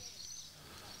 so...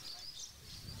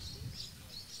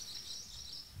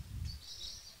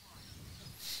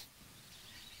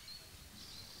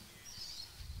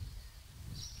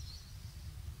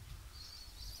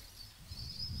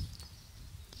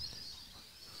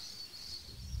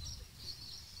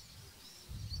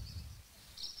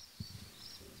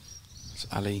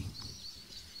 Ali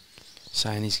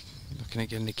saying he's looking at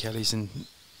getting the Kellys and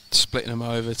splitting them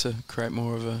over to create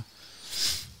more of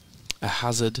a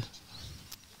hazard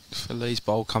for Lee's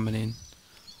bowl coming in.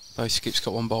 Both skips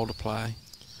got one bowl to play.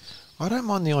 I don't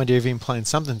mind the idea of him playing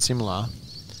something similar,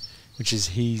 which is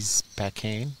his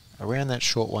backhand around that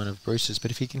short one of Bruce's,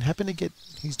 but if he can happen to get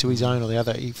his to his own or the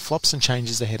other, he flops and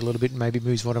changes the head a little bit and maybe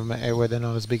moves one of them out where they're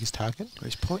not as big as target.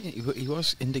 He's pointing, he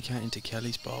was indicating to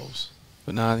Kelly's bowls.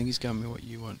 But no, I think he's going with what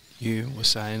you were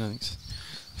saying. I think it's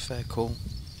a fair call.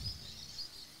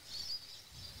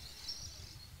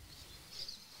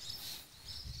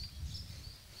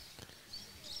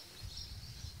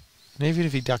 And even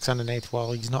if he ducks underneath,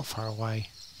 well, he's not far away.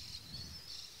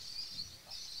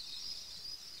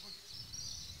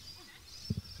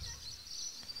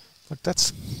 Look,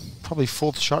 that's probably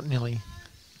fourth shot nearly.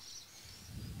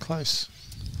 Close.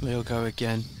 Lee'll go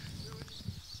again.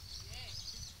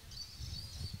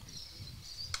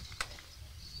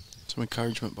 Some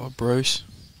encouragement by Bruce.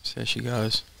 So there she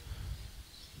goes.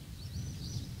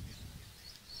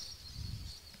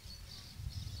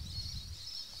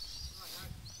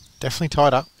 Definitely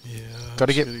tied up. Yeah. Got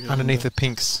to get underneath the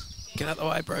pinks. Get out of the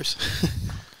way, Bruce.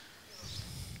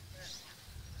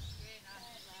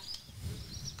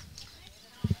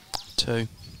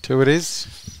 Two it is.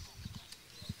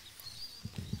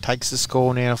 Takes the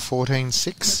score now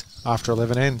 14-6 after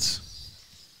 11 ends.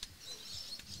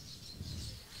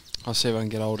 I'll see if I can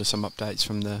get hold of some updates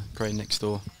from the green next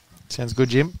door. Sounds good,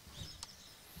 Jim.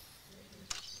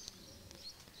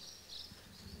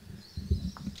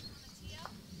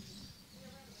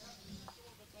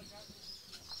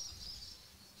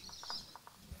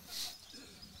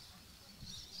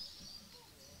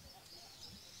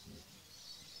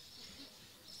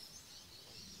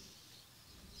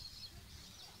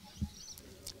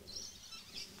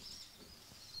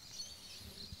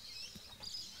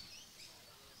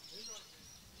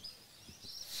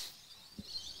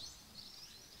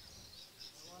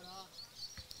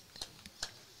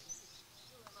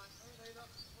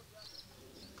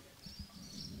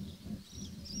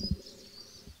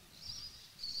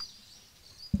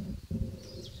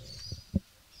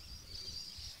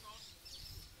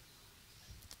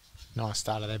 Nice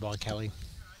starter there by Kelly.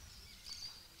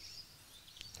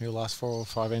 The last 4 or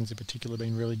 5 ends in particular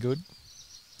been really good.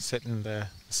 Setting the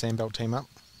Sandbelt team up.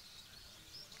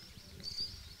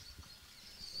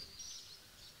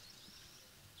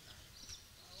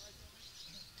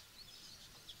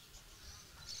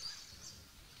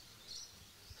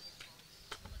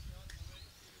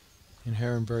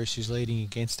 her and Bruce, who's leading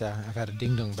against her, have had a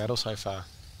ding-dong battle so far.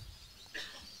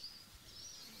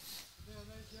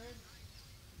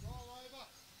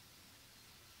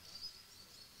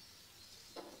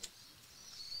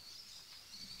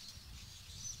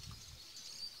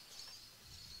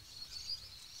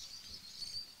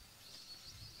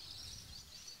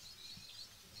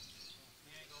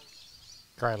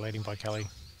 Great leading by Kelly.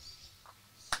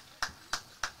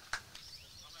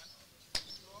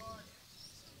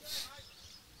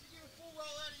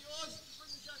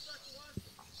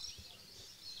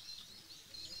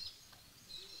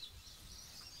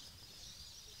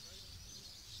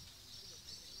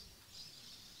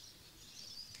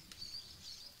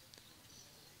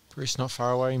 Bruce not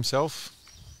far away himself.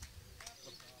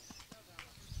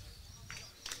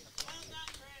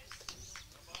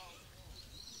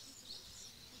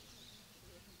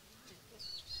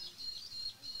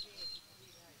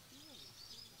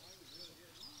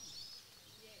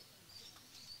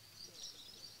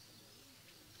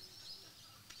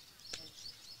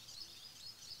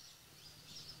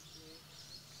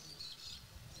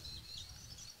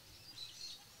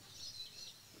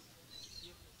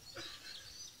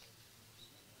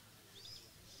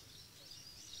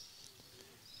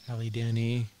 Ali down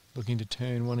here looking to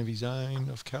turn one of his own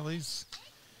off Kelly's.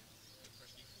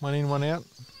 One in, one out.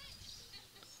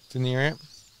 It's in the air.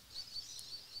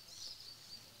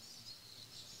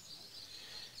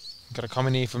 Got a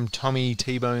comment here from Tommy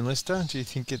T-Bone Lister. Do you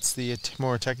think it's the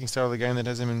more attacking style of the game that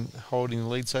has him holding the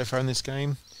lead so far in this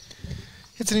game?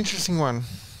 It's an interesting one.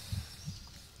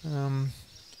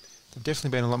 They've definitely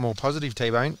been a lot more positive,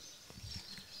 T-Bone.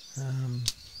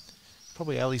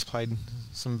 Probably Ali's played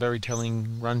some very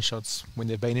telling run shots when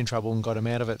they've been in trouble and got him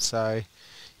out of it, so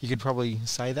you could probably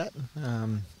say that.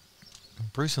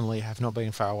 Bruce and Lee have not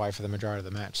been far away for the majority of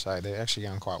the match, so they're actually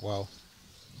going quite well.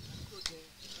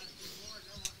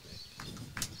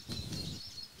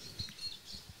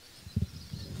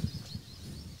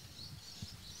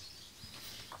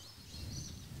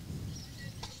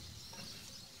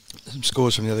 Some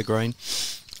scores from the other green.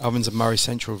 Ovens and Murray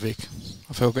Central Vic.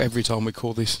 I feel every time we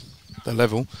call this the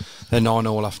level, they're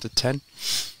 9-all after 10.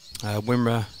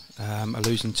 Wimmera are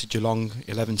losing to Geelong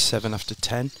 11-7 after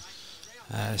 10.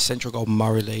 Central Golden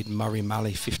Murray lead Murray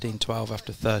Mallee 15-12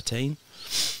 after 13.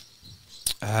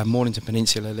 Mornington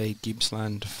Peninsula lead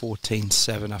Gippsland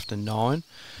 14-7 after 9.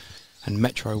 And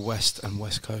Metro West and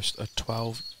West Coast are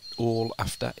 12 all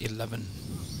after 11.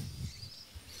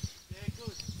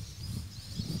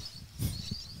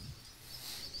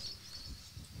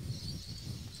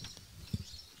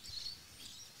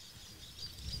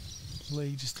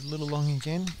 Lee just a little long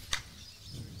again.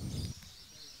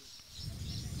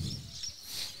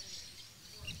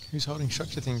 Who's holding shot,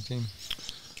 do you think, Tim?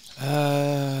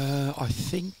 I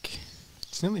think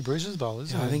it's nearly Bruce's bowl,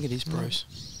 isn't it? I think it is Bruce.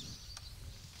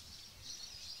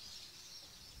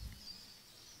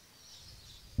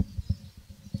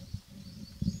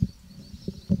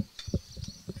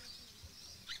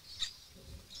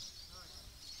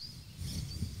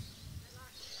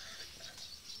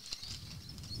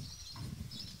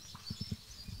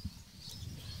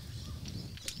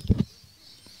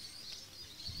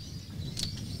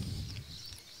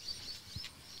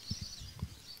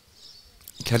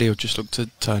 Kelly will just look to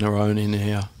turn her own in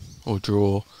here or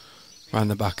draw around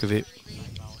the back of it.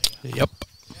 Yep,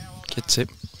 gets it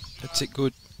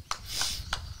good.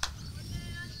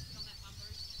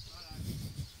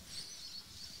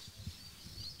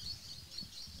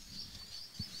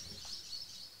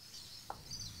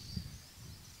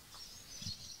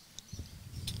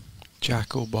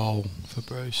 Jack or bowl for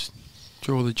Bruce.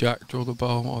 Draw the jack, draw the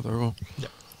bowl, either or.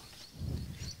 Yep.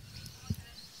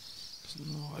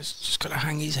 He's just got to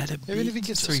hang his head a bit. Even if he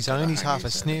gets to his own, he's half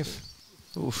a sniff.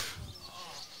 Oof.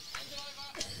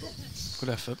 Good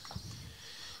effort.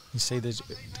 You see the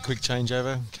quick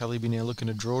changeover. Kelly be now looking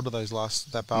to draw to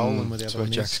that bowl and with the other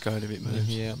one. Jack's going a bit moves.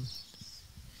 Yeah.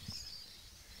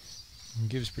 And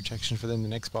gives protection for then the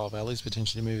next bowl of Ali's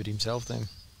potentially move it himself then.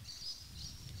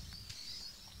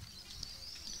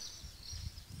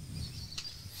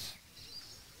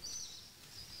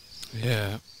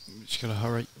 Yeah. Just got to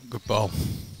hurry. Good bowl.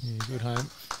 Yeah, good home.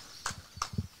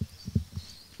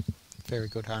 Very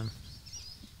good home.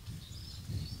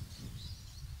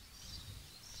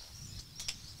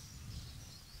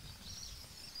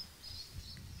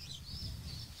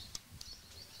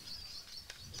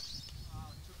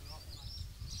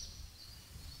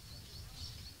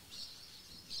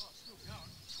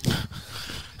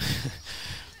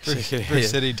 Bruce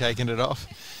said he'd taken it off,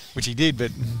 which he did,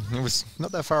 but it was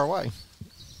not that far away.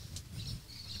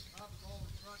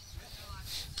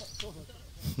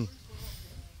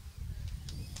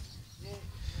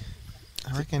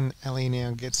 I reckon Ali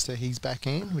now gets to his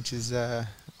backhand, which is on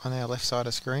our left side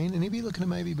of screen, and he'll be looking to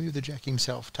maybe move the jack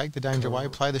himself, take the danger away,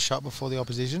 play the shot before the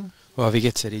opposition. Well, if he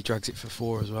gets it, he drags it for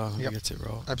 4 as well. If Yep. he gets it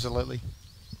right. Absolutely.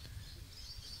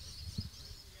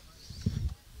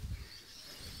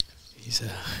 He's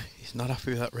not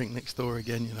happy with that rink next door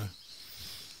again, you know.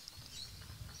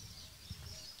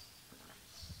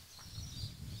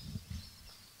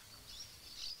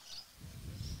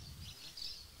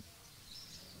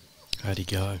 How'd he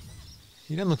go?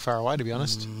 He doesn't look far away, to be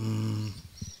honest.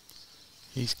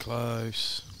 He's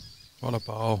close. What a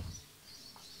bowl.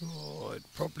 Oh, it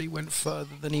probably went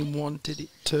further than he wanted it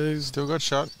to. Still got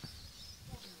shot.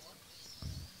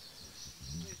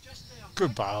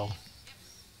 Good bowl.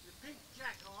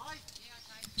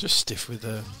 Just stiff with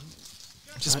the...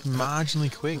 Just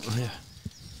marginally quick. Yeah.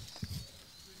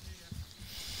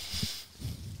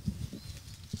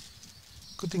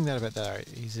 Good thing about that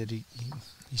is that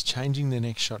he's changing the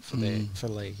next shot for for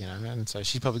league, you know, and so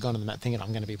she's probably gone to the mat thinking I'm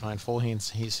going to be playing forehands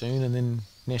here soon, and then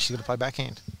now she's got to play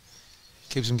backhand.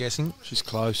 Keeps him guessing. She's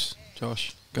close,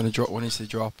 Josh. Going to drop one, needs to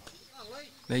drop.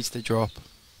 Needs to drop.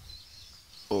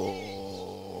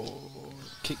 Oh,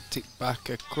 kicked it back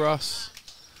across.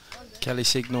 Kelly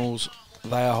signals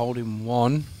they are holding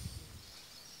 1.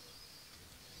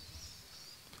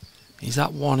 Is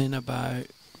that 1 in about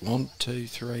 1, 2,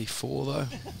 3, 4 though?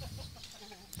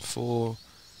 For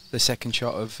the second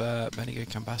shot of Bendigo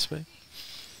Campaspe.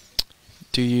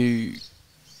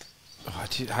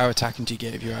 How attacking do you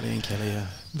get if you're Ali and Kelly?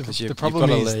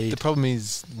 The problem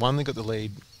is 1, they got the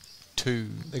lead. 2,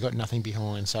 they got nothing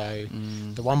behind. So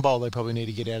the 1 bowl they probably need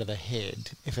to get out of the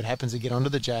head. If it happens to get onto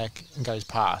the jack and goes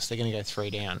past, they're going to go 3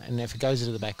 down. And if it goes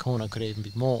into the back corner, it could even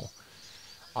be more.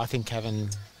 I think having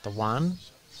the 1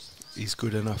 is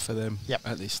good enough for them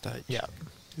at this stage. Yeah,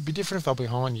 it'd be different if they're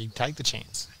behind. You take the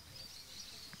chance.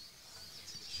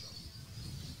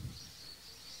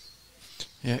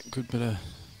 Yeah, good bit of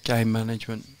game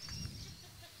management.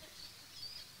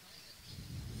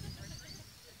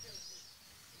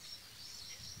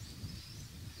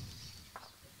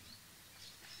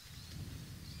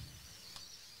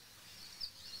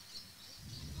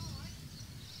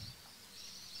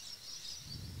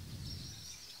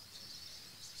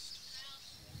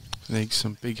 I think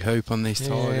some big hope on these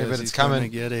Tigers. Yeah, but He's it's coming. To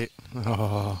get it.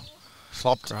 Oh,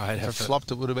 Flopped. Great If it effort.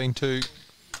 flopped, it would have been 2.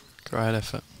 Great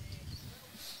effort.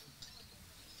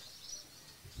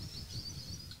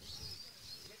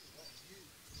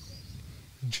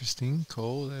 Interesting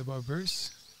call there by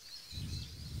Bruce.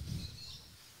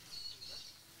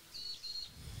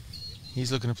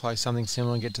 He's looking to play something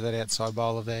similar and get to that outside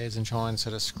bowl of theirs and try and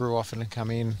sort of screw off it and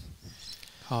come in.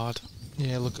 Hard.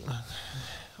 Yeah, look,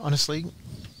 honestly,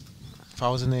 if I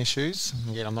was in their shoes,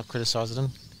 again, I'm not criticising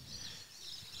them,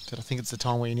 but I think it's the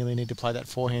time where you nearly need to play that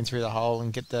forehand through the hole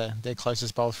and get their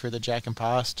closest bowl through the jack and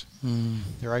past.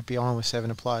 They're 8 behind with 7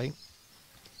 to play,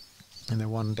 and they're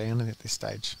 1 down at this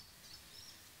stage.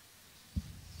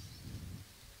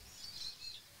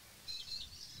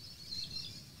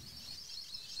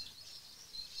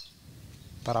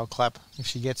 But I'll clap if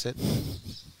she gets it.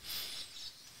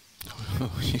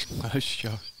 Oh, she's close,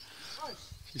 Josh.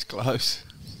 She's close.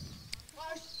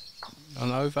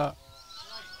 And over.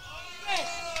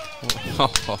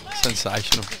 Oh,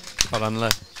 sensational. Well done, Lee.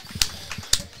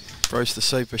 Bruce, the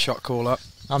super shot caller.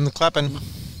 I'm the clapping.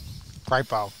 Great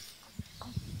bowl.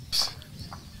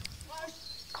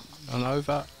 And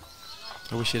over.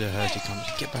 I wish you'd have heard you come.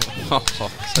 Get back.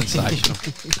 Oh, sensational.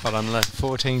 Well done, Lee.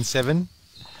 14-7.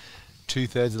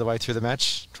 2/3 of the way through the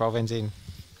match. 12 ends in.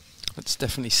 It's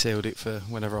definitely sealed it for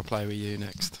whenever I play with you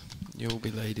next. You'll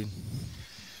be leading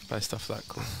based off that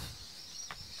call.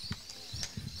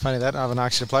 Funny that, I haven't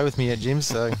asked you to play with me yet, Jim,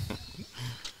 so...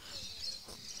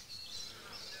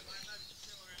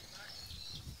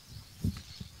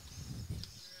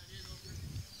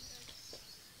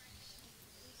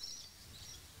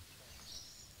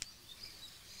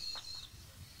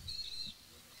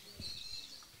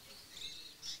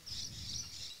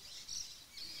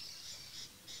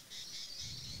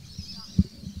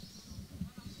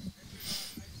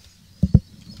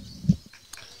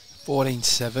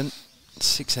 $14-7,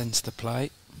 6 ends to play.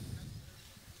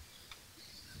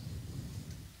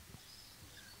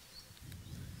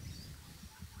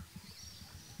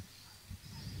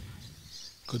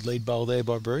 Good lead bowl there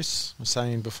by Bruce. I was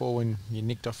saying before when you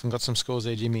nicked off and got some scores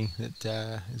there, Jimmy,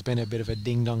 that it's been a bit of a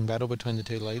ding-dong battle between the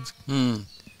 2 leads.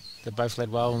 They both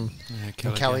led well, and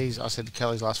Kelly's, I said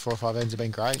Kelly's last 4 or 5 ends have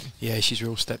been great. Yeah, she's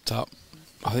real stepped up.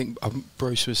 I think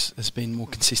Bruce has been more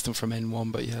consistent from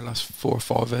N1, but yeah, last 4 or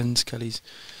 5 ends, Kelly's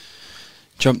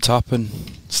jumped up and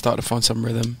started to find some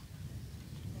rhythm.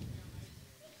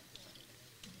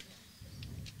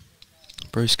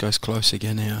 Bruce goes close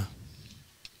again here.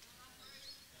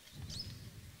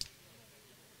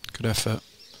 Good effort.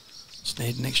 Just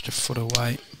need an extra foot of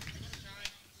weight.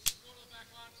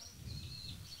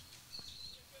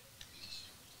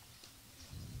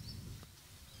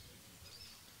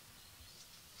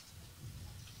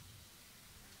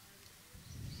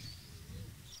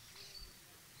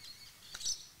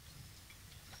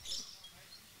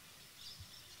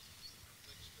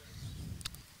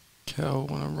 Kel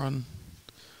want to run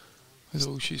with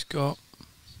all she's got.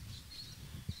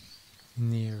 In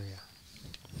the area.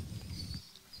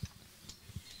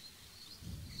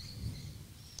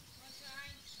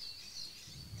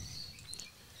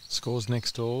 Scores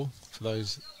next door for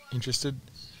those interested.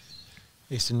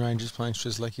 Eastern Rangers playing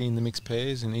Strzelecki in the mixed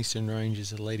pairs, and Eastern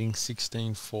Rangers are leading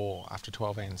 16-4 after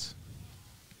 12 ends.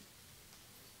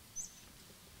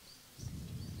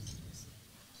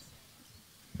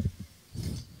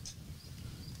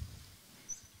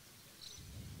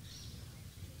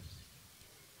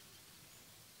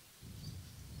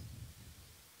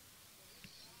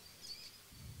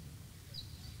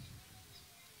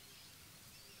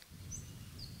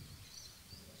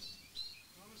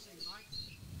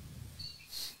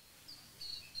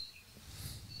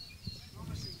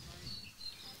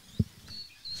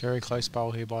 Very close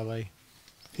bowl here by Lee.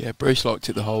 Yeah, Bruce liked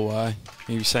it the whole way.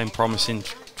 He was saying promising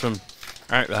from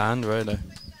out the hand, really.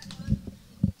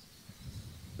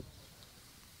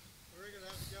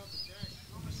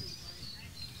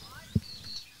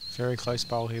 Very close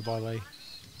bowl here by Lee.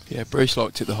 Yeah, Bruce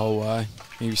liked it the whole way.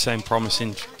 He was saying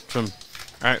promising from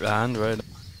out the hand, really.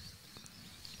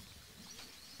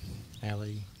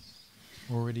 Ali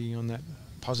already on that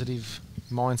positive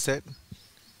mindset.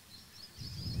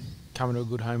 Coming to a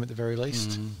good home at the very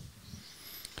least.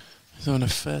 He's on a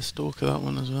fair stalk of that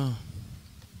one as well.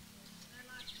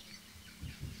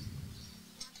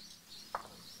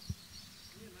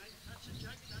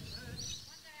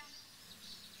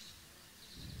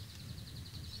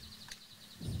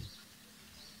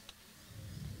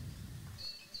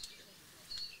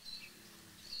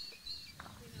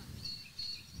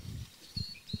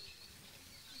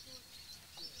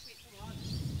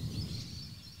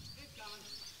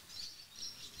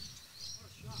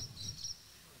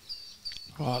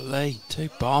 Right, Lee, 2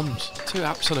 bombs. 2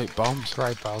 absolute bombs.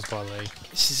 Great bowls by Lee.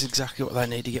 This is exactly what they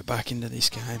need to get back into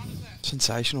this game.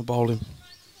 Sensational bowling.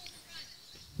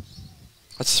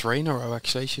 That's 3 in a row,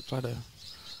 actually. She had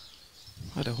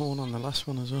a horn on the last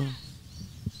one as well. If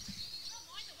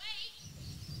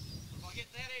I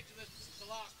get that edge of the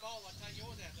last bowl, I take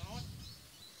yours out, don't I?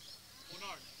 Or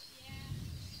no?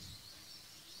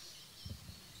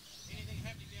 Anything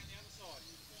happening down the other side?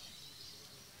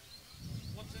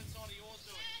 What's inside of yours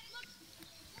doing?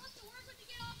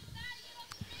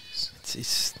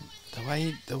 It's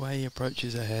the way he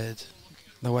approaches her head,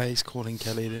 the way he's calling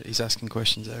Kelly, that he's asking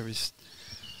questions there is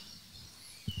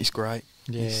great.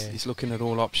 Yeah. He's looking at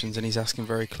all options and he's asking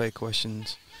very clear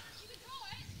questions.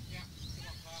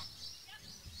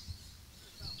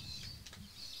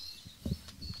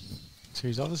 So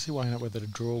he's obviously weighing up whether to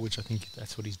draw, which I think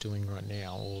that's what he's doing right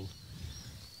now, or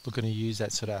looking to use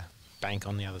that sort of bank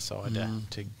on the other side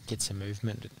to get some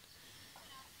movement.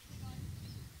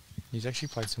 He's actually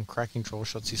played some cracking draw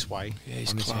shots this way. Yeah,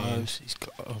 he's close. He's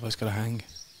almost got to hang.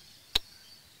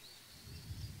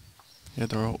 Yeah,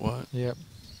 they're all white. Yep.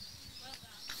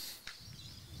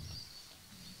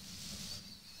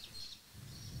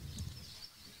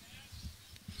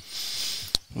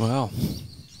 Well,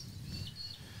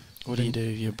 what do you do,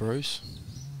 you Bruce?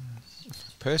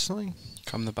 Personally?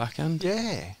 Come the backhand?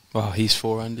 Yeah. Well, he's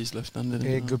forehand, he's left-handed.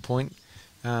 Yeah, good point.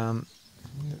 As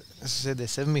I said, they're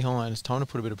 7 behind. It's time to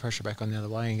put a bit of pressure back on the other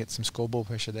way and get some scoreboard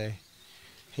pressure there.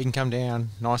 He can come down,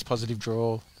 nice positive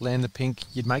draw, land the pink.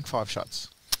 You'd make 5 shots.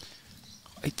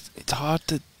 It's hard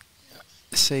to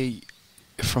see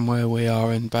from where we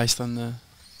are and based on the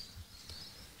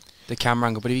camera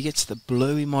angle. But if he gets the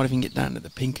blue, he might even get down to the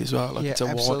pink as well. Like yeah, it's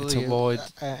a wide.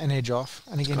 An edge off.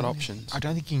 And again, got options. I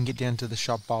don't think you can get down to the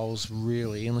shot bowls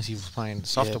really, unless you're playing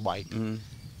softer weight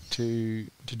to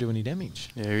do any damage.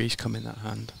 Yeah, he's come in that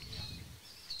hand.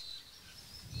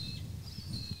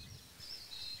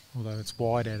 Although it's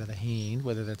wide out of the hand,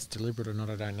 whether that's deliberate or not,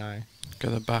 I don't know. Go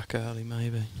the back early,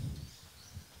 maybe.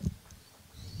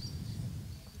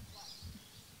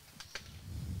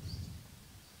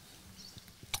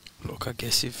 Look, I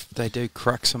guess if they do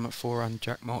crack some at forehand,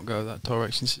 Jack might go that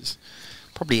direction. So it's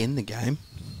probably in the game.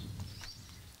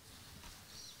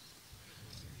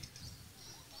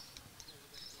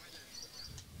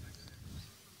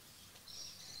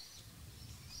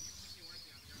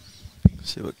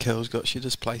 See what Kel's got. She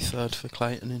just play third for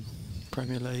Clayton in.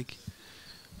 Premier League.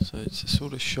 So it's a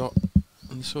sort of shot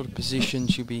and the sort of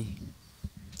positions you'll be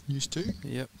Used to?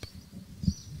 Yep.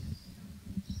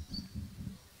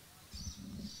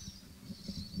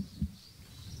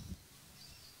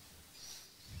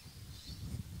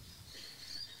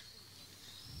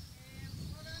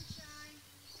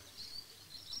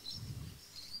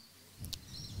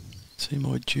 See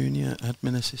my junior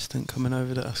admin assistant coming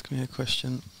over to ask me a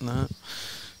question. No.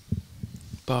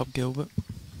 Barb Gilbert.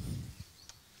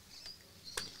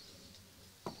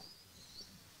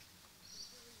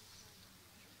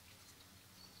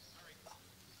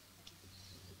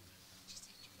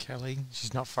 Kelly,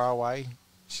 she's not far away.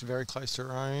 She's very close to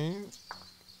her own.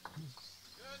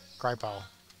 Great bowl.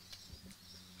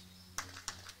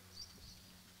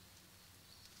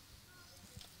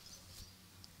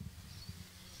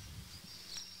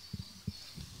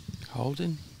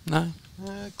 Holding? No.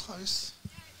 Close.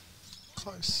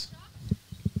 Close.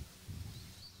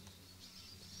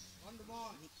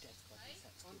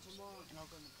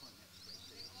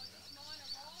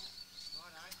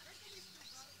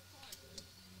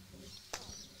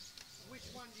 Which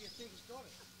one do you think's got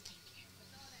it?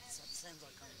 Sounds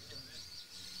like I'm doing it.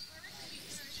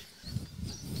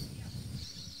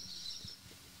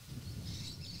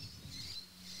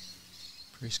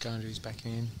 Bruce Gandry's back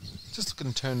in. Just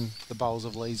looking to turn the bowls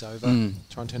of Lee's over.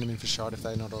 Try and turn them in for shot if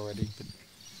they're not already. But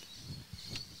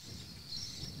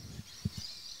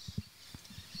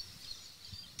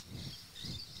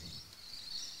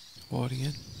Wide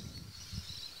again.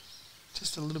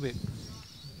 just a little bit.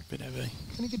 Bit heavy.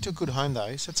 Going to get to a good home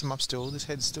though. Sets them up still. This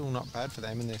head's still not bad for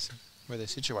them in this where they're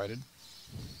situated.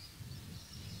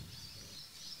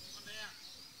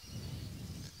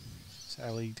 So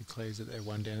Ali declares that they're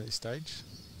one down at this stage.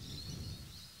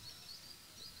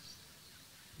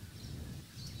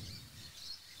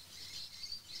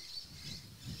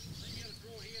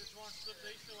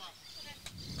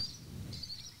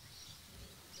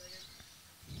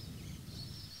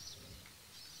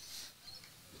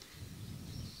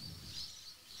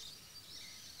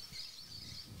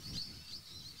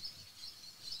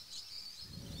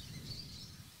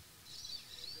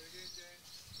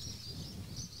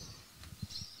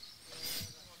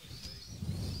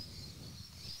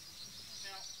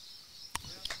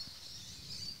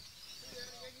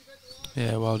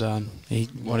 Yeah, well done. He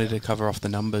wanted to cover off the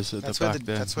numbers at the back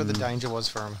there. That's where the danger was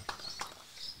for him.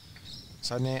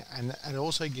 So now, and it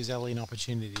also gives Ali an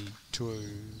opportunity to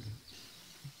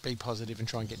be positive and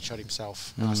try and get shot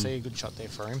himself. And I see a good shot there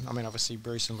for him. I mean, obviously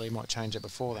Bruce and Lee might change it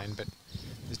before then, but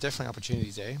there's definitely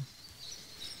opportunities there.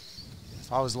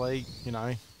 If I was Lee, you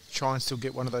know, try and still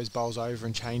get one of those bowls over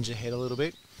and change the head a little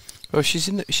bit. Well, if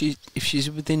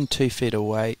she's within 2 feet of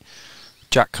weight,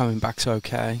 Jack coming back's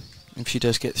okay. If she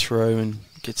does get through and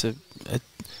gets a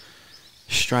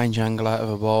strange angle out of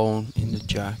a bowl in the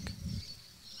Jack.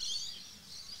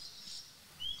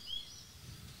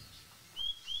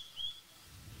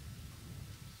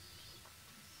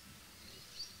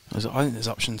 I think there's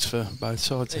options for both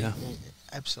sides here.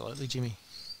 Absolutely, Jimmy.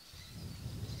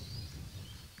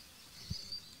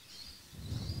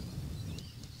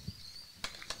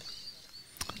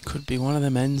 Could be one of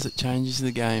them ends that changes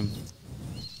the game.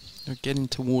 They're getting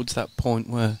towards that point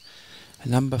where a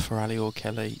number for Ali or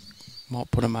Kelly might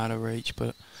put them out of reach,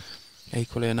 but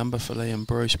equally a number for Lee and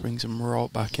Bruce brings them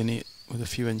right back in it with a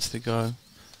few ends to go.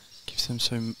 Gives them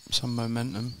some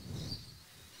momentum.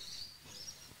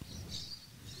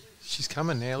 She's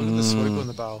coming now. Look at the swoop on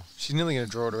the bowl. She's nearly going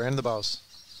to draw it around the bowls.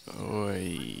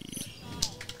 Oi.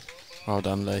 Well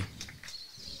done, Lee.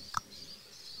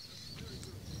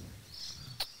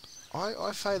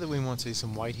 I favour we want to see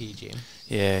some weight here, Jim.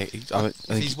 Yeah, If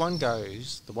his one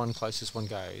goes, the one closest one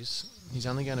goes, he's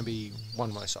only going to be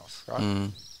one worse off, right?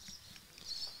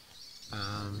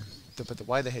 But the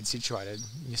way the head's situated,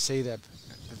 you see that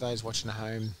for those watching at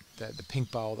home, the pink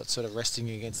bowl that's sort of resting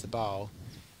against the bowl,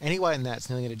 anyway in that's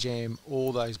nearly going to jam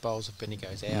all those bowls of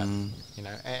Bendigo's out, you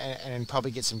know, and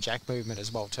probably get some jack movement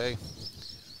as well too.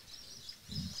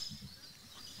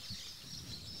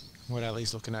 What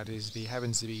Ali's looking at is if he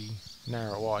happens to be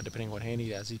narrow or wide, depending on what hand he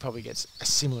does, he probably gets a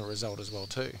similar result as well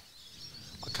too.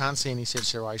 I can't see any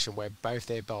situation where both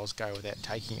their bowls go without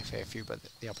taking a fair few, but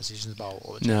the opposition's bowl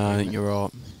or the No, I think you're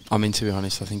right. I mean, to be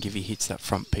honest, I think if he hits that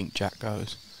front pink jack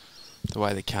goes, the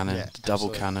way the cannon, Yeah, the double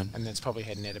absolutely. cannon. And it's probably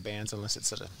heading out of bounds unless it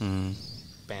sort of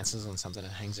bounces on something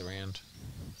and hangs around.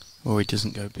 Or he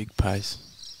doesn't go big pace.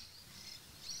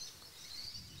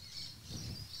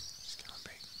 It's going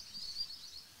big.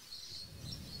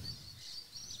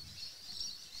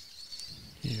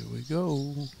 Here we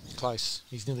go. Close.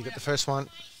 He's nearly got the first one.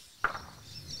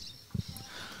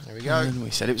 There we go. And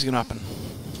we said it was going to happen.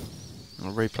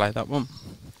 I'll replay that one.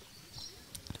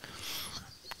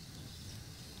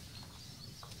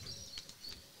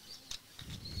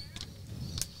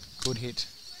 Good hit.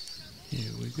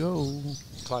 Here we go.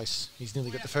 Close. He's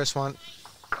nearly got the first one.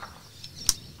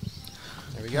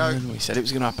 There we go. And we said it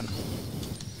was going to happen.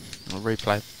 I'll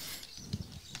replay.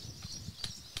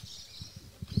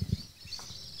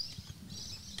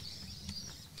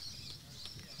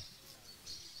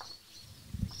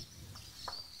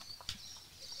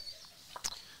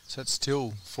 So it's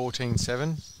still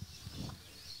 14-7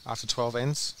 after 12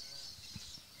 ends.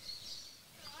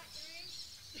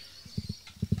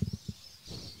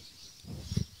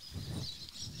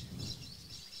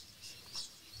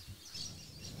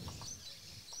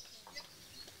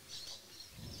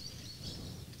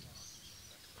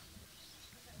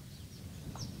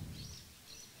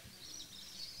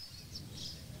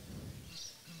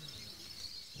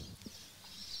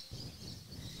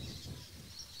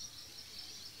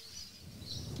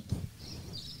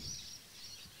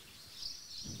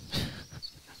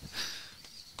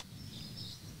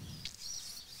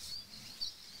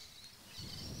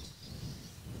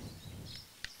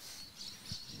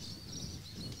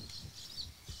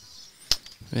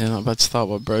 Yeah, not a bad start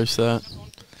by Bruce there.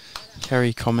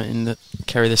 Kerry commenting that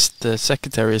the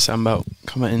secretary of Sandbelt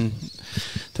commenting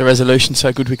the resolution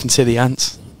so good we can see the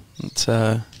ants. It's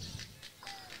that's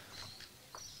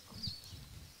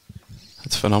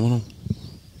phenomenal.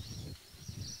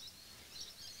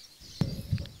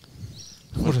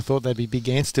 I would have thought they'd be big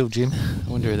ants still, Jim. I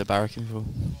wonder who they're barracking for.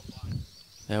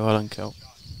 Yeah, well done, Kel.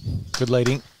 Good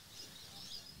leading.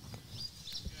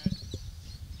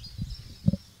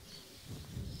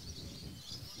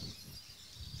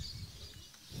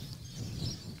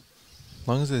 As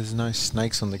long as there's no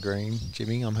snakes on the green,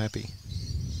 Jimmy, I'm happy.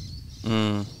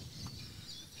 Mm.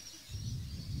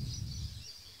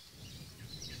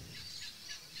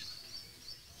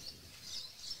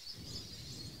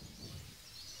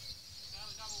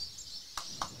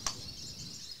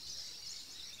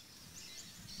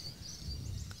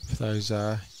 For those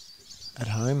at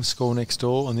home, score next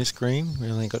door on this green. We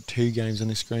only got 2 games on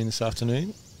this green this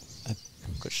afternoon. I've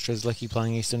got Strzelecki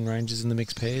playing Eastern Rangers in the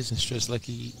mixed pairs, and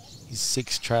Strzelecki is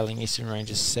 6, trailing Eastern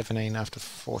Rangers 17 after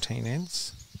 14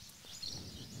 ends.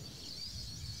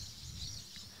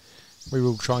 We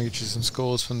will try and get you some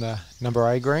scores from the number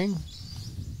A green.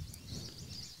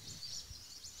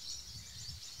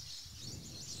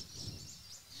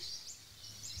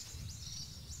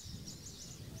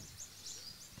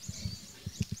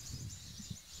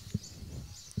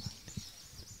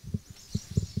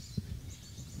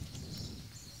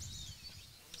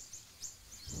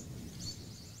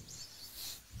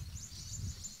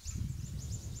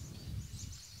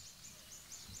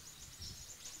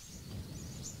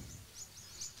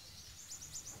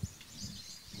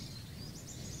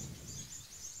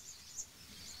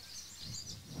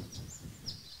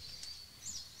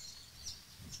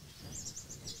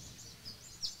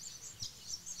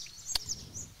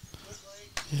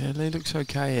 Yeah, Lee looks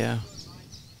okay, yeah.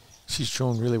 She's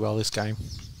drawn really well this game.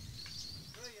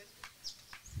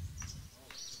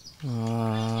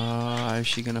 Is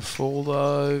she going to fall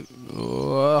though?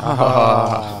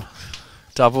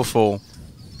 Double fall.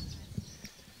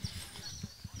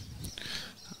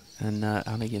 And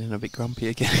Anna getting a bit grumpy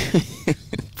again.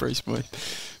 Bruce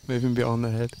moving behind the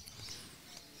head.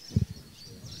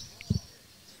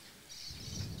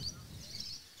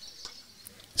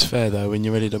 It's fair though when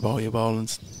you're ready to bowl your ball and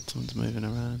someone's moving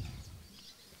around.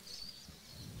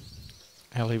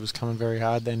 Ellie was coming very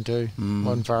hard then too.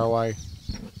 Wasn't far away.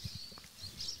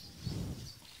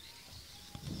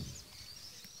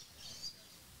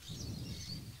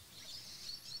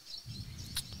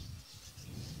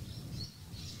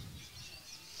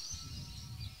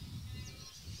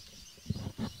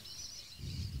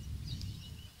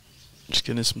 Just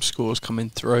getting some scores coming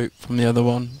through from the other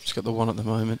one. Just got the one at the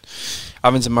moment.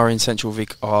 Evans and Murray and Central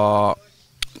Vic are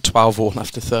 12 all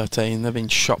after 13. They've been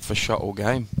shot for shot all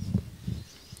game.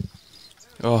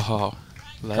 Oh,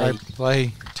 Lee.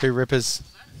 Lee, 2 rippers.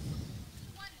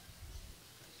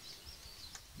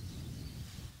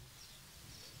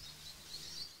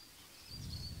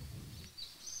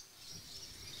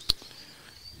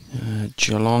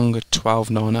 Geelong are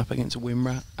 12-9 up against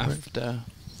Wimmera after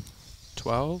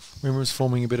 12. Wimmera was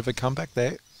forming a bit of a comeback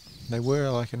there. They were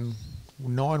like in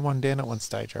 9-1 down at one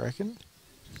stage, I reckon.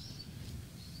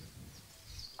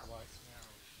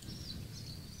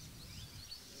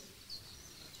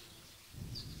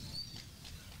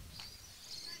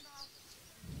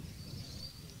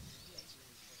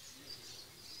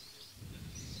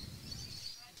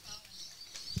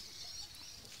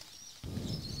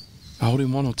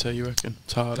 Holding 1 or 2, you reckon?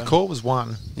 It's harder. The call was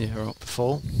 1 Yeah, right.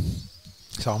 before.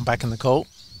 So I'm back in the call.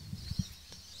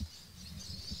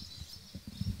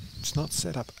 It's not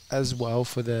set up as well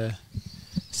for the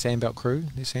Sandbelt crew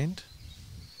this end.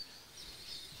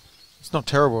 It's not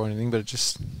terrible or anything, but it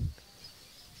just...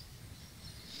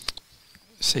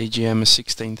 CGM is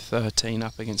 16-13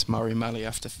 up against Murray Malley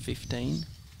after 15.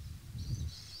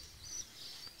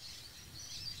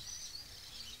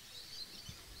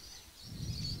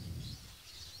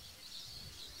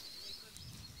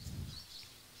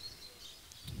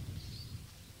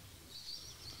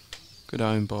 Good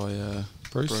own by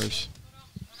Bruce.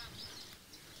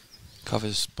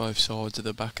 Covers both sides of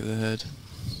the back of the head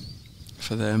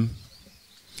for them.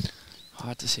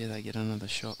 Hard to see they get another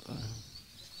shot though.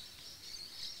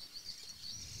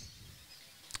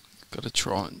 Got to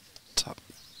try and tap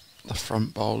the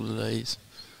front bowl of these.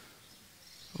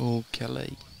 Oh,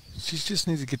 Kelly. She just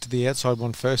needs to get to the outside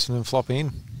one first and then flop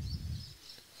in.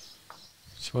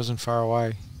 She wasn't far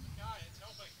away.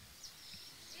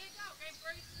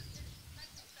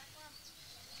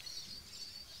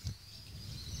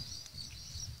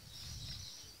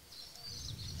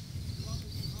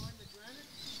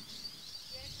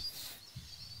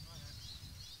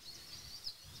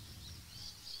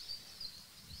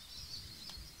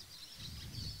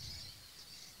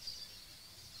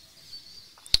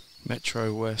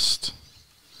 Metro West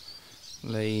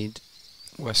lead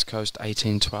West Coast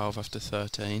 18-12 after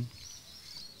 13.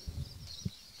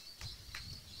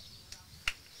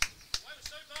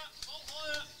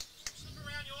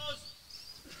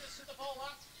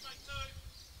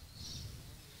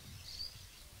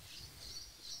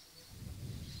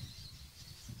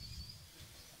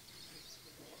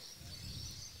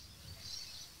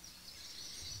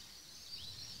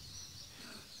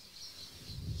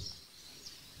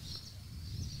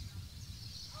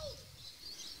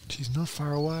 She's not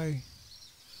far away.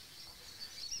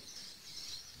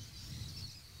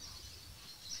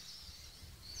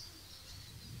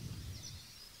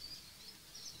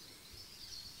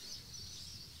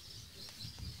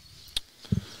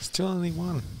 Still only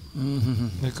 1.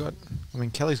 They've got, I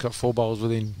mean, Kelly's got 4 bowls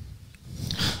within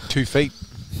 2 feet.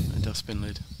 A dustbin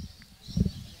lid.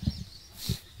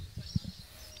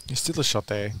 There's still a shot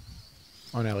there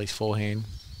on Ellie's forehand.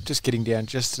 Just getting down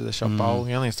just to the shot bowl.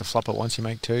 You only have to flop it once you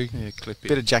make 2. Yeah, clip it.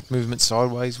 Bit of jack movement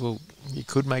sideways. Well, you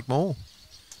could make more.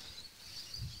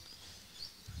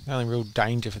 The only real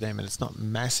danger for them, and it's not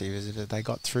massive, is if they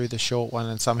got through the short one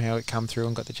and somehow it come through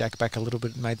and got the jack back a little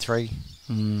bit and made 3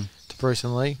 to Bruce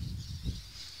and Lee.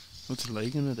 What's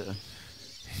Lee going to do?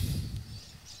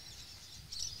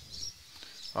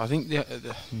 I think the yeah.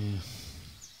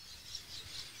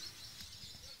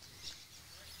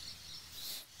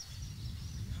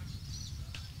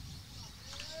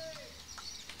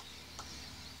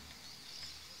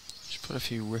 She's put a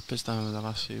few rippers down with the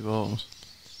last few balls.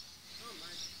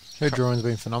 Her drawing's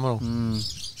been phenomenal.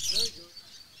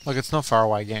 Like, it's not far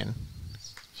away again.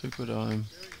 Super dime.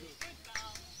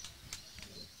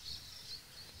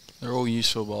 They're all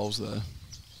useful balls there.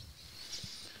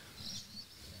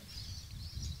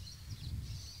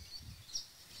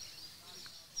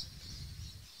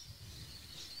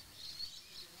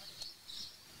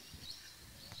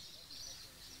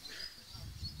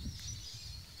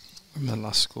 And the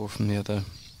last score from the other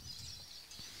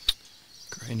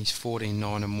Green is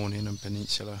 14-9 and 1 in on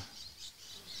Peninsula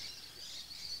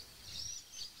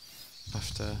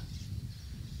after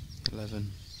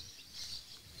 11.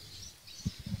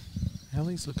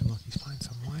 Ellie's looking like he's playing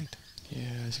some weight.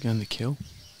 Yeah, is he going to kill?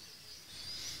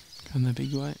 Going the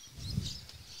big weight?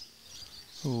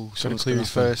 Oh, Got to clear his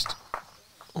first.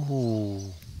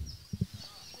 Ooh.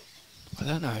 I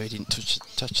don't know. He didn't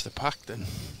touch the pack then.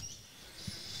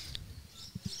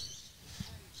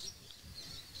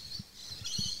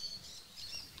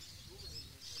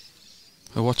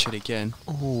 I'll watch it again.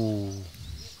 Ooh.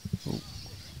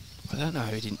 I don't know.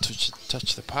 He didn't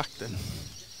touch the pack then.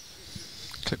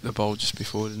 Clipped the ball just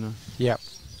before, didn't I? Yep.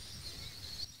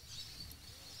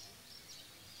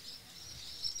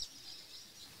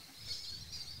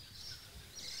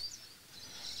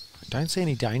 I don't see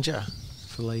any danger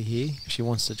for Lee here if she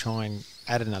wants to try and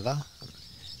add another.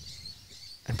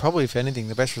 And probably, if anything,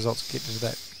 the best results get to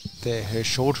that her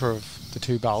shorter of the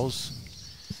 2 bowls.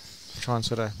 Try and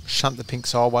sort of shunt the pink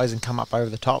sideways and come up over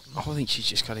the top. I think she's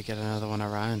just got to get another one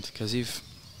around, because if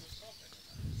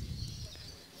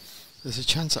there's a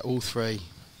chance that all 3,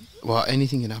 well,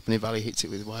 anything can happen if Ali hits it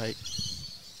with weight.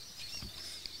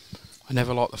 I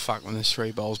never like the fact when there's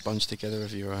 3 balls bunched together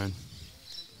of your own.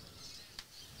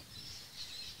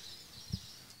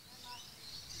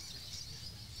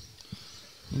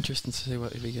 Interesting to see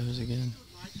what if he goes again.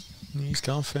 He's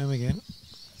gone firm again.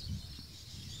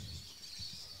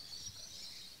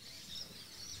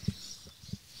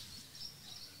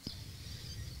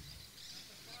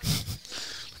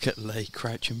 Look at Lee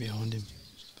crouching behind him.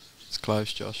 It's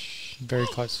close, Josh. Very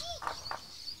close.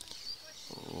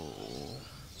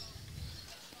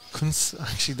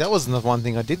 Actually, that wasn't the one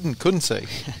thing I couldn't see.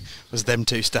 Was them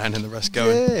two standing, the rest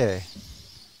going. Yeah.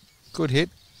 Good hit.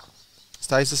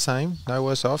 Stays the same. No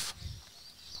worse off.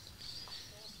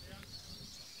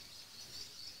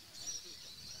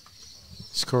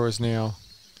 Score is now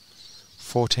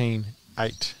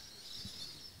 14-8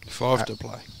 5 to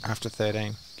play. after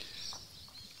 13.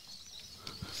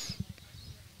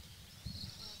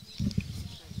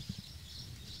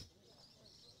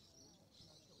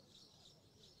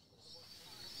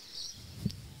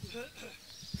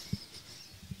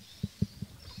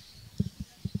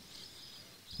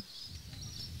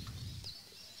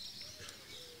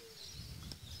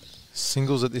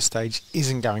 Singles at this stage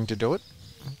isn't going to do it,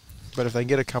 but if they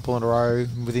get a couple in a row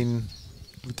within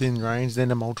range, then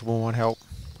a multiple might help.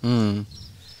 Mm.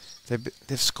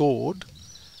 They've scored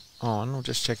on. I'm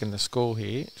just checking the score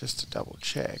here just to double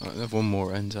check. Right, they've one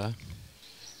more end, eh?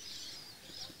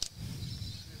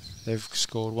 They've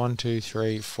scored 1, 2,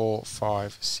 3, 4,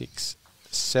 5, 6,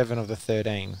 7 of the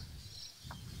 13.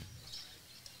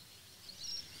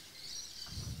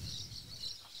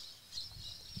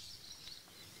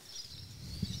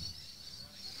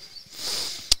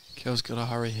 Kel's got to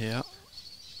hurry here.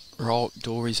 Right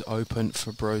door is open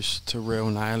for Bruce to real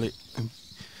nail it and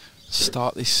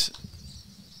start this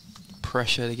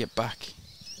pressure to get back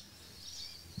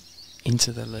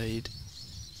into the lead.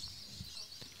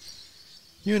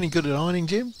 You any good at ironing,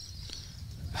 Jim?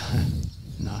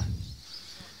 No.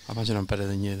 I imagine I'm better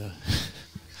than you though.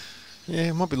 Yeah,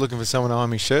 I might be looking for someone to iron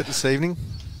my shirt this evening.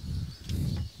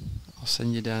 I'll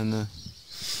send you down the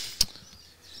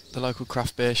local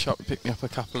craft beer shop to pick me up a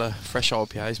couple of fresh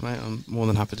IPAs, mate. I'm more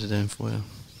than happy to do them for you.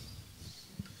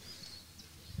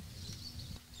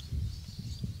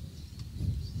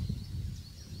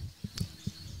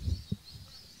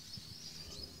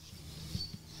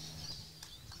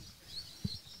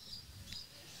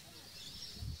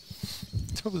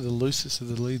 It's probably the loosest of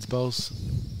the Leeds bowls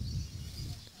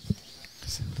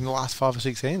in the last 5 or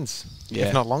 6 ends, Yeah.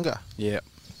 if not longer. Yeah.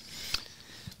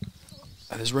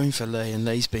 There's room for Lee, and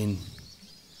Lee's been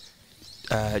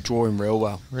drawing real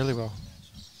well. Really well.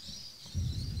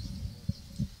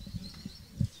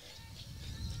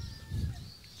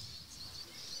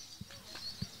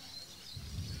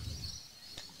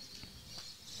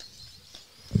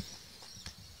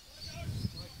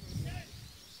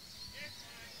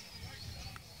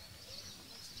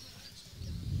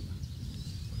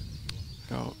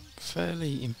 Got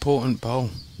fairly important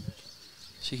bowl.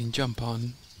 She can jump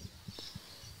on,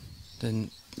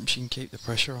 then she can keep the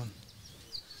pressure on.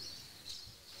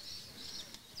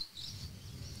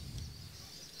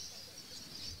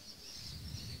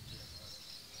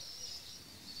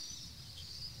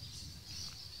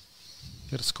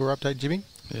 Got a score update, Jimmy?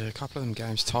 Yeah, a couple of them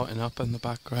games tighten up in the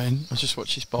background. I just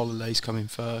watched this bowler Lee's coming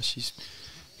first.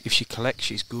 If she collects,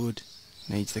 she's good.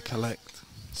 Needs to collect.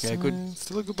 Yeah, good.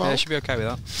 Still a good bowl. Yeah, she'll be okay with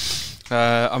that.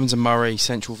 Ovens and Murray,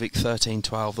 Central Vic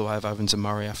 13-12, the way of Ovens and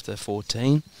Murray after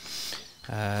 14.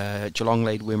 Geelong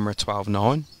lead Wimmera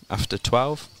 12-9 after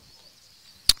 12.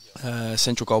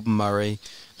 Central Goulburn Murray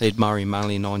lead Murray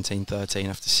Manly 19-13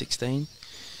 after 16.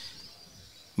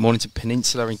 Mornington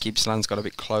Peninsula and Gippsland's got a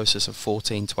bit closer, so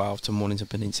 14-12 to Mornington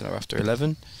Peninsula after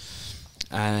 11.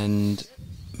 And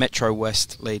Metro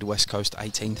West lead West Coast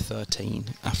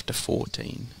 18-13 after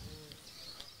 14.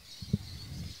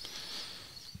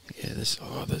 Yeah,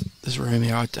 there's room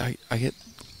here. I get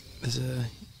there's a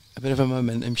bit of a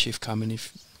momentum shift coming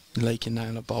if Lee can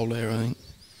nail a bowl there, I think.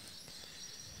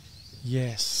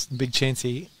 Yes, big chance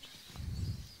here.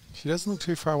 She doesn't look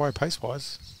too far away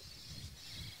pace-wise.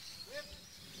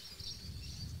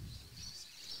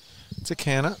 It's a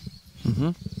counter.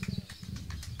 Mm-hmm.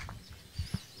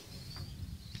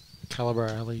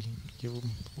 Calibre alley, you'll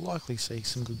likely see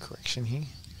some good correction here.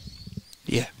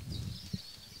 Yeah.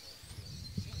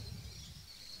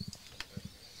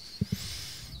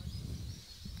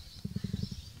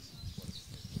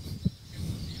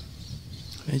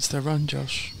 Needs to run,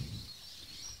 Josh.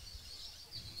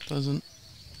 Doesn't.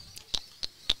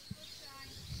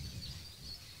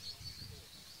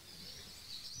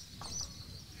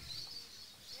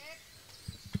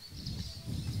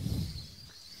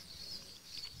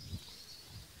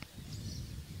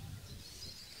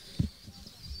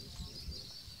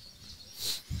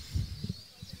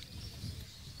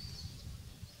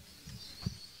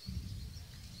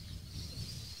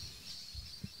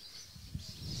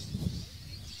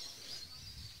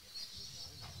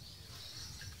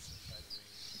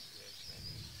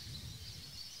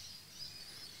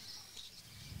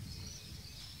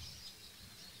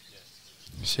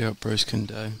 See what Bruce can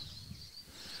do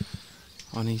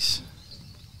on his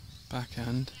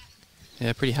backhand.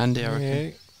 Yeah, pretty handy, I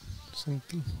reckon.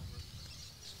 Something.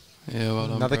 Yeah, well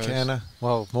done, Another Bruce. counter.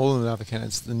 Well, more than another counter.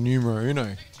 It's the numero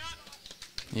uno.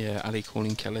 Yeah, Ali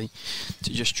calling Kelly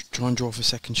to just try and draw for a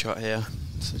second shot here.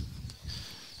 So,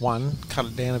 One, cut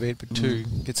it down a bit, but two,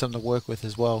 get something to work with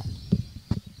as well.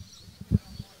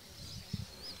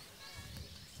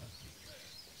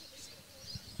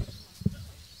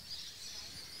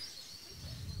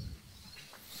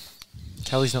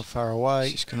 Kelly's not far away.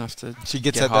 she's going to have to She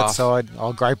gets get at that half. side.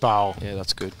 Oh, great bowl. Yeah,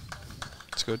 that's good.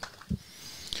 That's good.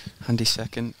 Handy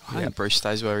second. I Yep. think Bruce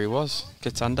stays where he was.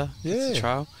 Gets under. Gets Yeah. the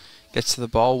trail. Gets to the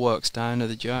bowl. Works down to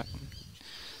the jack.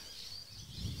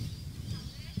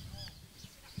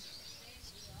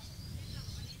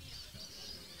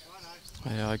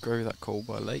 Yeah, I agree with that call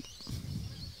by Lee.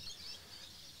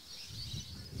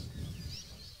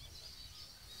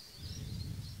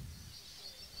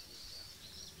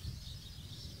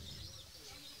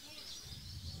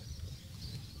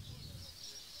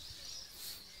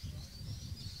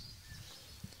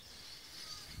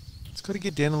 It's got to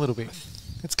get down a little bit.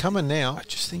 It's coming now. I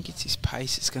just think it's his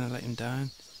pace that's going to let him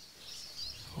down.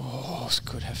 Oh, it's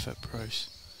good effort, Bruce.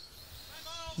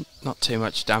 Not too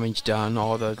much damage done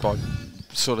either by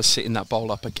sort of sitting that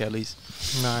bowl up at Kelly's.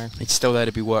 No. It's still there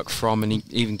to be worked from, and he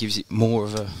even gives it more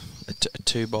of a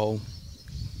two-bowl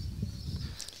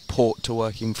port to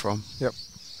work in from. Yep.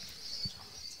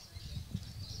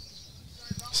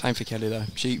 Same for Kelly though.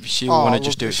 She will want to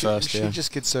just do it first. She Yeah.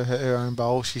 just gets to her own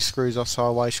bowl. She screws off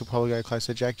sideways. She'll probably go close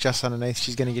to jack. Just underneath,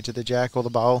 she's going to get to the jack or the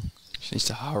bowl. She needs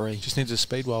to hurry. Just needs a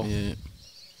speed bowl. Yeah.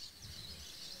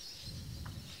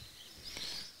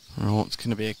 Right, it's going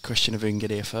to be a question of who can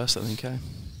get here first, I think, eh?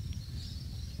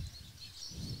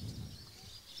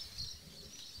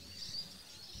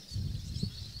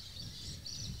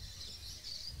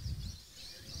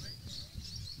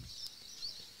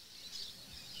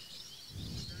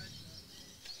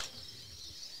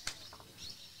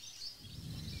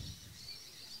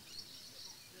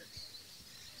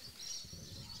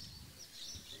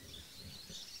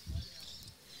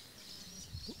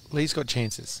 Lee's got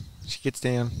chances. She gets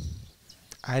down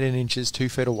 18 inches, 2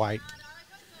 feet of weight.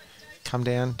 Come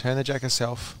down, turn the jack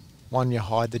herself. One, you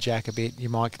hide the jack a bit. You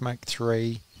might make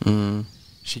 3.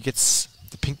 She gets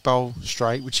the pink bowl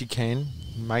straight, which she can.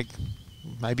 Make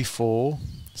maybe 4.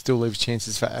 Still leaves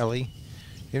chances for Ali.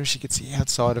 Even if she gets the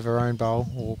outside of her own bowl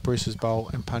or Bruce's bowl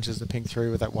and punches the pink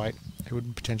through with that weight, it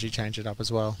would potentially change it up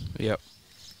as well. Yep.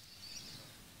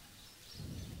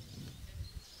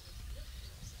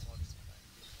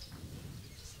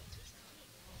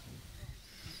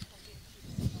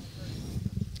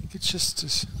 It's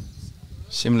just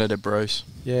Similar to Bruce.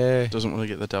 yeah. Doesn't want to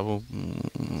get the double.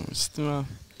 It's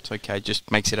okay. Just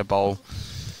makes it a bowl.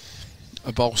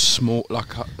 A bowl small,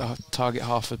 like a target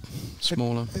half a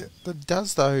smaller. It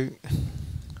does though.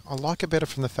 I like it better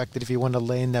from the fact that if you want to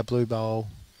land that blue bowl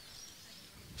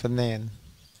from then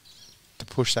to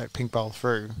push that pink bowl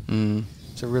through,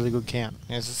 it's a really good count.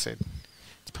 As I said,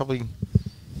 it's probably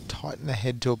tighten the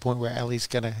head to a point where Ali's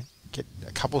going to get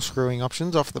a couple screwing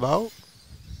options off the bowl.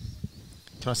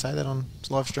 Can I say that on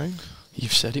live stream?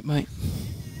 You've said it, mate.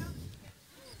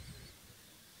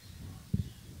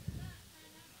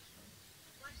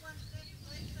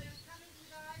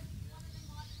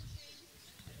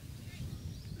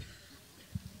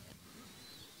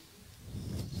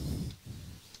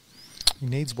 He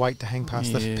needs weight to hang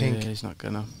past the pink. He's not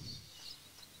gonna.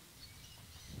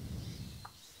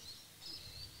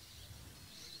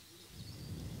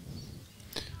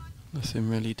 Nothing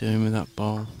really doing with that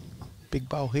ball. Big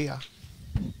bowl here.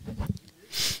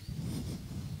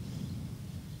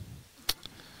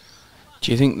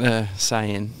 Do you think they're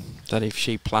saying that if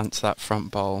she plants that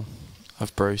front bowl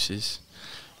of Bruce's,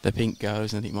 the pink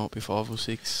goes and it might be 5 or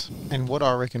 6? And what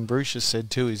I reckon Bruce has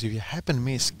said too is if you happen to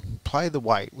miss, play the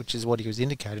weight, which is what he was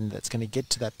indicating, that's going to get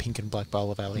to that pink and black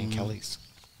bowl of Ali and Kelly's.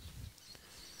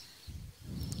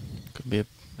 Could be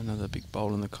another big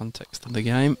bowl in the context of the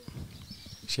game.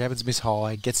 She happens to miss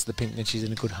high, gets to the pink, then she's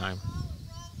in a good home.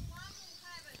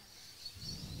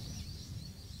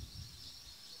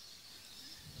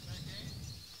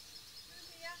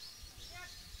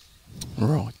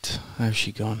 Right, how's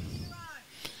she gone?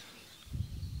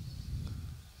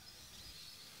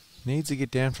 Needs to get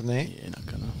down from there. Yeah, not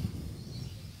gonna.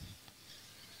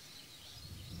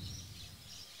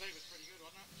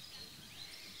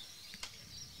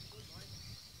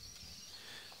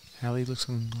 Ali looks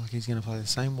like he's going to play the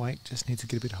same weight, just needs to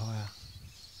get a bit higher.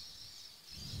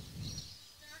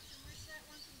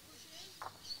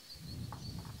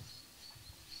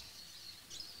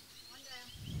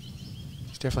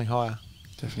 definitely higher.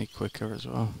 Definitely quicker as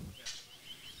well.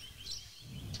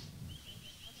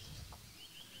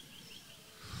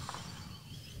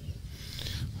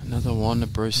 Another one to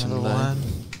Bruce and Another Lee. one.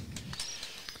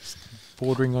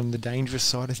 Bordering on the dangerous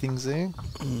side of things there.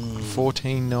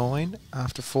 14-9.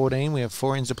 After 14, we have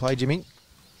 4 ends to play, Jimmy.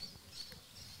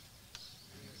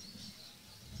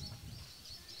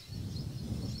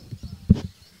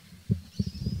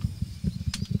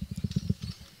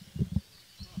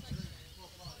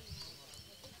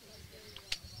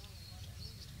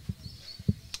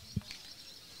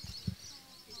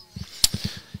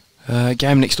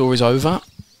 Game next door is over.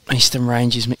 Eastern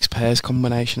Ranges mixed pairs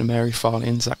combination of Mary Farley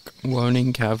and Zach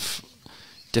Woning have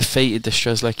defeated the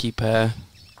Strzelecki pair,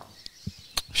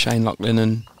 Shane Lachlan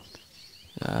and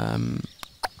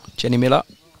Jenny Miller,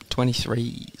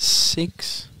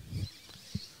 23-6.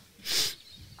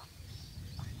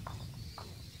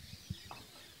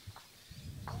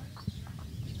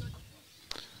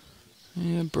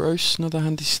 Yeah, Bruce, another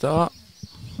handy start.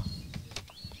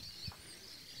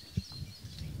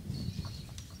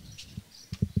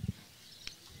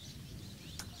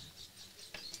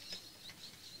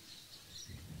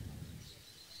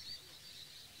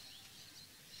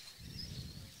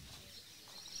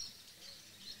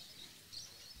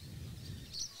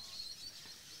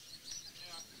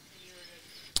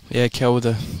 Yeah, Kel with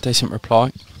a decent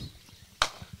reply.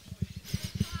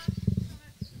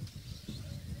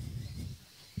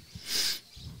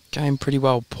 Game pretty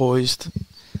well poised.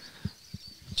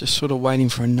 Just sort of waiting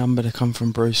for a number to come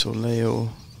from Bruce or Lee, or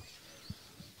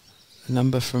a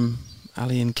number from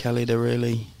Ali and Kelly to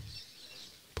really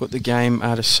put the game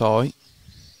out of sight.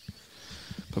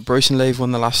 But Bruce and Lee have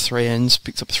won the last 3 ends,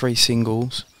 picked up 3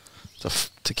 singles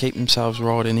to keep themselves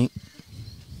right in it.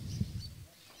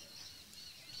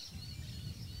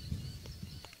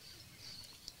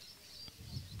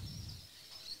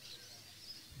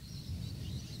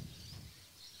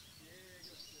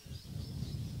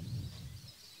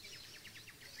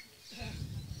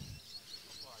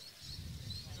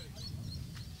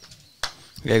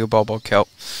 Yeah, good ball by Kel.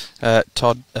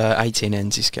 Todd, 18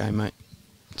 ends this game, mate.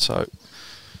 So,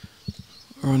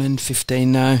 we're on end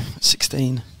 15 now.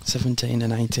 16, 17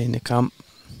 and 18 to come.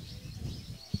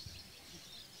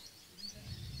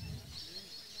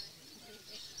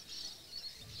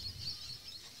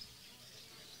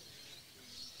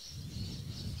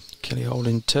 Kelly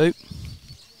holding 2.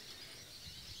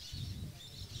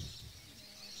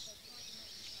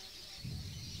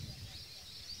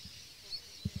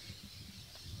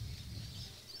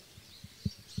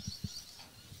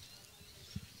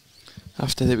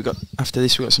 After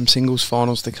this we got some singles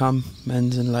finals to come,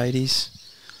 men's and ladies.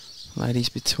 Ladies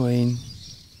between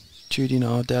Judy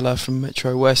Nardella from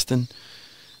Metro West and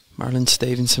Marilyn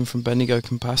Stevenson from Bendigo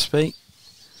Campaspe.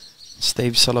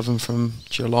 Steve Sullivan from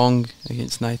Geelong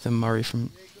against Nathan Murray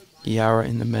from Yarra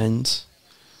in the men's.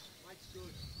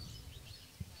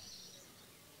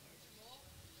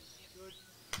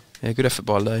 Yeah, good effort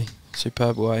by Lee.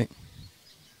 Superb weight.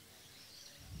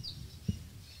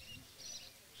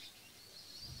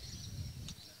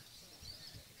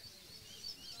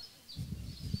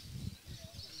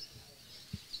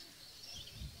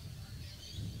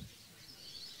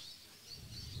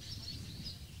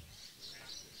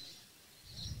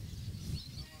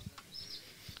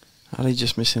 Ali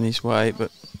just missing his weight,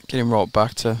 but getting right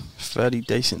back to fairly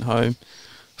decent home.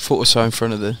 Foot or so in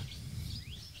front of the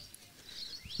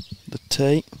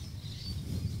tee.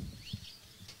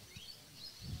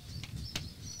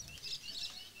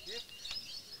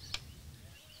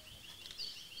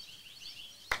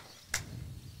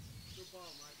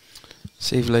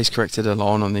 See if Lee's corrected the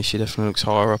line on this. She definitely looks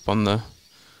higher up on the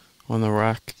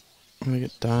rack. Let me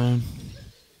get down.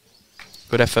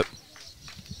 Good effort.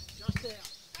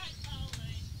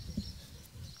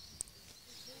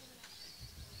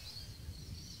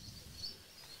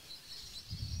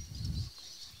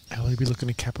 Ali be looking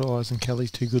to capitalise on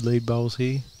Kelly's 2 good lead bowls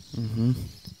here.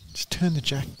 Just turn the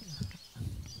jack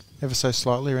ever so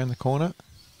slightly around the corner.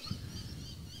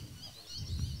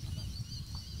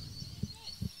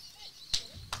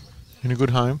 In a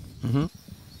good home.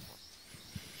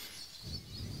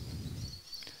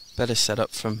 Better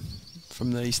setup from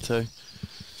these two.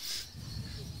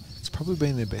 It's probably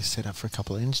been their best setup for a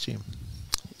couple of ends, Jim.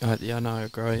 Yeah, no, I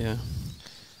agree, yeah.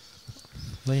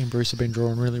 Lee and Bruce have been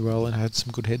drawing really well and had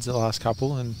some good heads the last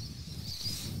couple, and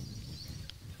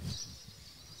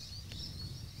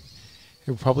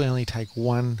it will probably only take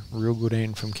one real good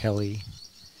end from Kelly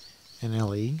and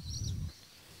Ellie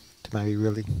to maybe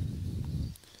really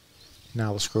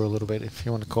nail the screw a little bit, if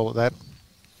you want to call it that.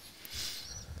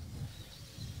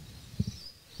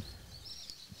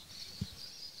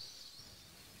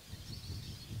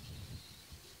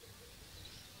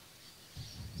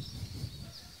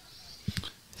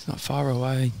 He's not far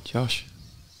away, Josh.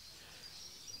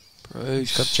 Bruce.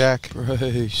 He's got Jack.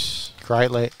 Bruce.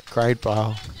 Great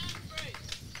ball.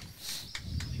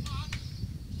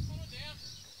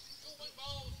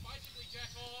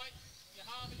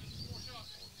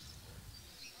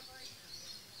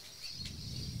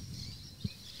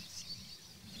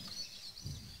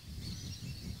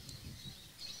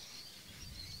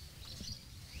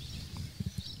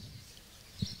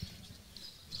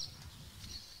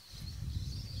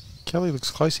 Kelly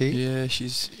looks close here. Yeah,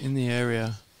 she's in the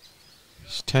area.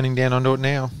 She's turning down onto it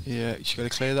now. Yeah, she's got to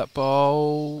clear that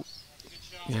ball.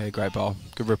 Yeah, great ball.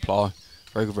 Good reply.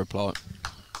 Very good reply.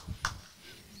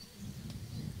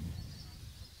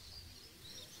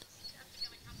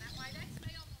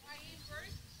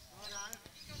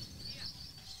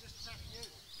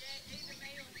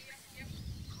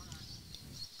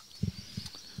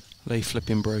 Lee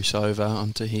flipping Bruce over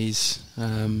onto his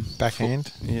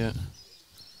Backhand. Yeah.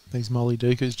 These Molly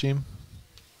Dukers, Jim.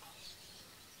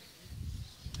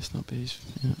 It's not his.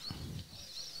 Yeah.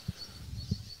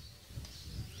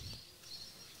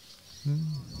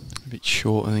 A bit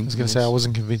short, I think. I was going to say, I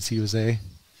wasn't convinced he was there.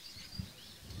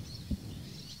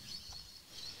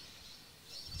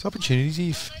 It's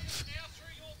opportunities.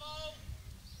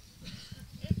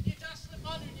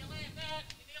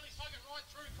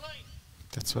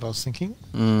 That's what I was thinking.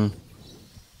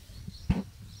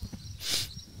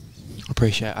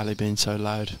 Appreciate Ali being so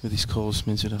loud with his calls,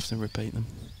 means we'd have to repeat them.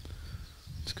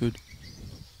 It's good.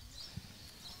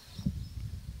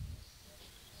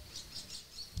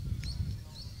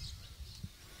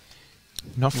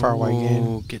 Not far away again.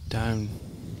 Oh, get down.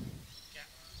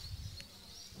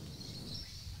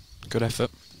 Good effort.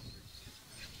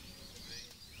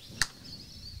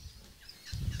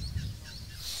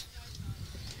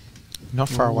 Not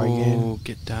far away again. Oh,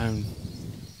 get down.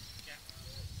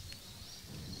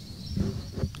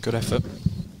 Good effort.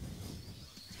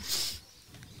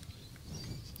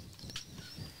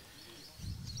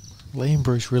 Lee and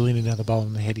Bruce really need another ball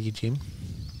in the head of you, Jim.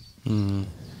 Mm.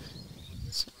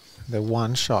 The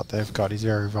one shot they've got is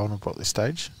very vulnerable at this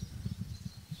stage.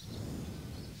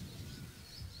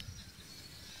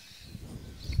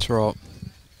 That's right.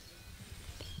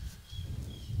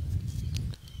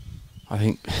 I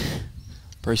think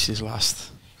Bruce's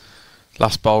last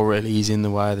ball really is in the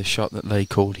way of the shot that Lee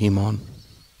called him on.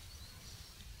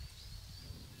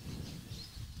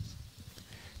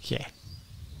 Yeah.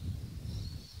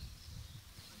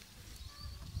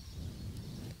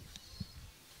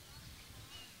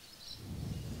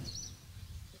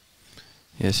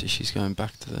 Yeah, so she's going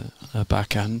back to her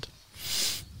backhand.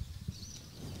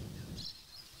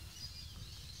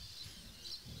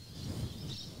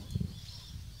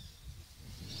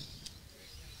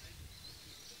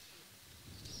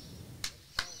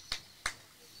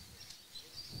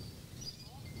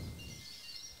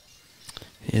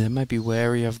 Yeah, they may be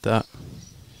wary of that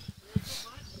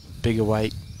bigger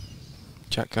weight.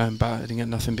 Jack going back, I didn't get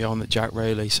nothing beyond the Jack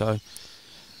really, so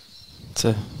it's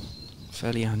a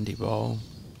fairly handy ball.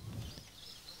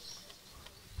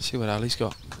 See what Ali's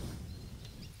got.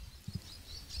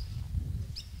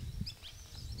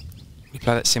 We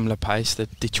play at similar pace, the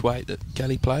ditch weight that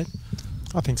Kelly played.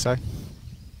 I think so.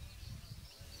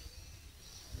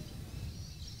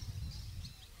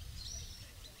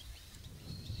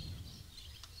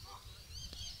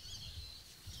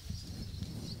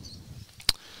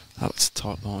 That's a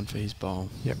tight line for his ball.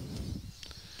 Yep.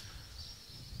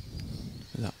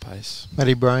 With that pace.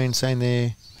 Matty Bryan saying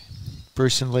there,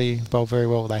 Bruce and Lee bowl very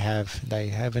well. They have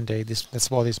indeed.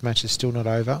 That's why this match is still not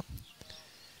over.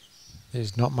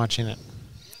 There's not much in it.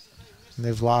 And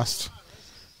they've won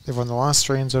the last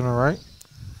 3 ends on a row.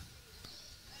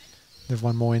 They've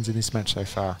won more ends in this match so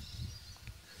far.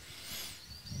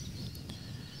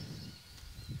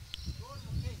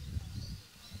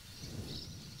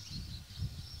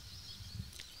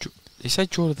 Did he say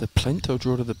draw to the plinth or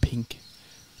draw to the pink?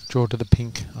 Draw to the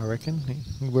pink, I reckon.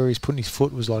 Where he's putting his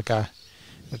foot was like a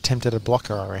attempt at a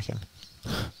blocker, I reckon.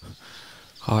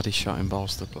 Hardest shot in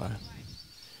bowls to play.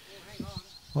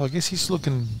 Well, I guess he's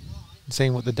looking,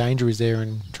 seeing what the danger is there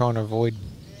and trying to avoid.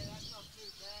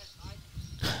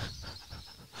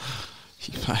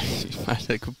 She's made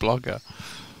a good blocker.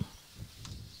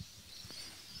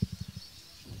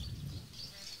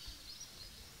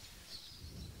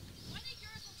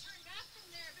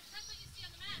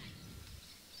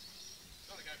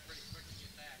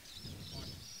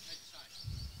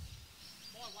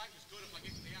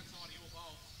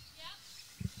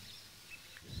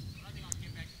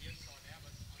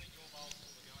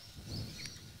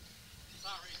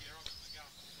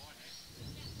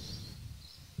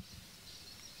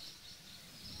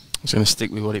 was going to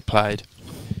stick with what he played.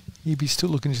 You'd be still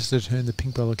looking just to turn the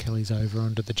pink bowler Kellys over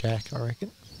onto the jack, I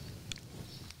reckon.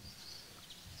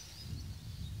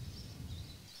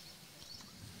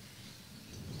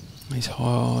 He's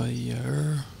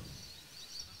higher.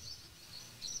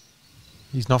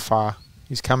 He's not far.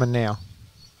 He's coming now.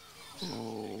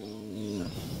 Oh.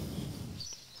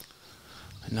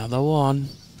 Another one.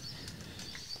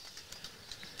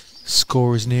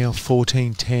 Score is now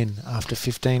 14-10 after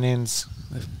 15 ends.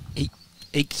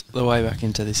 Eked the way back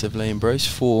into this of Liam Bruce.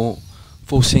 Four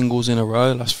singles in a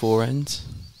row, last 4 ends.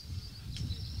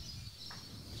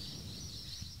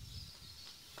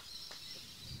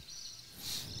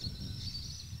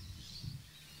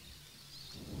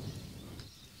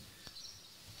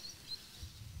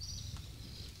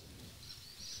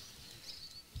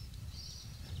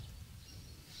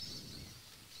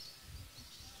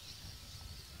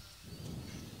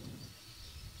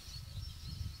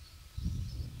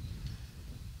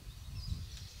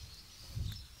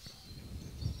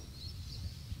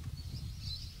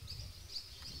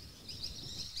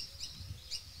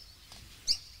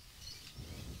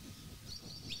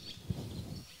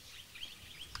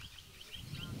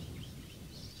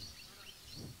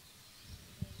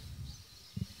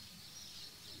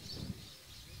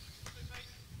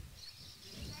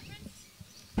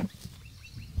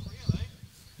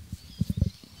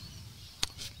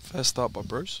 First start by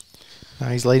Bruce. No,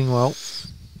 he's leading well.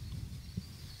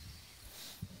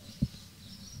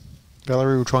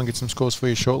 Valerie will try and get some scores for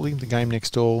you shortly. The game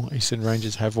next door, Eastern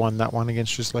Rangers have won that one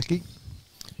against Trislecki.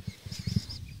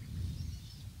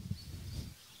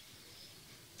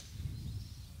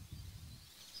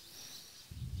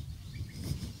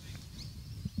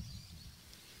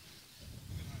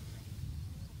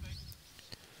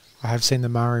 I have seen the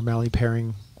Murray Malley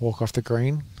pairing walk off the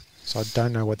green, so I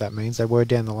don't know what that means. They were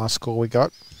down the last score we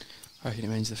got. I reckon it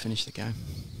means they finished the game.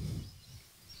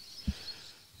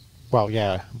 Well,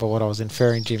 yeah, but what I was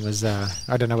inferring, Jim, was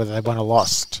I don't know whether they won or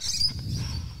lost.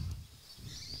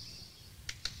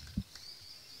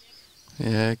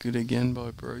 Yeah, good again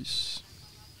by Bruce.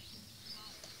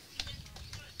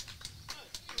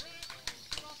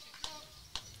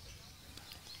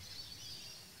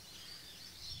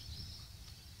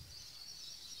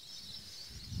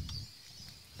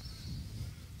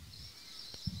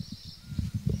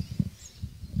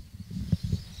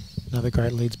 Another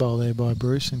great leads bowl there by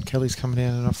Bruce, and Kelly's coming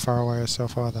down and not far away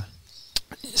herself either.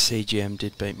 CGM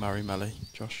did beat Murray Malley,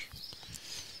 Josh.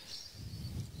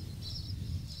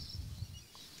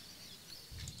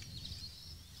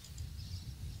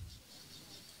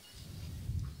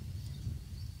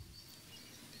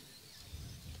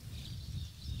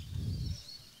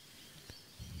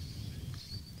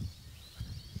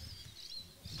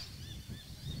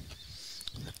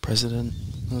 President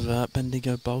of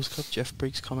Bendigo Bowls Club, Jeff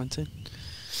Briggs, commenting.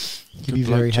 You'd be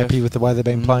very happy with the way they've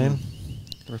been playing.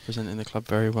 Representing the club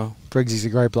very well. Briggs is a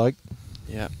great bloke.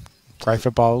 Yeah. Great for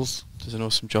bowls. Does an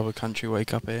awesome job of country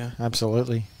week up here.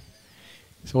 Absolutely.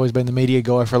 He's always been the media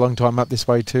guy for a long time up this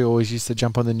way too. Always used to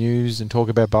jump on the news and talk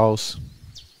about bowls.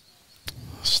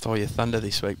 I stole your thunder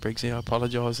this week, Briggsy. I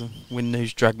apologise. Win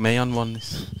News dragged me on one.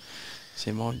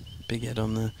 See my big head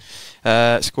on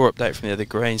there. Score update from the other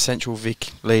green. Central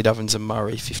Vic lead Ovens and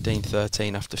Murray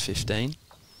 15-13 after 15.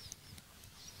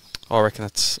 I reckon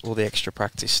that's all the extra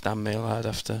practice Stan Meal had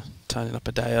after turning up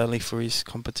a day early for his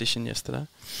competition yesterday.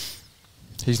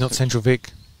 He's not Central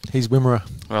Vic. He's Wimmera.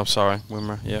 Oh, sorry,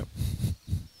 Wimmera, yep.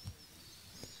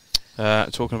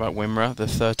 Talking about Wimmera, they're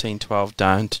 13-12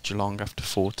 down to Geelong after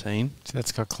 14. So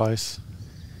that's got close.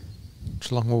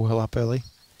 Geelong will well up early.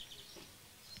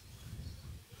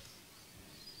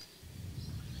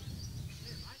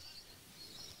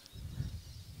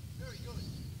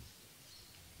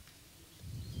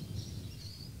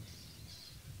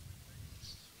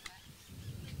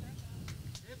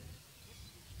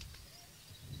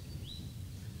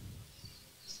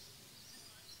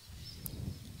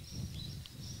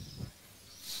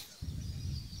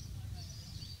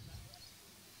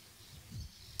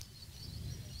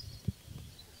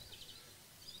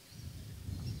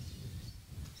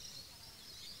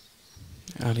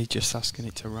 Ali just asking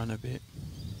it to run a bit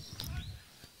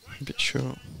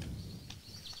short.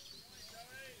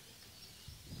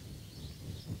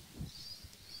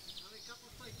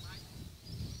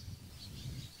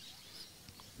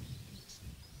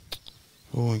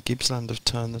 Oh, and Gippsland have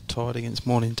turned the tide against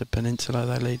Mornington Peninsula.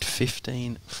 They lead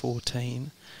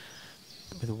 15-14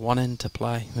 with 1 end to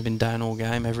play. They've been down all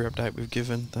game. Every update we've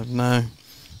given, they've now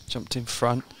jumped in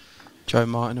front. Joe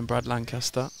Martin and Brad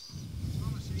Lancaster.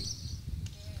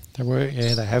 They were,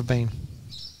 yeah, they have been.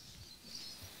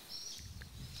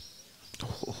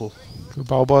 Good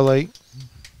bowl by Lee.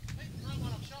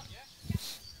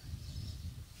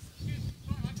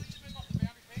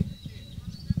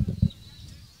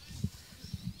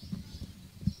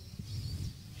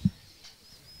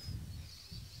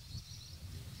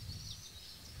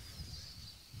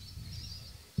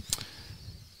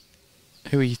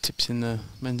 Who are your tips in the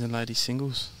men's and ladies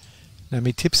singles? Now,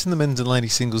 my tips in the men's and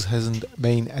ladies singles hasn't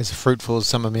been as fruitful as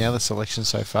some of my other selections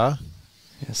so far.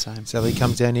 Yeah, same. Sally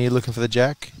comes down here looking for the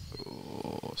jack.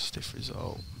 Oh, stiff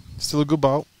result. Still a good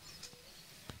bowl.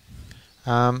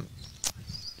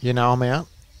 You know I'm out.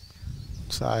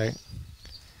 So,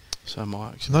 So am I,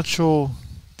 I'm actually. not sure.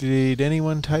 Did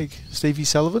anyone take Stevie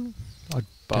Sullivan?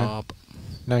 Barb.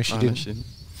 No, she No, didn't. she didn't.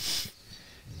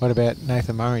 What about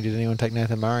Nathan Murray? Did anyone take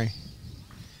Nathan Murray?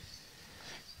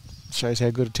 Shows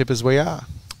how good a tippers we are.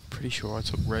 Pretty sure I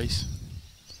took Reese.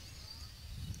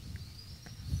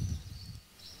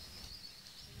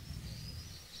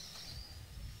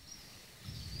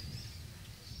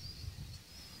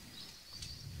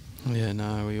 Yeah,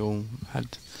 no, we all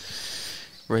had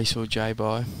Reese or J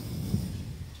by.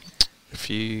 A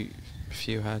few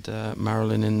had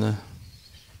Marilyn in the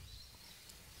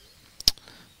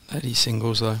ladies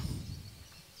singles though.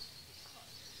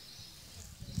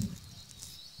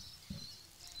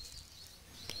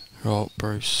 Right,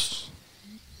 Bruce.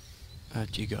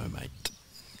 How'd you go, mate?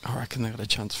 I reckon they got a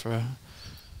chance for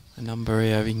a number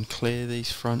here. We can clear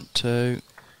these front two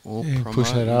or Yeah, promote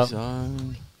push that up. his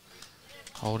own.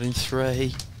 Holding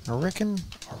 3. I reckon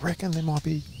there might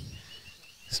be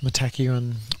some attack here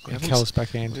on We haven't Cal's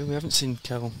backhand. We haven't seen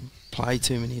Kel play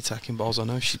too many attacking balls. I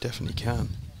know she definitely can.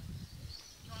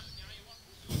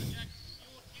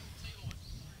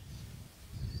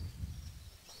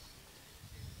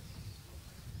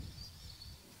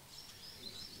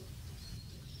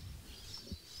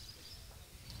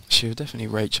 She'll definitely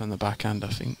reach on the backhand, I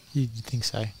think. You'd think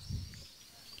so.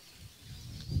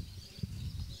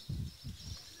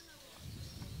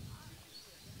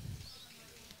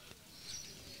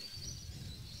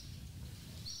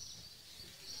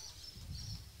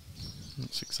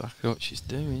 That's exactly what she's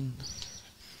doing.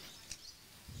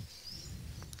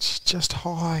 It's just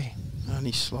high.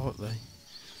 Only slightly.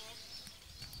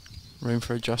 Room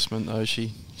for adjustment though.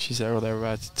 She's there or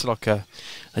thereabouts. It's like a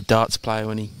darts player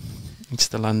when he needs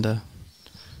to land a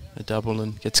double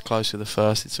and gets close to the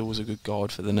first. It's always a good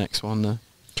guide for the next one to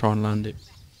try and land it.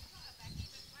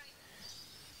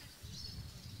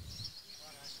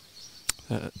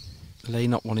 Lee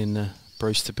not wanting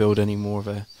Bruce to build any more of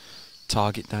a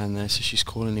target down there, so she's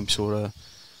calling him sort of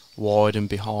wide and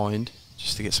behind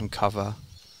just to get some cover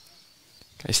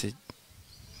in case the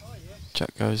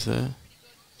jack goes there.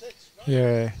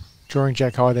 Yeah, drawing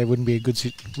jack high there wouldn't be good for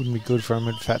him.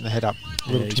 It'd fatten the head up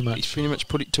a little Yeah, too much. He's pretty much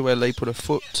put it to where Lee put a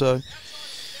foot. So,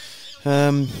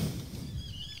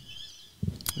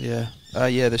 yeah,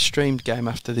 the streamed game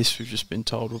after this we've just been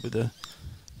told will be the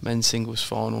men's singles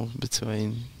final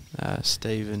between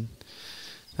Steve and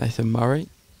Nathan Murray.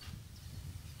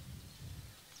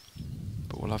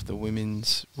 But we'll have the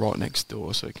women's right next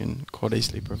door, so we can quite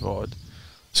easily provide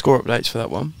score updates for that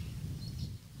one.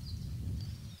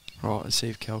 Right, let's see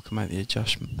if Kel can make the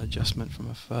adjustment from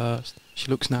her first. She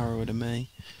looks narrower to me.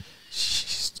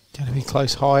 She's going to be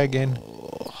close high again.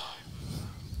 Oh,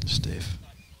 stiff.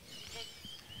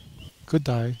 Good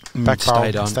though. Back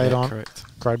bowl. Stayed on. Correct.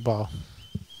 Great bowl.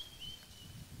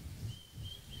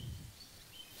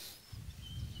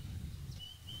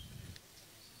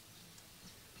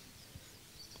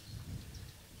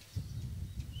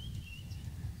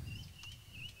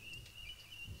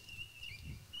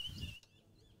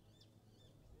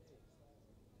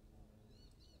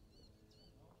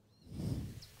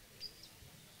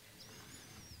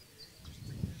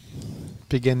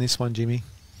 Big end this one, Jimmy.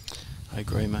 I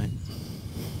agree, mate.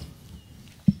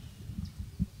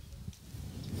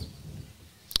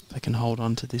 They can hold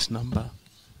on to this number.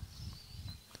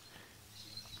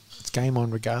 It's game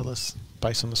on regardless,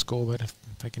 based on the score, but if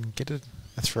they can get it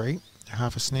a 3,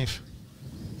 half a sniff.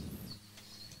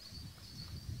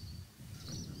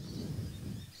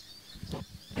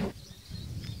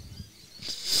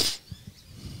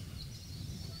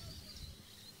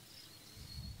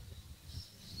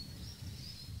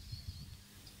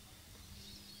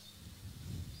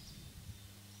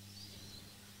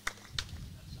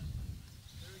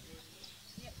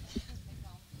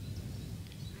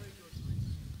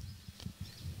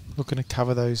 Looking to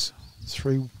cover those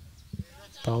 3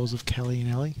 bowls of Kelly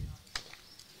and Ellie.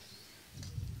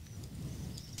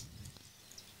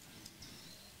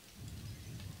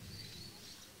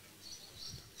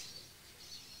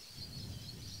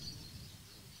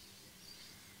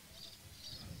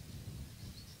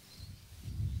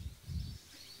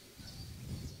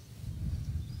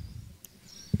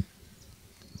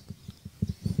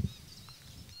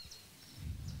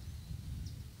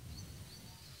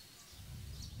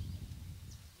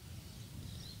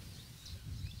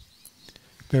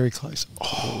 Very close.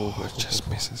 Oh, it just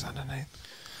misses underneath.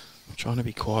 I'm trying to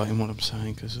be quiet in what I'm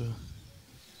saying because.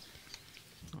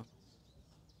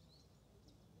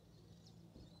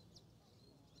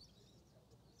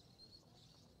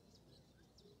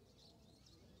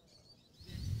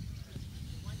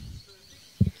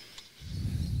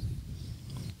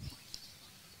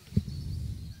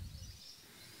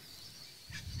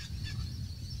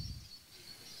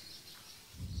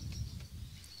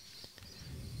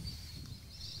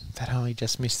 That only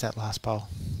just missed that last bowl.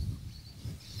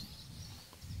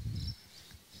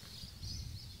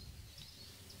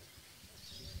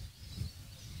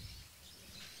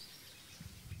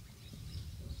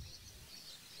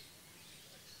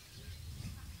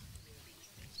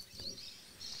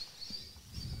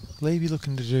 Levy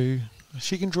looking to do,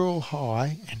 she can draw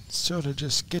high and sort of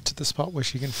just get to the spot where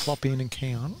she can flop in and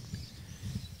count.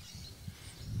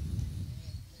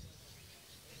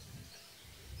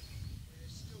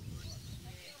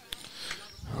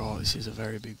 Oh, this is a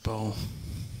very big bowl.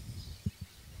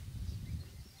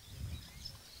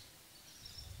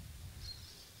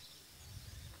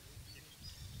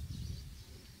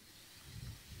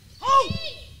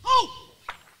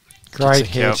 Great Gets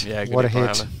a count. hit. Yeah, good What a hit by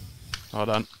hit. Ali. Well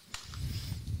done.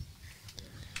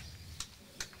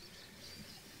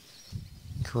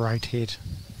 Great hit.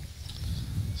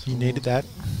 You needed that.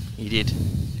 He did.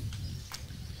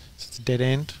 It's a dead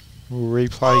end. We'll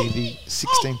replay the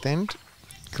 16th end.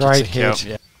 Great Gets a count, hit.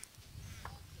 yeah.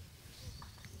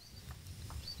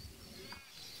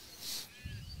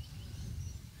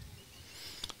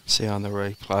 See on the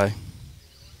replay.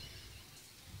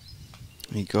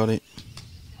 He got it.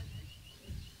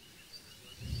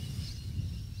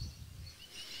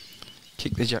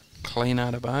 Kick the jack clean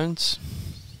out of bounds.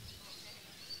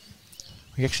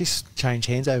 We actually changed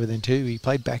hands over then too. He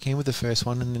played backhand with the first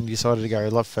one and then decided to go a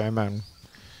lot firmer and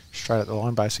straight at the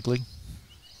line basically.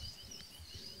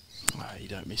 Oh, you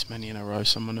don't miss many in a row,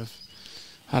 someone of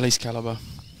Ali's calibre.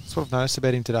 That's what I've noticed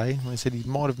about him today. I said he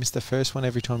might have missed the first one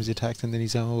every time he's attacked and then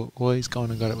he's always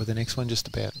gone and got it with the next one just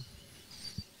about.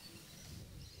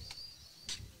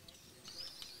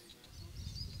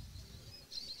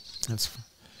 It's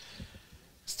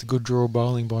the good draw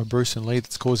bowling by Bruce and Lee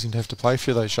that's causing him to have to play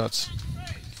through those shots.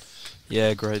 Yeah,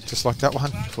 agreed. Just like that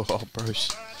one. Oh,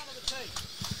 Bruce.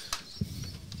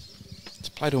 He's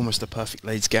played almost a perfect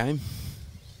Leeds game.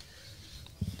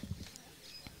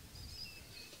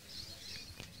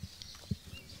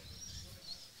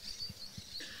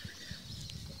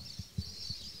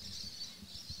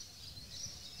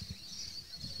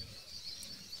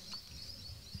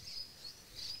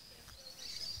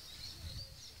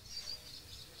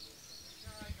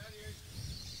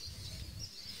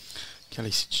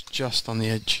 Kelly sits just on the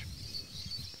edge.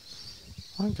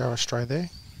 Won't go astray there.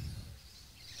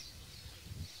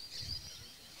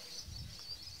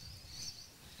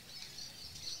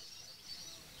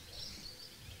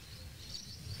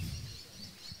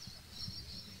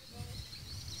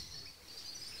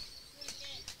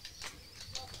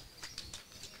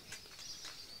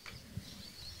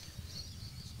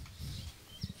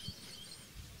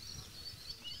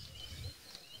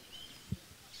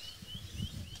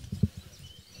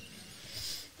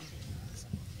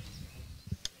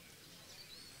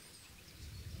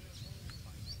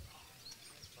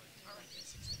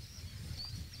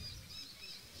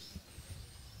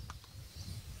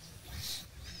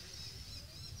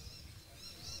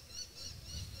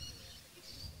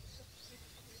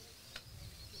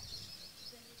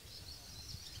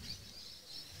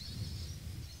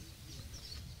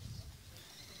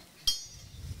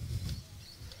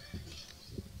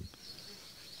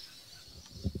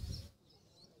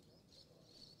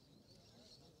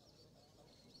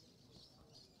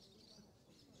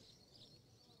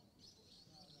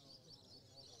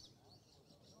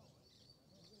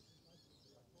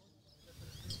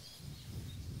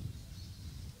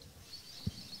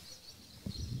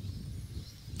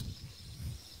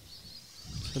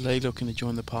 So Lee looking to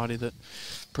join the party that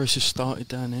Bruce has started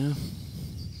down now.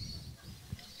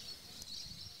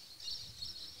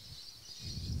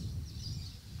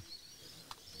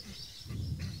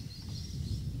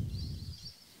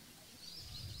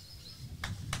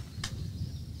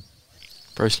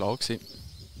 Bruce likes it. He's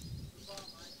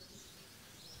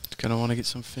going to want to get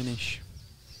some finish.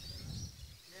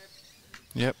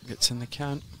 Yep, gets in the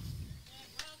count.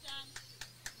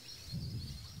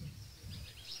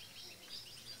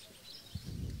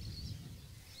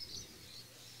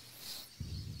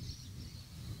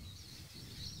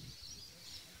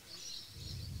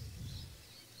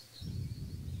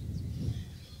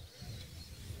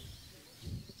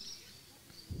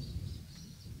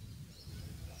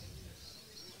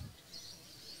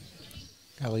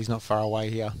 Ali's not far away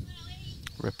here.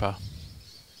 Ripper.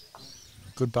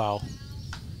 Good bowl.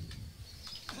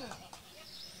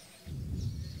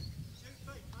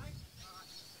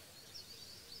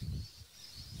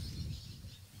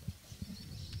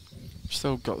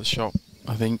 Still got the shot,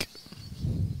 I think.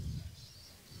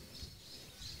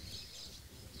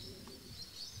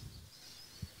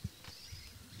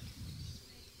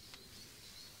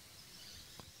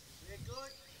 Yeah,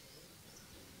 good.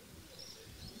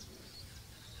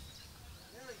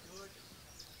 Very good.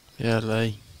 Yeah,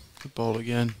 Lee. Good ball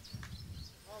again.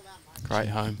 Well done, mate. Great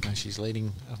home. No, she's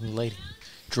leading.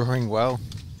 Drawing well.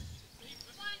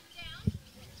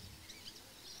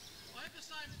 I have the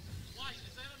same weight.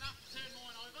 Is that enough to turn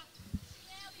mine over?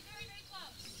 Yeah, it'll be very, very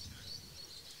close.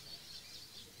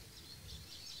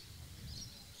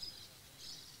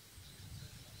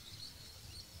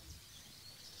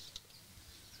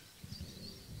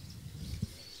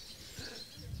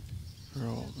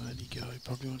 Right, there you go. He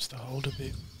probably wants to hold a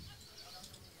bit.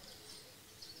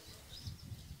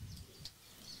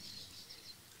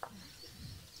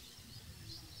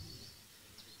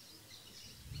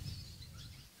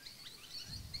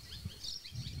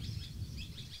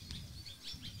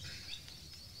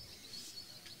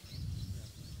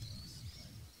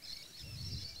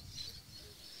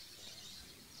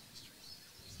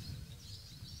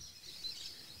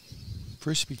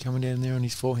 Bruce will be coming down there on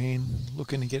his forehand,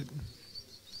 looking to get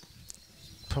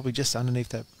probably just underneath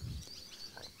that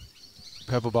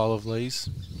purple bowl of Lee's.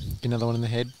 Get another one in the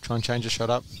head. Try and change the shot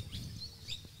up.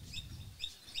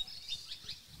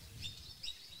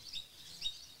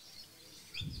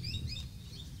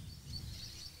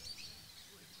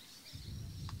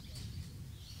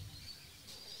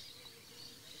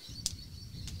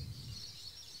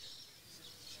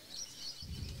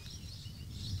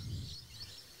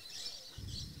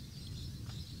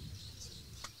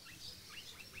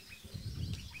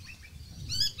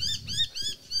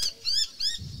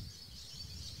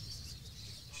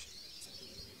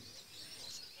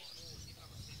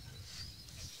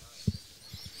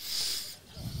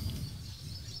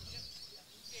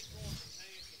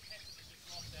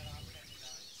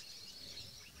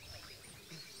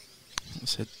 I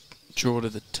said draw to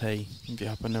the tee and be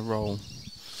up in a roll.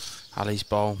 Ali's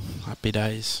bowl. Happy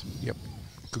days. Yep.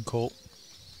 Good call.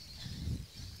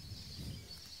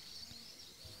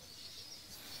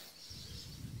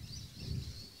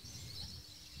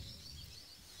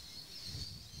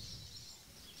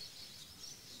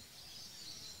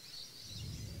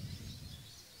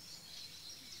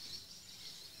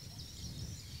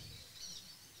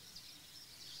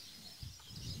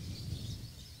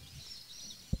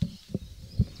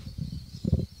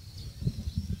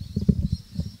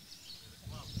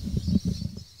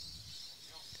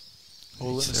 All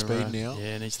at Needs the to, speed now.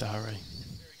 Yeah, needs to hurry.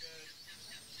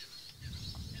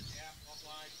 Yeah,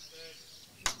 offload, third.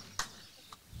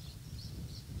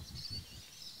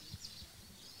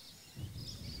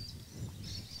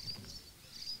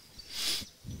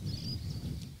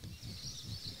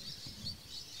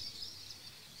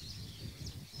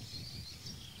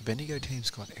 The Bendigo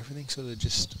team's got everything sort of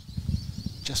just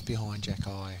behind Jack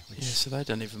Eye. Which Yeah, so they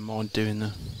don't even mind doing the.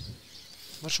 I'm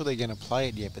not sure they're going to play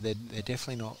it yet, but they're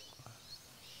definitely not.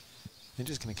 They're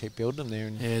just going to keep building them there.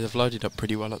 And Yeah, they've loaded up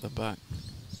pretty well at the back.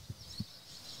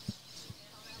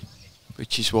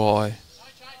 Which is why. No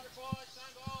change required,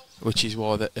 same ball. Which is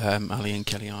why that Ali and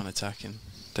Kelly aren't attacking.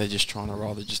 They're just trying to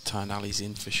rather just turn Ali's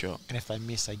in for shot. if they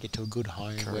miss, they get to a good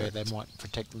home where they Correct. might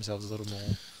protect themselves a little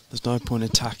more. There's no point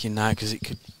attacking now because it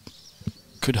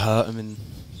could hurt them in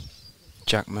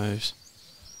Jack moves.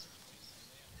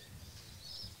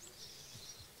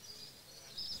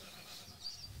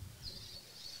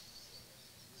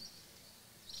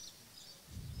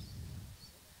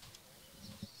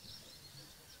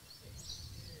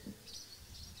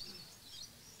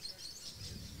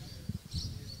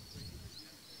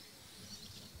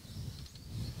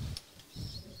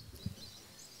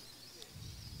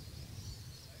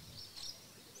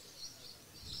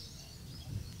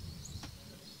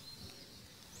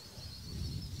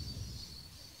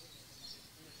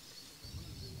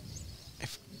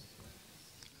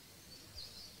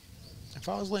 If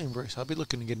I was leading Bruce, I'd be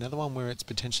looking to get another one where it's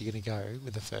potentially going to go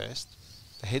with the first.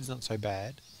 The head's not so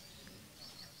bad.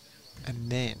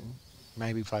 And then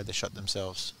maybe play the shot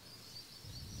themselves.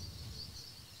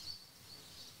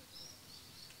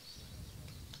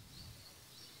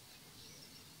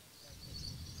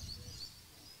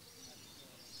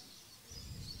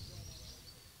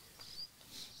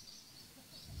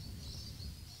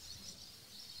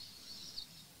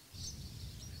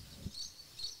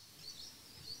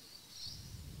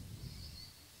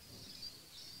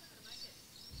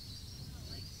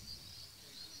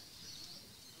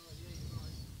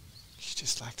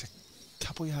 lacked a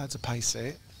couple yards of pace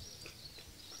there.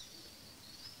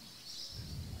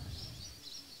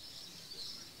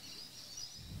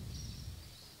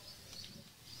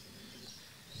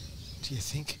 Do you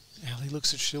think Ali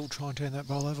looks at Shield, try and turn that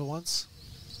bowl over once?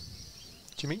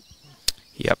 Jimmy?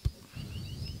 Yep.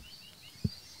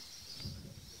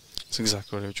 That's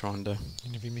exactly what they were trying to do.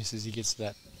 And if he misses, he gets to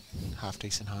that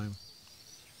half-decent home.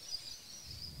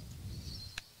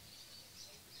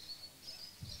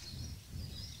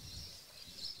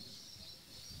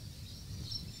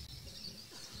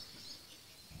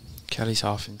 Kelly's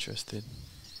half interested.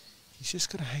 He's just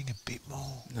got to hang a bit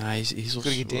more. No, he's Got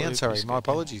to get down, sorry. he's My got-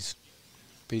 apologies.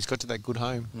 But he's got to that good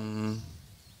home.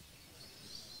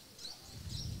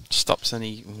 Stops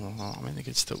any. Well, I mean, they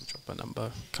could still drop a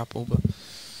number, couple, but.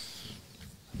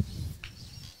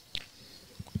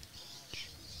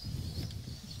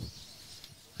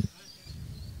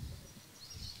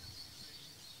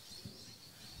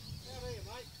 How are you,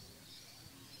 mate?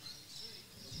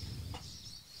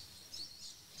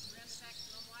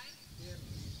 Yeah.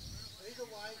 Either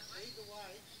way.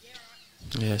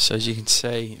 Yeah, so as you can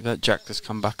see, that jack has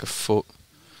come back a foot.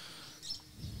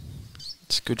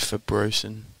 It's good for Bruce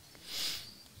and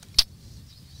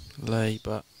Lee,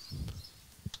 but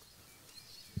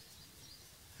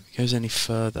if it goes any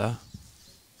further,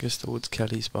 goes towards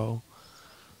Kelly's bowl.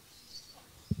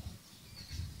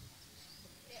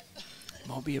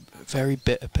 Might be a very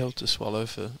bitter pill to swallow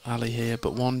for Ali here,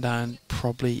 but one down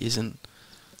probably isn't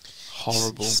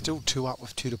horrible. He's still 2 up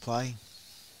with 2 to play.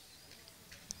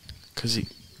 Because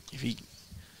if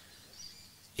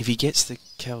he gets the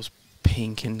Kel's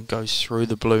pink and goes through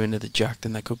the blue into the jack,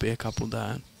 then there could be a couple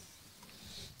down.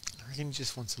 I reckon he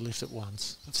just wants to lift it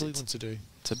once. That's all he wants to do.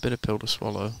 It's a bitter pill to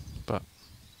swallow, but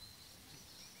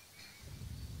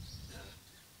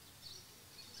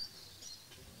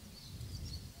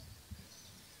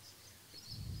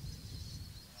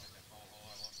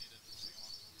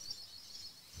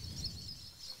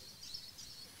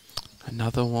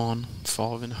another one,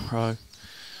 5 in a row.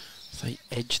 They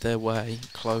edge their way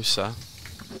closer.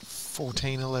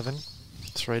 14-11.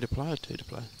 3 to play or 2 to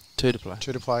play? 2 to play.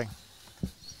 2 to play.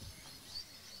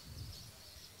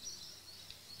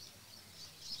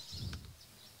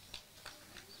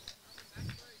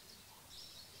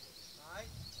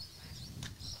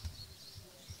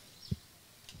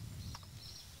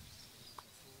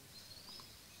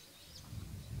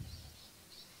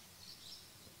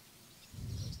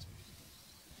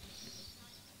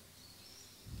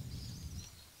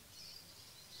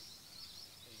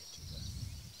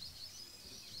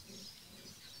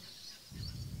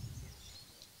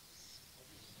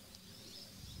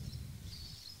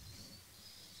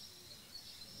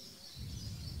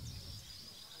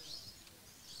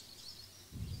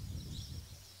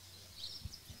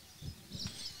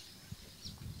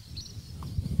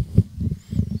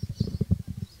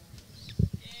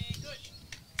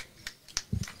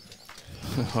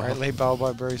 Great lead bowl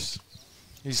by Bruce.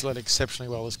 He's led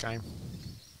exceptionally well this game.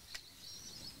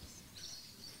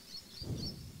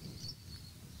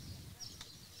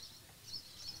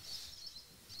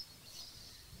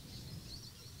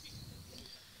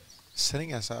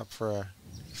 Setting us up for a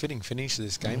fitting finish to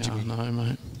this game, Yeah, Jimmy. I know,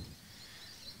 mate.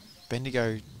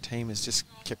 Bendigo team has just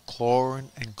kept clawing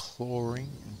and clawing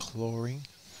and clawing.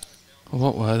 Well,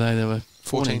 what were they? They were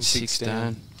 14-6 14-6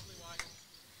 down. down.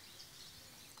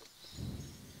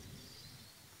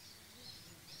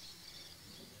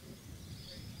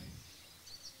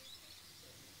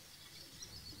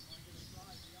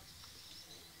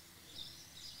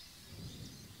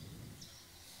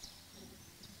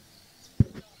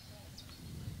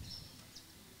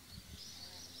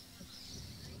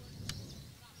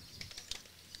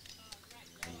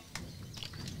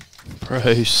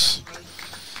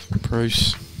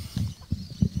 Bruce.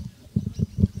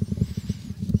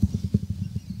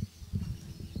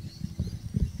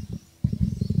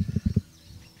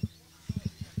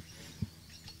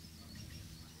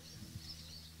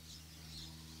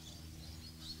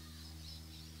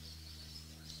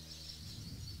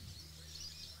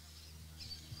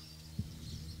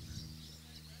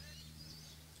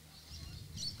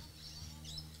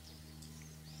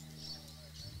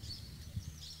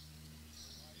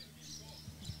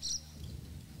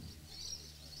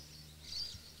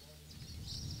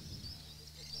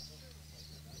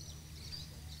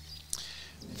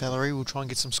 Valerie will try and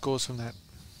get some scores from that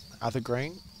other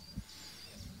green.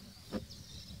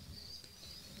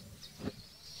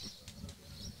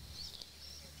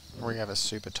 We have a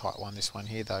super tight one this one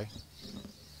here though.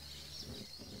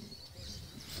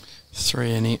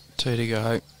 3 in it, 2 to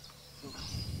go.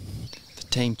 The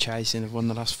team chasing have won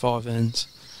the last 5 ends.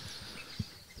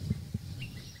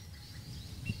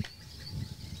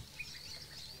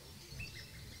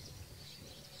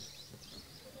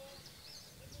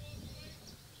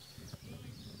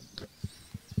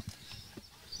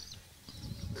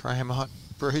 Graham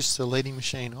Bruce, the leading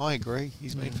machine. I agree.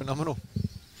 He's been phenomenal.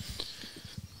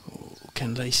 Oh,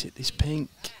 can Lace hit this pink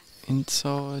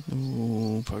inside?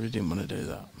 Oh, probably didn't want to do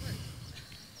that.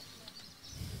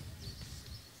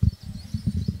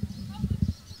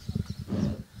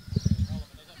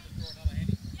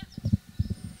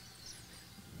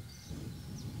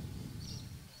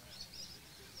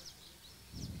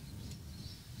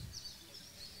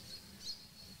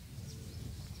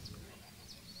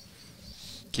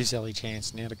 Gives Ellie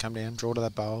chance now to come down, draw to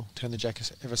that bowl, turn the jack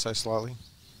ever so slightly.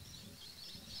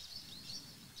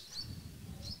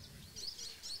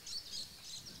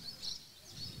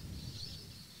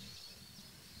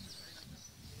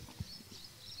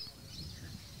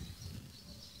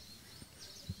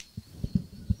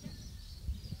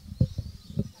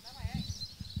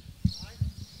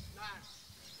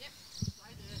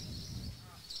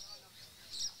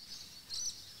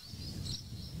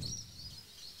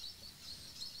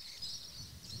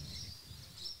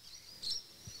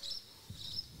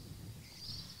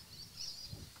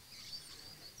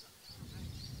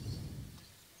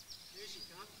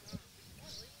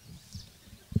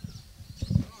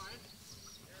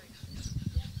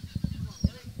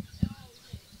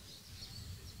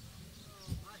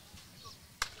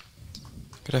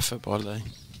 Good effort by Lee.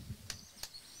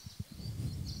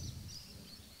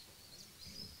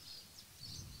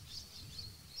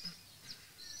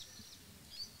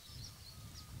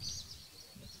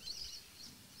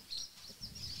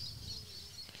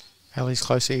 Ellie's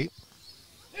close here.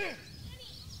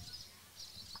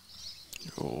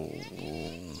 Oh,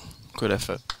 good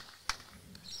effort.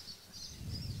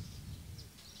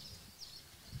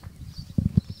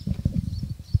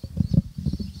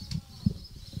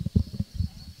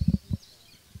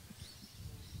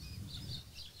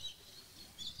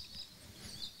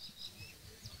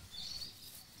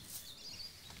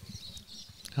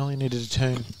 Ellie needed to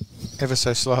turn ever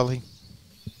so slowly.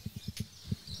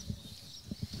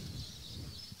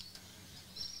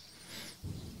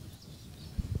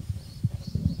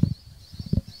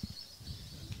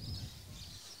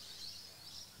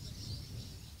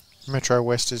 Metro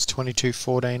West is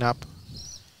 22-14 up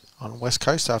on West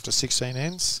Coast after 16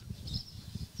 ends.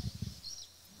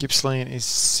 Gippsland is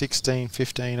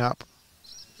 16-15 up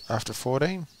after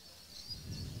 14.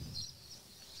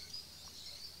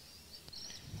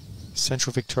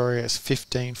 Central Victoria is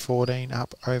 15-14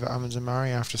 up over Ovens and Murray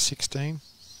after 16.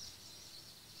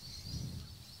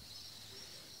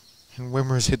 And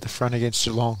Wimmera has hit the front against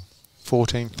Geelong,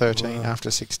 14-13 Wow. after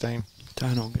 16.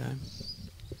 Done all game.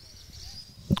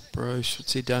 Bruce,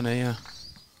 what's he done here?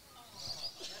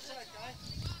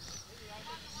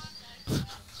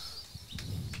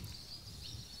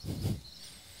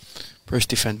 Bruce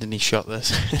defending his shot there.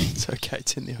 It's okay,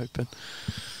 it's in the open.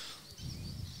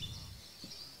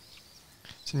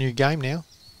 It's a new game now.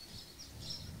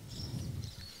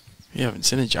 You haven't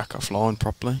seen a jack offline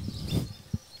properly.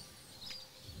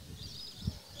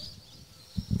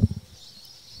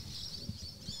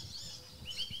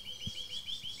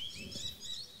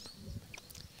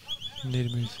 Need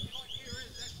to move.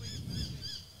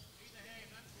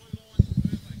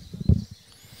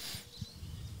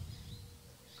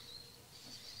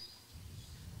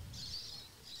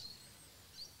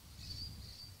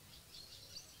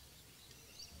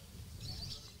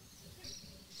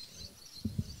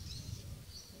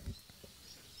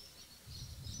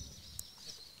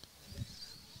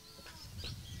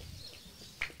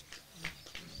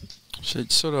 So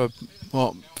it's sort of,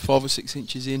 what, 5 or 6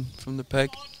 inches in from the peg?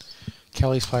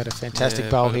 Kelly's played a fantastic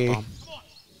Yeah, bowl played a here. bomb.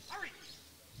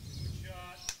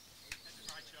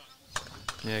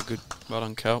 Yeah, good. Well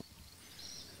done, Kel.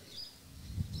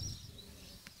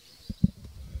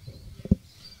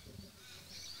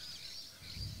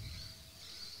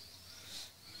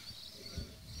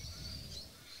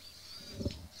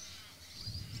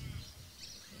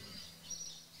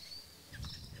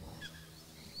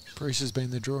 Bruce has been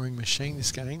the drawing machine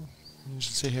this game. We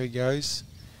should see how he goes.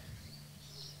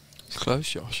 It's close,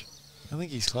 Josh. I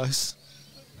think he's close.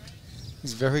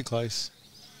 He's very close.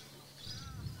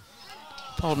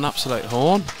 Pulled an absolute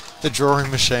horn. The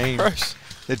drawing machine. Bruce.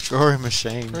 The drawing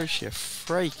machine. Bruce, you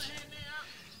freak. Good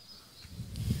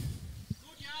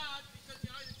yard, because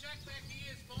the jack back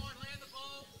here is fine. Land the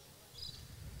ball.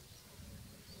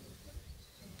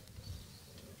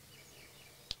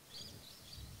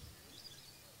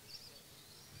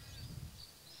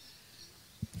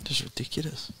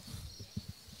 ridiculous.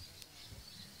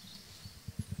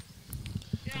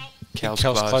 Kel's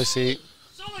Cal's close here.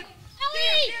 Solid. Down.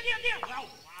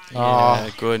 Well, Yeah,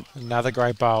 Oh, good. another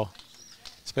great bowl.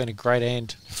 It's been a great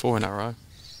end. 4 in a row.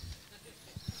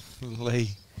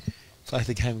 Lee played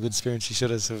the game with good spirit. She should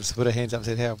have sort of put her hands up and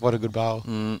said, "How? What a good bowl."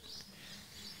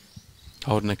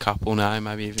 Holding a couple now,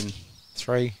 maybe even.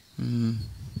 3.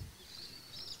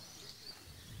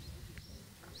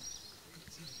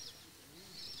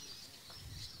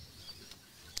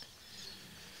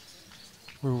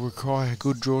 Will require a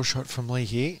good draw shot from Lee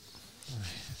here.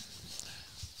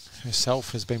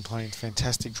 Herself has been playing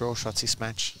fantastic draw shots this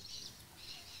match.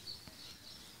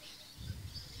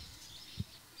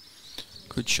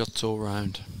 Good shots all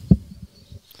round.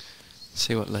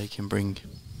 See what Lee can bring.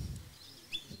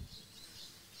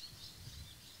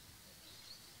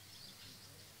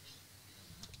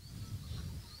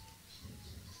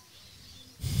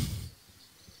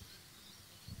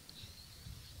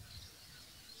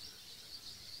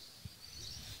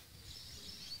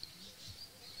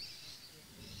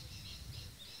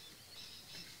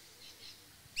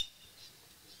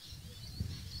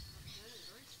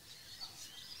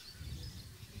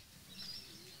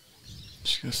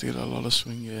 Just going to get a lot of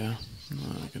swing, yeah. No,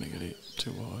 going to get it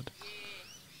too wide.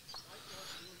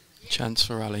 Chance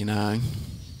for Ali now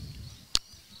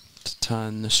to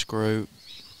turn the screw.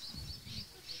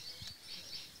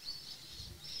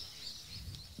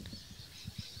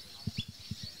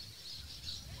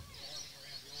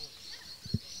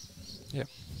 Yep.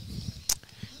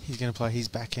 He's going to play his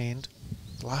backhand.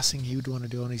 The last thing he would want to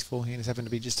do on his forehand is happen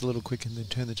to be just a little quick and then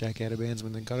turn the jack out of bounds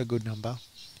when they've got a good number.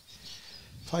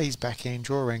 Play his backhand,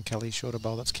 draw around Kelly's shorter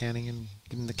bowl that's counting and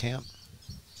give him the count.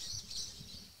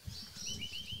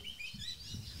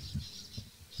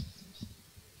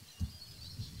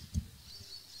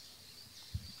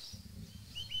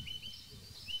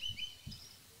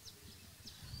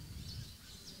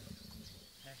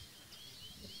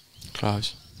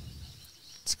 Close.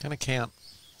 It's going to count.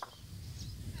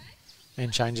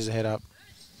 And changes the head up.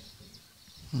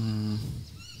 Yeah,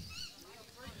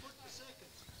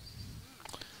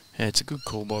 it's a good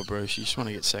call by Bruce. You just want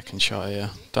to get second shot here.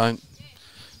 Don't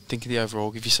think of the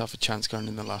overall. Give yourself a chance going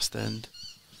in the last end.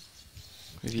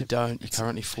 If you don't, you're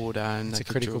currently 4 down. It's They a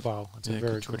could critical draw- bowl. It's yeah, a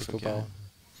very could draw critical for game. bowl.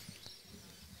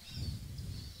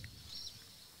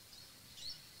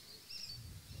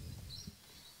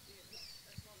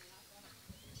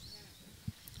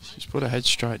 She's put her head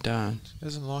straight down.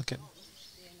 Doesn't like it.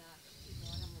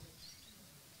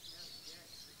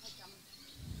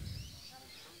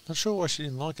 Not sure why she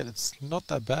didn't like it. It's not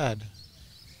that bad.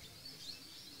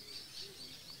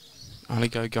 Ali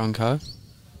go gung-ho.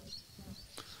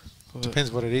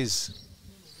 Depends what it is.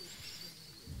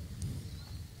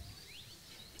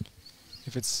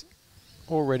 If it's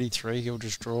already 3, he'll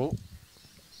just draw.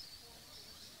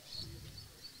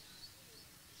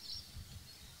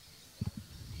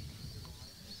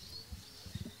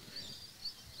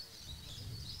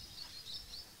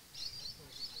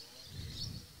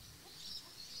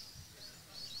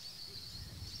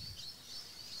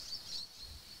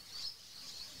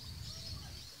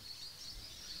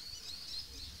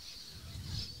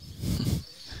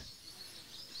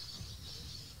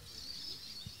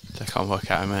 They can't work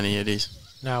out how many it is.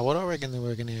 No, what I reckon they're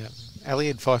working out. Ali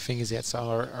had 5 fingers out,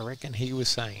 so I reckon he was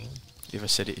saying, If I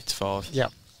said it, it's 5.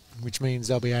 yep, which means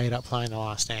they'll be 8 up playing the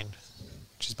last end,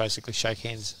 which is basically shake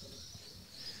hands.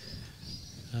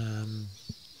 I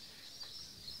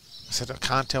said I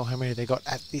can't tell how many they got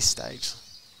at this stage.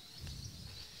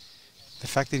 The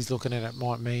fact that he's looking at it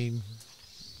might mean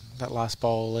that last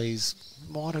bowl of Lee's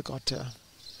might have got to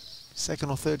second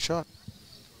or third shot.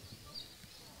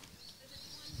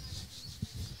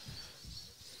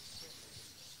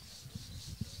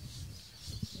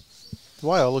 The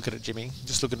way I look at it, Jimmy,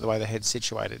 just look at the way the head's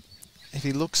situated. If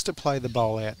he looks to play the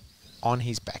bowl out on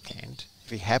his backhand,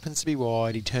 if he happens to be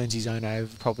wide, he turns his own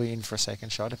over, probably in for a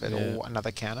second shot, if at all,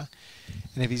 another counter.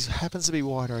 And if he happens to be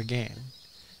wider again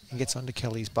and gets onto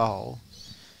Kelly's bowl,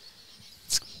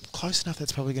 it's close enough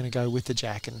that's probably going to go with the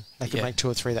jack, and they can make 2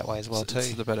 or 3 that way as well, It's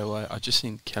too. the better way. I just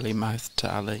think Kelly mouth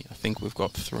to Ali. I think we've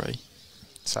got 3.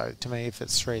 So, to me, if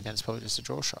it's 3, then it's probably just a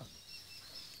draw shot.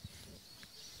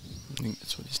 I think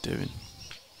that's what he's doing.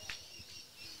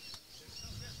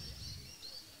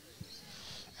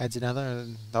 Adds another,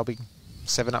 and they'll be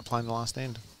 7 up playing the last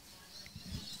end.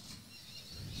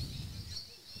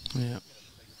 Yeah.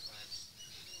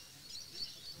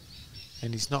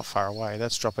 And he's not far away.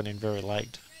 That's dropping in very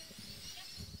late.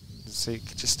 See,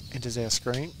 it just enters our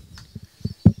screen.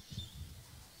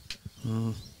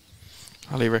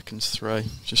 Ali reckons 3.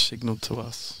 Just signalled to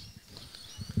us.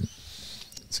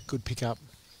 good pickup.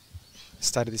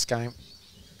 State of this game.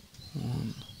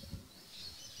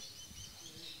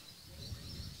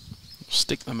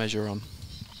 Stick the measure on.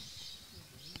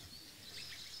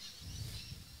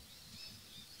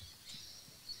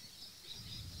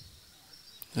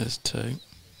 There's 2.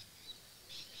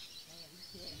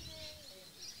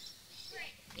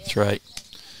 3.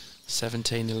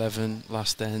 17-11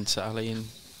 last end. So Ali and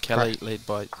Kelly lead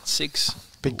by 6.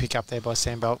 Big pickup there by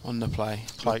Sandbelt. On the play.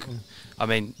 Clayton. I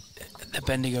mean, the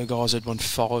Bendigo guys had won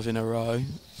 5 in a row,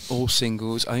 all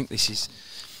singles. I think this is,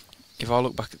 if I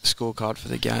look back at the scorecard for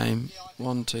the game,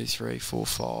 1, 2, 3, 4,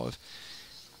 5,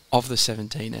 of the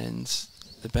 17 ends,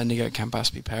 the Bendigo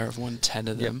Campaspe pair have won 10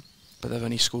 of them, but they've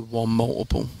only scored 1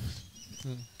 multiple.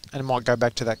 And it might go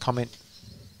back to that comment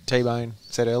T-Bone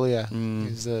said earlier,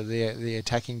 is the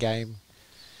attacking game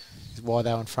is why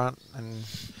they're in front. And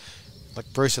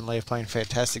like Bruce and Lee are playing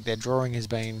fantastic. Their drawing has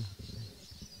been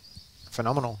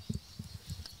phenomenal.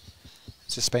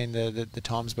 It's just been the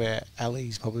times where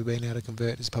Ali's probably been able to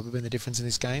convert has probably been the difference in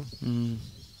this game.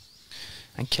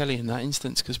 And Kelly in that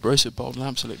instance, because Bruce had bowled an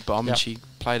absolute bomb, and she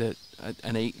played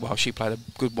she played a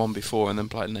good one before and then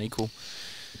played an equal.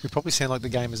 We probably sound like the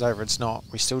game is over. It's not.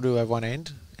 We still do have one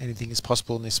end. Anything is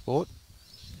possible in this sport.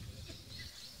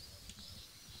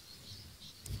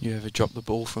 You ever dropped the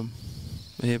ball from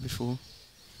here before?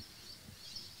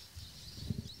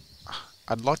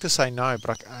 I'd like to say no,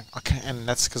 but I can't, and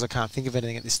that's because I can't think of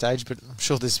anything at this stage. But I'm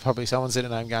sure there's probably someone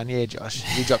sitting at home going, "Yeah, Josh,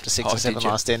 you dropped a 6 or 7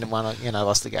 last end and won,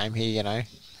 lost the game here,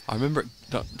 I remember it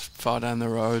not far down the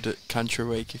road at Country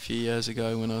Week a few years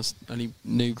ago when I was only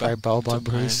new back. Great bowl by to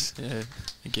Bruce. playing. Yeah,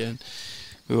 again,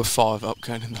 we were 5 up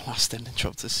going in the last end and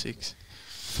dropped a 6. I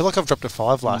feel like I've dropped a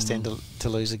 5 last end to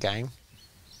lose a game.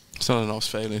 It's not a nice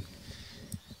feeling.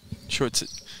 Sure,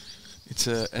 it's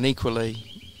an equally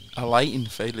elating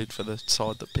feeling for the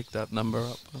side that picked that number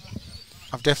up.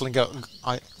 I've definitely got,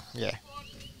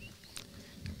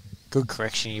 good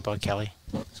correction here by Kelly.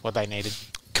 It's what they needed.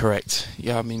 Correct.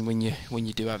 Yeah, I mean when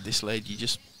you do have this lead, you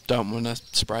just don't want to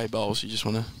spray bowls. You just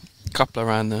want to couple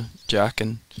around the jack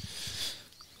and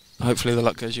hopefully the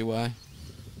luck goes your way.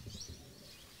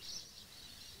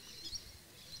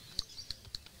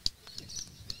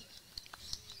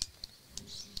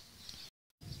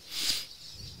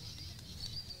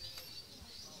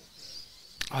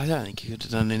 I don't think he could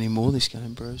have done any more this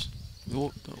game, Bruce.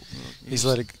 He's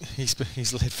led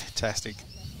fantastic.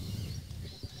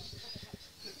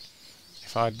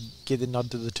 If I'd give the nod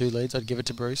to the 2 leads, I'd give it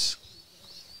to Bruce.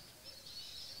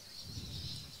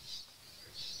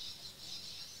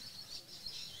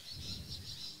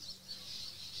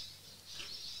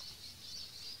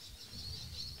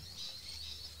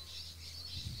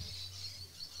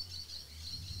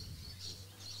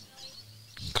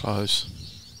 Close.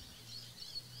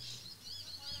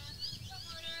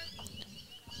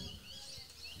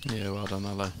 Yeah, well done,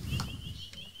 Hello.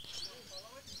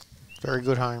 Very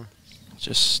good home.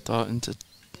 Just starting to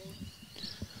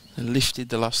lifted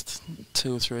the last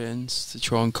 2 or 3 ends to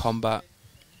try and combat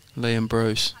Lee and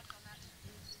Bruce.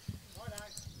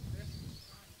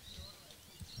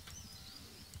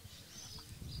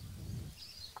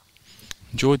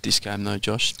 Enjoyed this game though,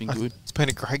 Josh. It's been good. It's been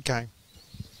a great game.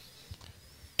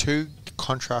 2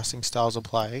 contrasting styles of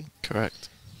play. Correct.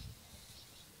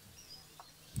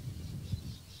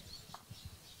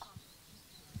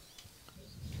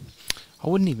 I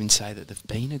wouldn't even say that they've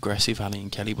been aggressive, Ali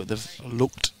and Kelly, but they've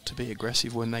looked to be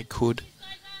aggressive when they could.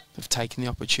 They've taken the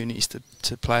opportunities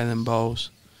to play them bowls.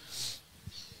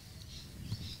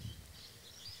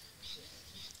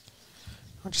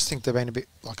 I just think they've been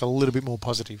a little bit more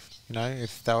positive.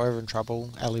 If they were ever in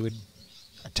trouble, Ali would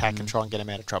attack and try and get him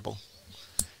out of trouble.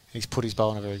 And he's put his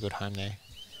bowl in a very good home there.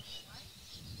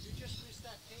 You just missed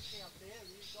that pink out there and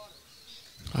you got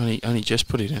it. Only just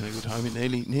put it in a good home. It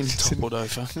nearly toppled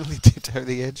over. Nearly tipped over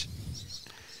the edge.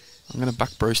 I'm going to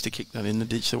back Bruce to kick that in the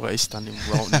ditch the way he's standing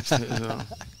right next to it as well.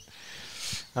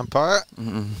 Umpire.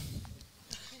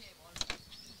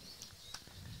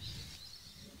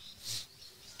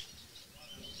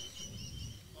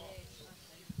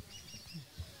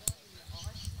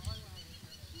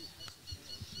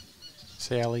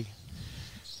 See Ali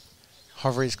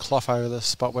hover his cloth over the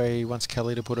spot where he wants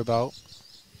Kelly to put a bowl.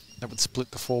 That would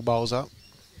split the 4 bowls up.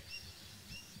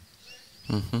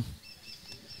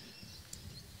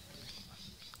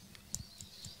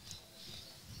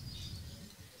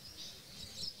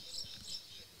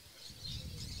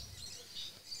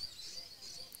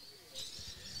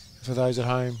 For those at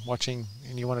home watching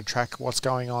and you want to track what's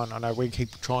going on, I know we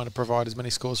keep trying to provide as many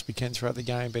scores as we can throughout the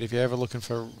game, but if you're ever looking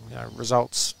for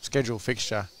results, schedule,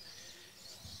 fixture,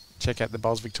 check out the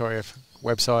Bowls Victoria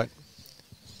website.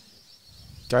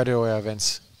 Go to our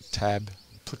events tab.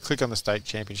 Click on the state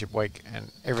championship week, and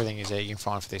everything is there you can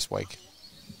find for this week.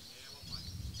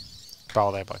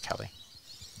 Bowl there by Kelly.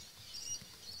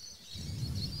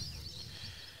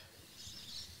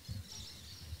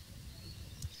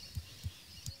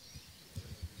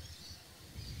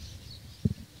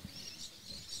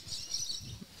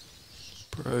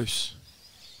 Bruce.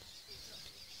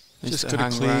 Just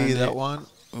got to clear that one.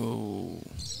 Oh.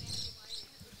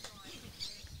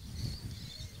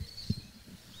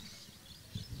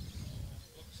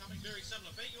 Something very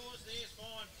similar. Beat yours, there's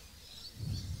fine.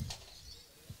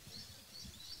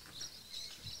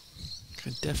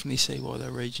 Can definitely see why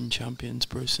they're region champions,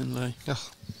 Bruce and Lee. Oh,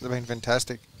 they've been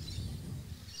fantastic.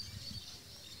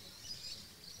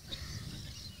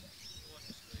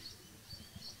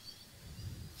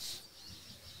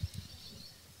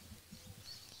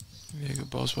 Yeah, good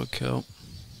Boswell kill.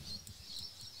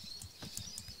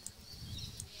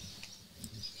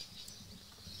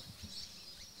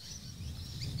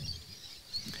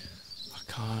 I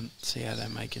can't see how they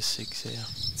make a 6 here.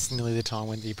 It's nearly the time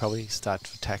when you probably start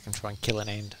to attack and try and kill an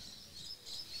end.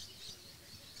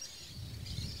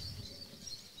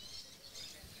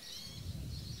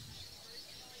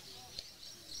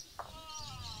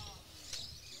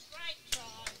 Great try.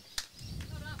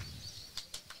 Hold up.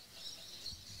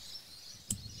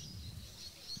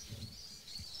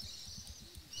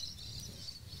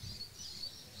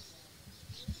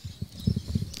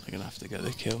 They're gonna have to get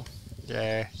the kill.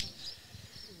 Yeah.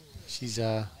 She's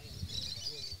and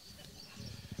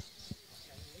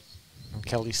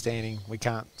Kelly's standing. We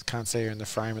can't see her in the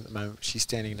frame at the moment. She's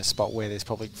standing in a spot where there's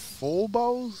probably 4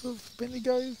 bowls of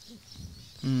Bendigo.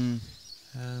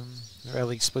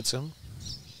 Ellie splits them.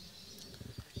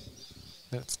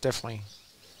 That's definitely.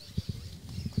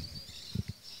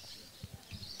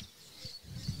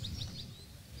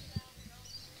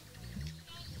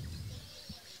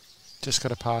 Just got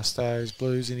to pass those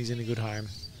blues and he's in a good home.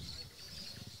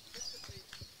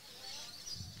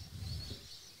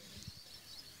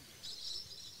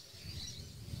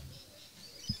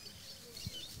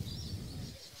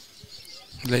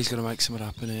 Lee's got to make something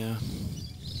happen here.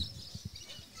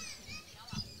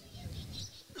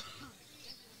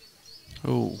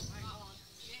 Oh.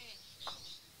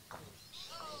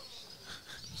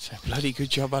 It's a bloody good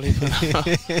job, Ali. For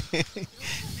that.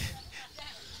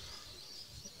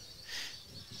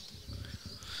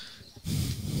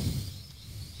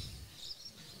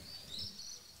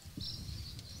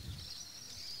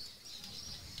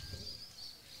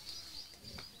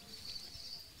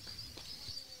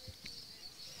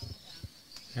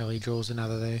 Ellie draws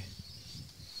another there.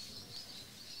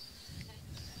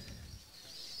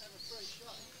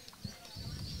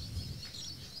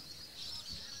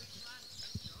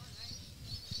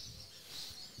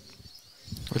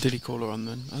 What did he call her on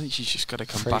then? I think she's just got to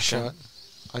come Free back shot.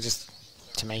 out.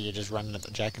 To me, you're just running at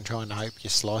the jack and trying to hope you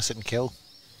slice it and kill.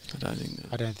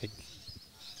 I don't think.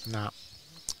 No.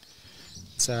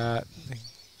 It's the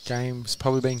game's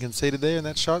probably been conceded there in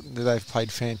that shot. They've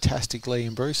played fantastically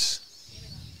in Bruce.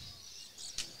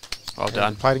 Well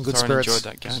done. Played in good Thoroughly spirits.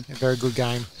 enjoyed that game. A very good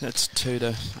game. That's 2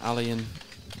 to Ali and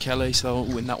Kelly, so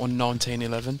they'll win that one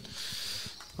 19-11.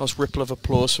 Nice ripple of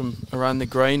applause from around the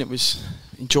green. It was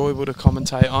enjoyable to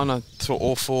commentate on. I thought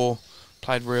all 4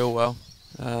 played real well.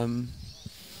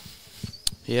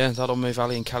 Yeah, that'll move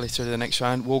Ali and Kelly through to the next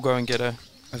round. We'll go and get a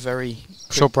very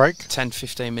short break,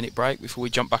 10-15 minute break before we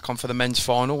jump back on for the men's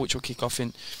final, which will kick off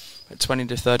in 20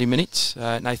 to 30 minutes.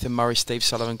 Nathan Murray, Steve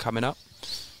Sullivan coming up.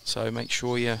 So make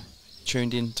sure you're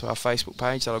tuned in to our Facebook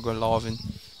page. That'll go live in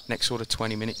next sort of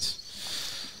 20 minutes.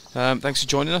 Thanks for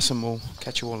joining us, and we'll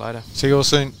catch you all later. See you all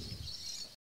soon.